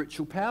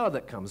spiritual power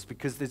that comes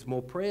because there's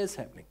more prayers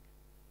happening.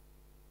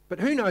 But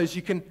who knows,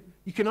 you can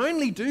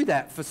only do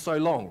that for so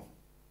long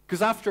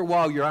because after a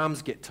while your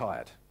arms get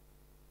tired.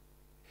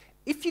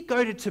 If you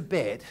go to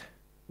Tibet,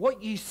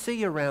 what you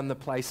see around the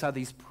place are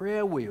these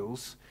prayer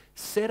wheels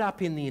set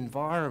up in the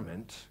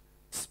environment,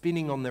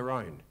 spinning on their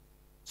own.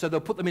 So they'll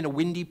put them in a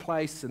windy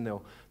place and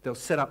they'll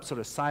set up sort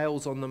of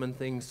sails on them and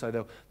things,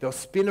 so they'll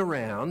spin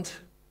around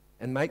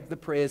and make the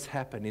prayers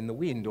happen in the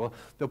wind, or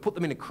they'll put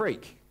them in a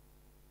creek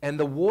and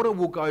the water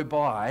will go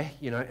by,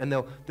 and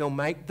they'll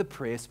make the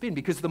prayer spin,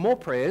 because the more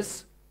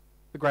prayers,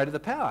 the greater the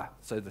power,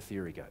 so the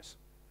theory goes.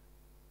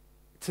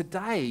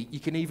 Today, you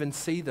can even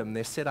see them.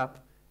 They're set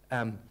up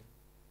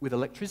with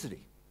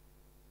electricity,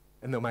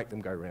 and they'll make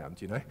them go round,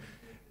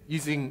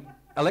 using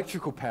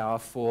electrical power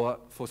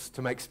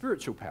to make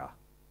spiritual power.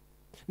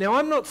 Now,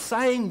 I'm not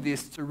saying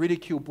this to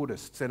ridicule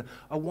Buddhists, and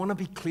I want to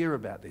be clear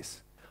about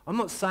this. I'm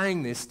not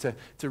saying this to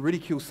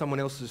ridicule someone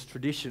else's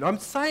tradition. I'm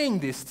saying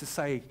this to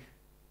say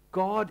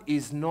God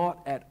is not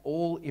at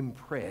all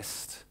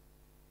impressed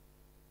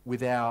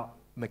with our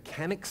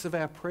mechanics of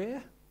our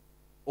prayer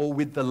or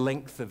with the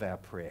length of our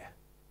prayer.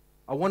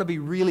 I want to be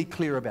really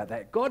clear about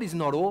that. God is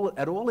not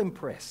at all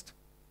impressed.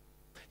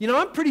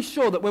 I'm pretty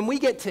sure that when we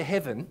get to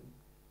heaven,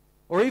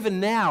 or even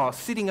now,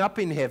 sitting up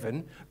in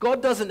heaven,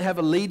 God doesn't have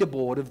a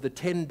leaderboard of the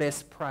 10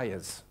 best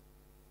prayers.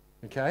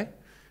 Okay?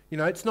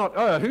 It's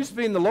not, who's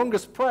been the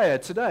longest prayer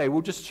today?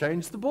 We'll just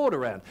change the board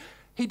around.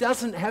 He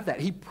doesn't have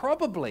that. He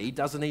probably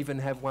doesn't even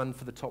have one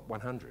for the top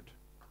 100,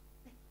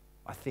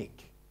 I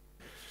think.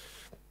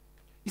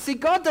 You see,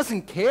 God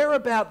doesn't care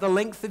about the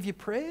length of your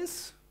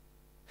prayers.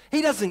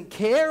 He doesn't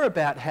care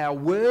about how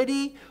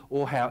wordy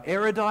or how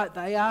erudite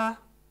they are.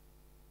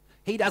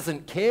 He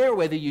doesn't care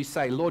whether you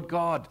say, Lord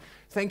God,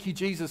 thank you,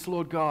 Jesus,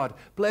 Lord God.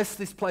 Bless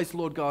this place,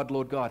 Lord God,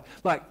 Lord God.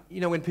 Like,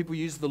 when people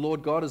use the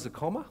Lord God as a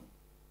comma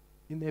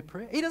in their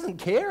prayer. He doesn't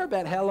care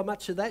about how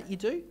much of that you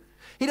do.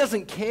 He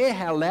doesn't care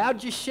how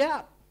loud you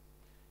shout.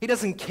 He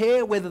doesn't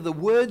care whether the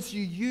words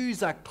you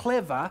use are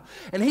clever.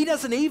 And he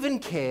doesn't even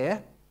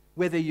care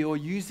whether you're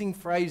using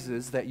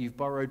phrases that you've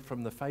borrowed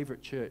from the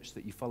favourite church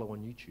that you follow on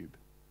YouTube.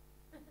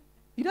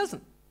 He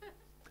doesn't.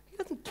 He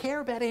doesn't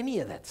care about any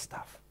of that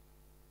stuff.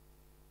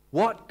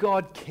 What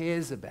God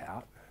cares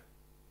about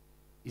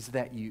is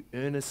that you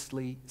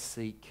earnestly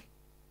seek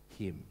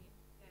him.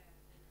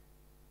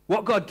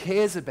 What God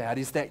cares about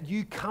is that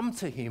you come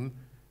to him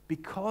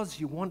because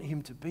you want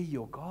him to be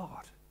your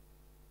God,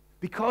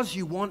 because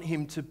you want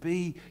him to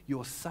be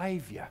your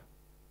Saviour,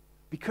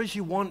 because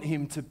you want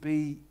him to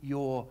be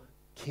your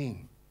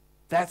King.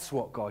 That's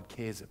what God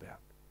cares about.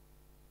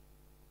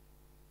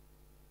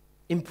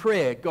 In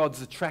prayer,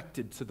 God's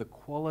attracted to the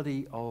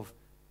quality of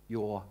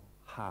your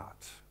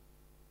heart.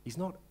 He's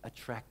not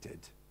attracted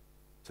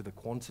to the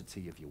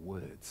quantity of your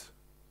words.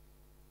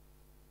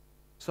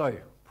 So,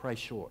 pray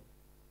short.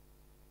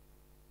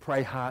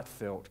 Pray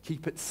heartfelt.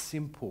 Keep it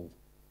simple.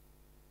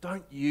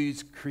 Don't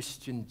use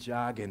Christian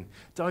jargon.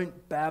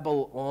 Don't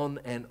babble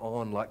on and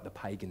on like the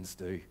pagans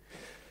do.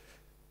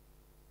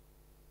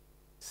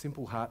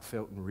 Simple,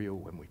 heartfelt, and real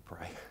when we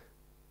pray.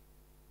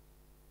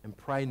 And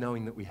pray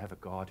knowing that we have a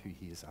God who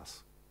hears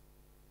us.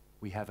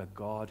 We have a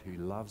God who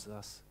loves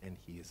us and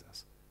hears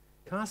us.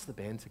 Can I ask the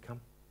band to come?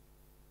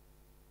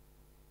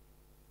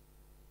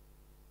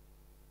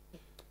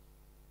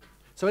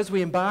 So as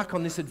we embark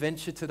on this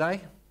adventure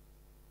today,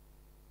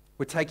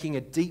 we're taking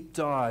a deep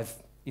dive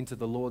into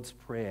the Lord's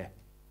Prayer,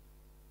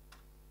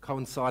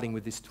 coinciding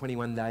with this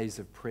 21 days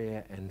of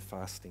prayer and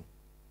fasting.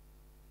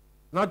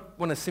 And I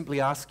want to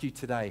simply ask you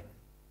today,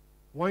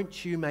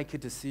 won't you make a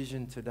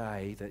decision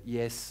today that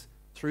yes,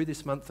 through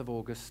this month of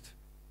August,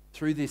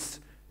 through this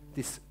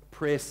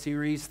prayer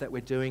series that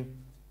we're doing,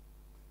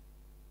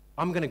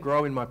 I'm going to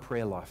grow in my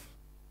prayer life.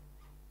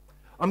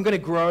 I'm going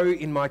to grow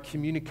in my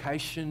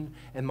communication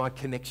and my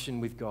connection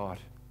with God.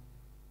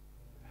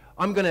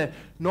 I'm going to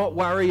not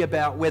worry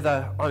about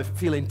whether I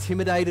feel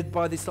intimidated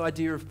by this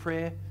idea of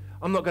prayer.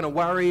 I'm not going to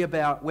worry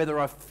about whether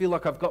I feel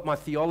like I've got my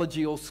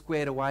theology all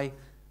squared away.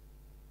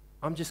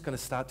 I'm just going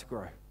to start to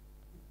grow.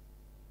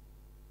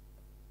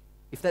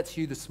 If that's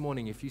you this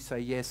morning, if you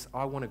say, yes,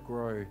 I want to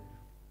grow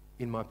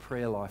in my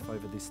prayer life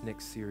over this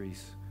next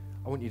series,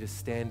 I want you to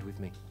stand with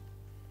me.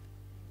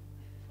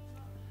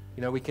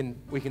 We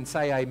can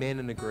say amen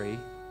and agree,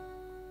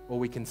 or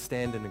we can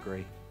stand and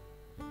agree.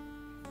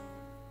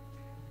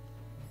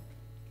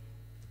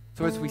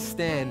 So as we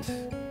stand,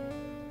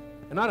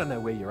 and I don't know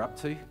where you're up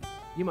to,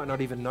 you might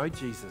not even know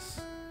Jesus.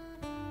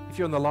 If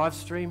you're on the live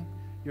stream,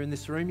 you're in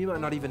this room, you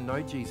might not even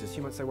know Jesus.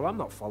 You might say, well, I'm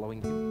not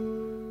following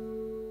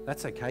him.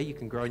 That's okay, you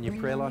can grow in your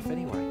prayer life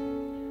anyway.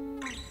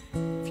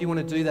 If you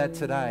want to do that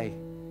today,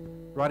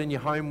 right in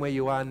your home where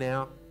you are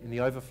now, in the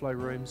overflow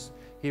rooms,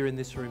 here in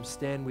this room,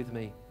 stand with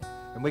me.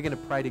 And we're going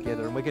to pray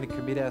together, and we're going to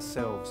commit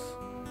ourselves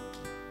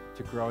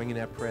to growing in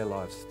our prayer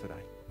lives today.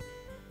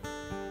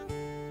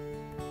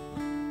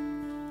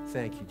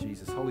 Thank you,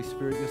 Jesus. Holy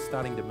Spirit, you're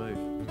starting to move.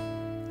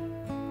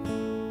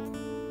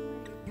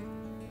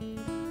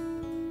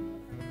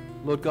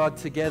 Lord God,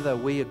 together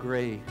we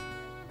agree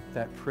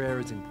that prayer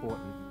is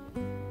important.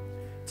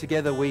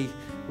 Together we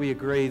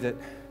agree that,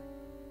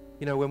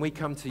 when we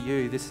come to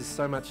you, this is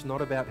so much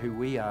not about who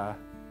we are.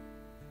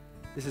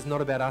 This is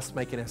not about us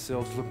making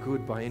ourselves look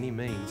good by any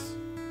means.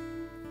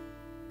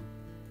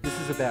 This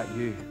is about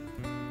you,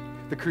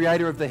 the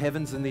creator of the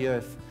heavens and the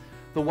earth,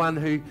 the one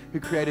who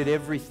created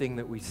everything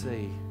that we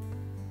see.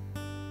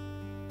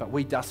 But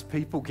we dust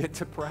people get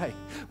to pray.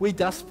 We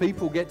dust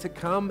people get to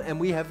come, and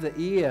we have the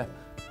ear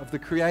of the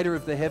creator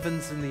of the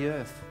heavens and the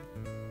earth.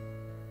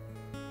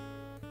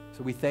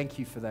 So we thank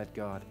you for that,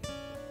 God.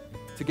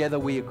 Together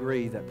we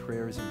agree that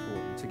prayer is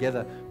important.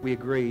 Together we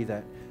agree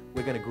that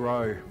we're going to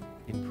grow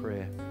in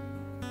prayer.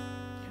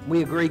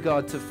 We agree,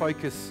 God,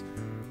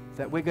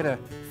 that we're going to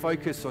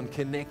focus on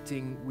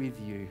connecting with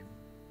you.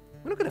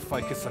 We're not going to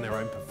focus on our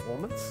own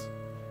performance.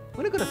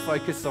 We're not going to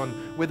focus on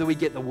whether we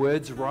get the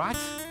words right.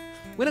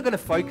 We're not going to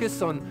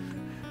focus on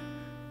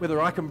whether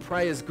I can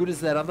pray as good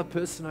as that other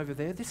person over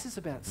there. This is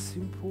about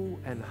simple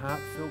and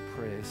heartfelt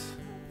prayers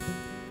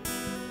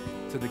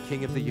to the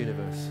King of the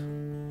universe.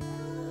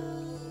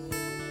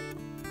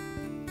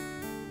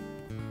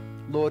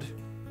 Lord,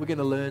 we're going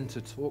to learn to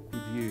talk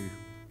with you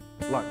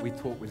like we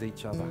talk with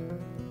each other.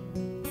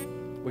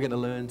 We're going to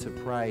learn to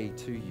pray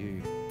to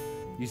you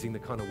using the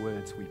kind of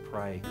words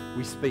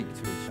we speak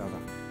to each other.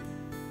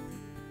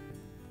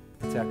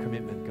 It's our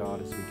commitment, God,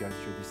 as we go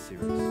through this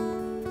series.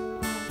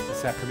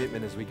 It's our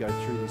commitment as we go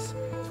through this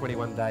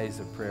 21 days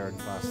of prayer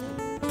and fasting.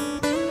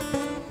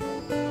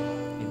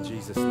 In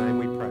Jesus' name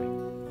we pray.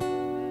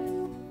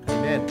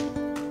 Amen.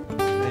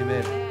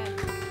 Amen.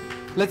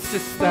 Let's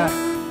just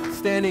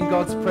stand in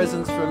God's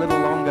presence for a little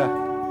longer.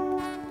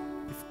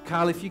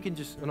 Carl, if you can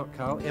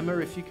Emma,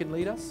 if you can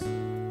lead us.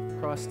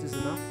 Christ is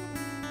enough.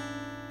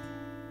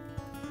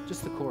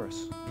 Just the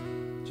chorus.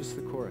 Just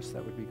the chorus,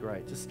 that would be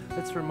great. Just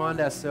let's remind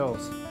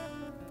ourselves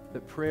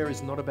that prayer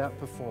is not about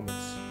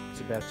performance, it's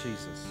about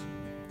Jesus.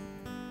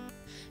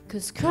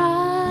 'Cause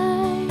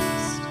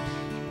Christ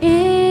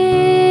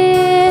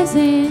is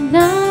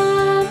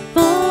enough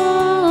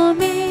for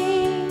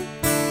me.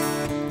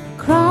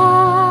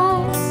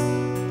 Christ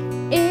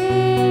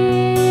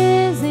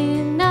is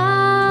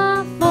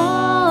enough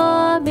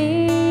for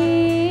me.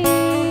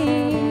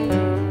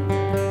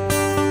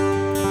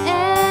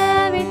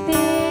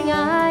 Everything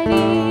I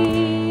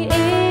need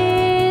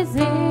is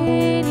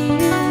in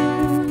you.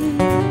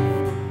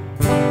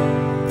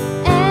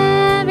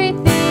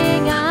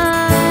 Everything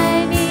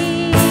I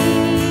need.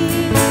 'Cause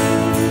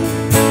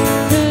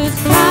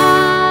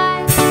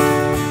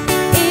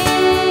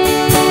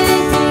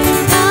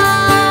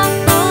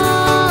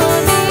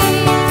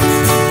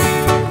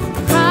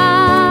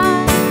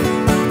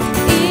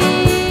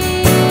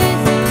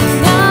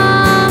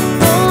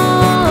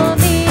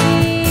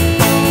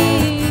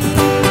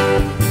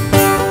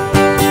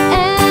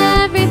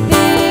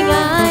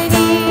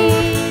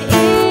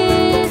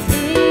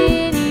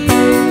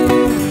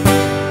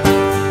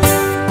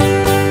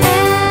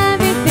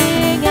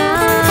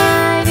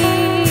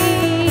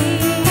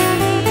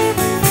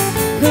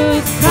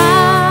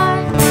Christ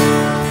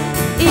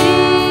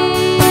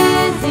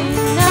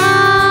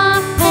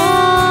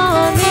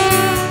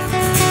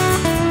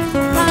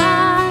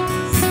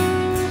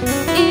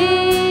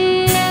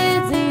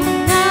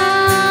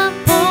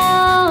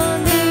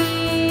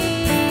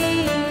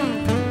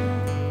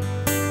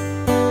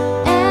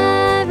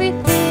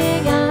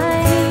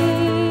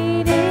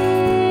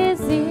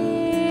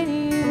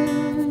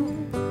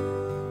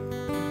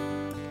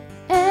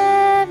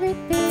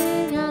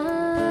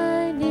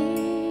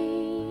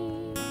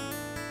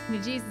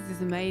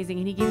amazing,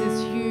 and he gives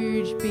us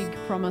huge, big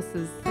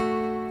promises.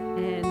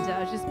 And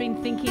I've just been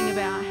thinking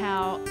about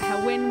how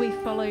when we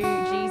follow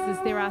Jesus,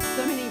 there are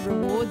so many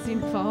rewards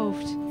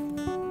involved,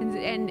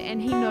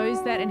 and he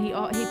knows that, and he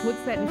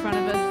puts that in front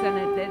of us,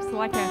 and it's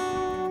like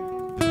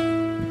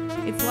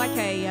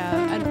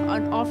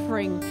an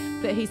offering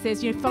that he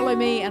says, you know, follow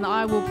me and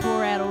I will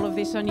pour out all of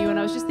this on you. And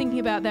I was just thinking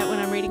about that when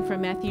I'm reading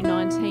from Matthew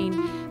 19.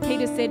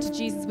 Peter said to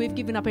Jesus, we've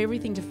given up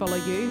everything to follow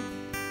you.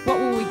 What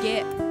will we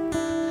get?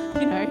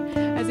 You know,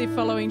 as if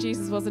following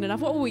Jesus wasn't enough.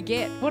 What will we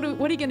get? What are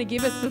you going to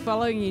give us for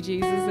following you,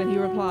 Jesus? And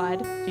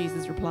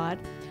Jesus replied,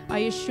 I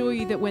assure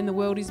you that when the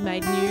world is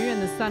made new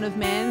and the Son of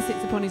Man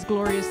sits upon his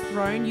glorious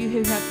throne, you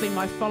who have been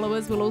my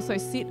followers will also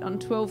sit on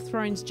 12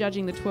 thrones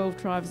judging the 12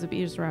 tribes of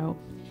Israel.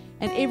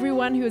 And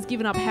everyone who has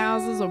given up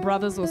houses or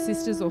brothers or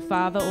sisters or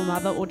father or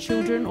mother or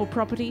children or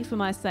property for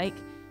my sake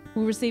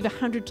will receive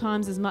 100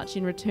 times as much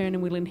in return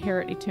and will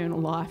inherit eternal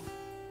life.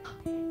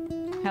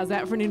 How's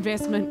that for an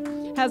investment?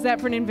 How's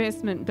that for an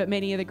investment? But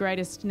many of the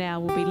greatest now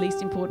will be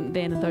least important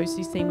then, and those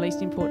who seem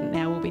least important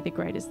now will be the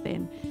greatest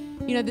then.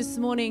 You know, this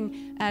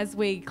morning as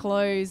we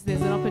close,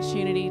 there's an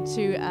opportunity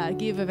to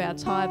give of our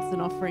tithes and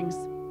offerings.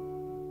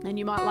 And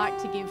you might like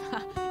to give,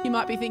 you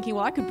might be thinking,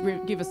 well, I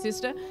could give a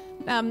sister.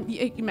 We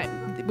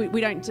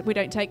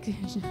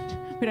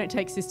don't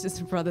take sisters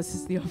and brothers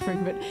as the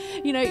offering, but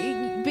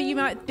you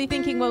might be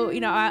thinking, well,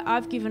 you know,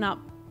 I've given up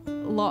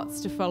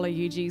lots to follow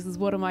you, Jesus.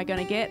 What am I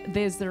going to get?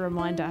 There's the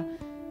reminder.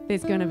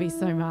 There's going to be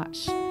so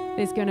much.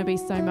 There's going to be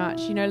so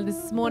much. You know,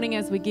 this morning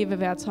as we give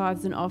of our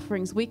tithes and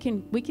offerings, we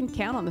can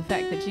count on the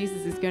fact that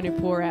Jesus is going to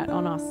pour out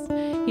on us.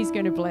 He's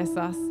going to bless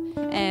us.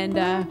 And,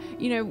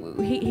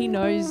 he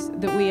knows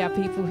that we are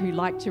people who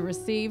like to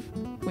receive.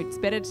 It's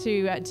better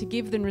to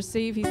give than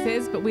receive, he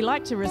says, but we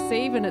like to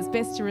receive, and it's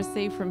best to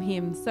receive from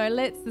him. So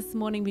let's this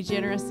morning be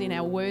generous in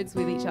our words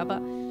with each other.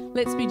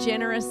 Let's be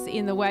generous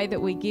in the way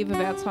that we give of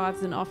our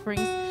tithes and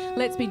offerings.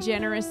 Let's be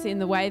generous in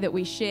the way that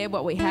we share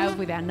what we have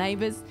with our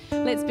neighbours.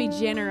 Let's be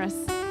generous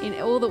in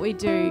all that we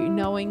do,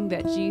 knowing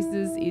that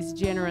Jesus is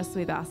generous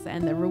with us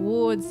and the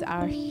rewards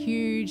are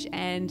huge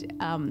and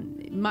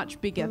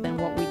much bigger than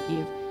what we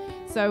give.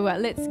 So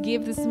let's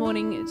give this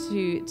morning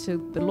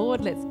to the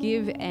Lord. Let's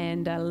give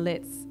and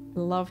let's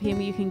love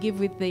Him. You can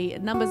give with the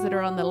numbers that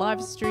are on the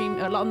live stream,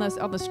 on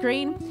the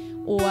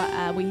screen, or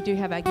we do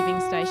have our giving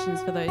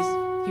stations for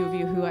those few of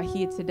you who are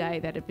here today.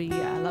 That'd be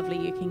lovely.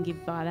 You can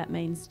give by that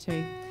means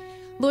too.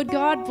 Lord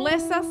God,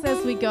 bless us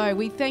as we go.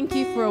 We thank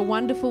you for a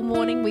wonderful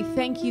morning. We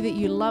thank you that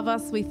you love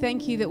us. We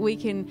thank you that we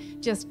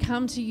can just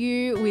come to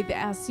you with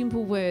our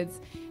simple words.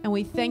 And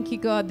we thank you,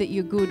 God, that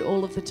you're good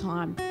all of the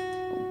time.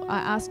 I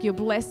ask your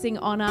blessing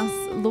on us,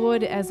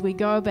 Lord, as we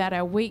go about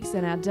our weeks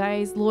and our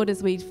days. Lord,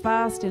 as we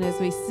fast and as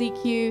we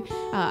seek you,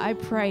 I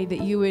pray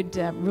that you would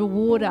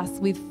reward us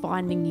with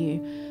finding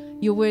you.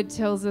 Your word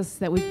tells us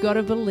that we've got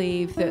to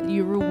believe that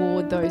you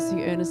reward those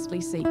who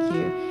earnestly seek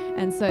you.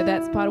 And so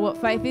that's part of what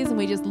faith is. And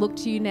we just look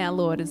to you now,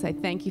 Lord, and say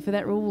thank you for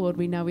that reward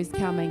we know is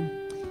coming.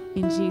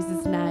 In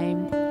Jesus'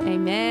 name,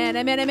 amen,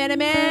 amen, amen,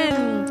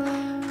 amen.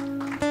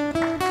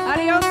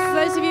 Adios.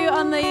 Those of you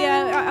on the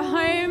at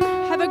home,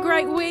 have a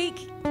great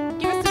week.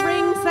 Give us a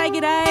ring, say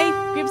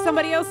g'day. Give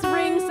somebody else a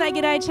ring, say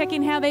g'day, check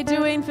in how they're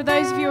doing. For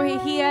those of you who are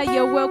here,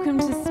 you're welcome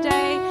to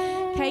stay.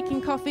 Cake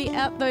and coffee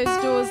out those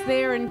doors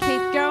there and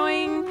keep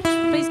going.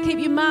 Please keep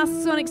your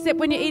masks on, except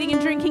when you're eating and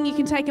drinking. You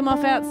can take them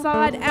off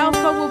outside.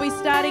 Alpha will be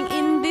starting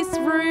in this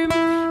room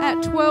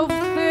at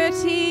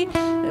 12:30.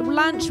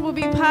 Lunch will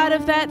be part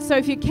of that. So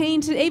if you're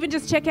keen to even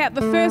just check out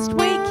the first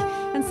week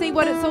and see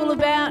what it's all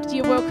about,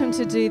 you're welcome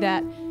to do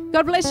that.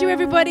 God bless you,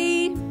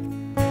 everybody.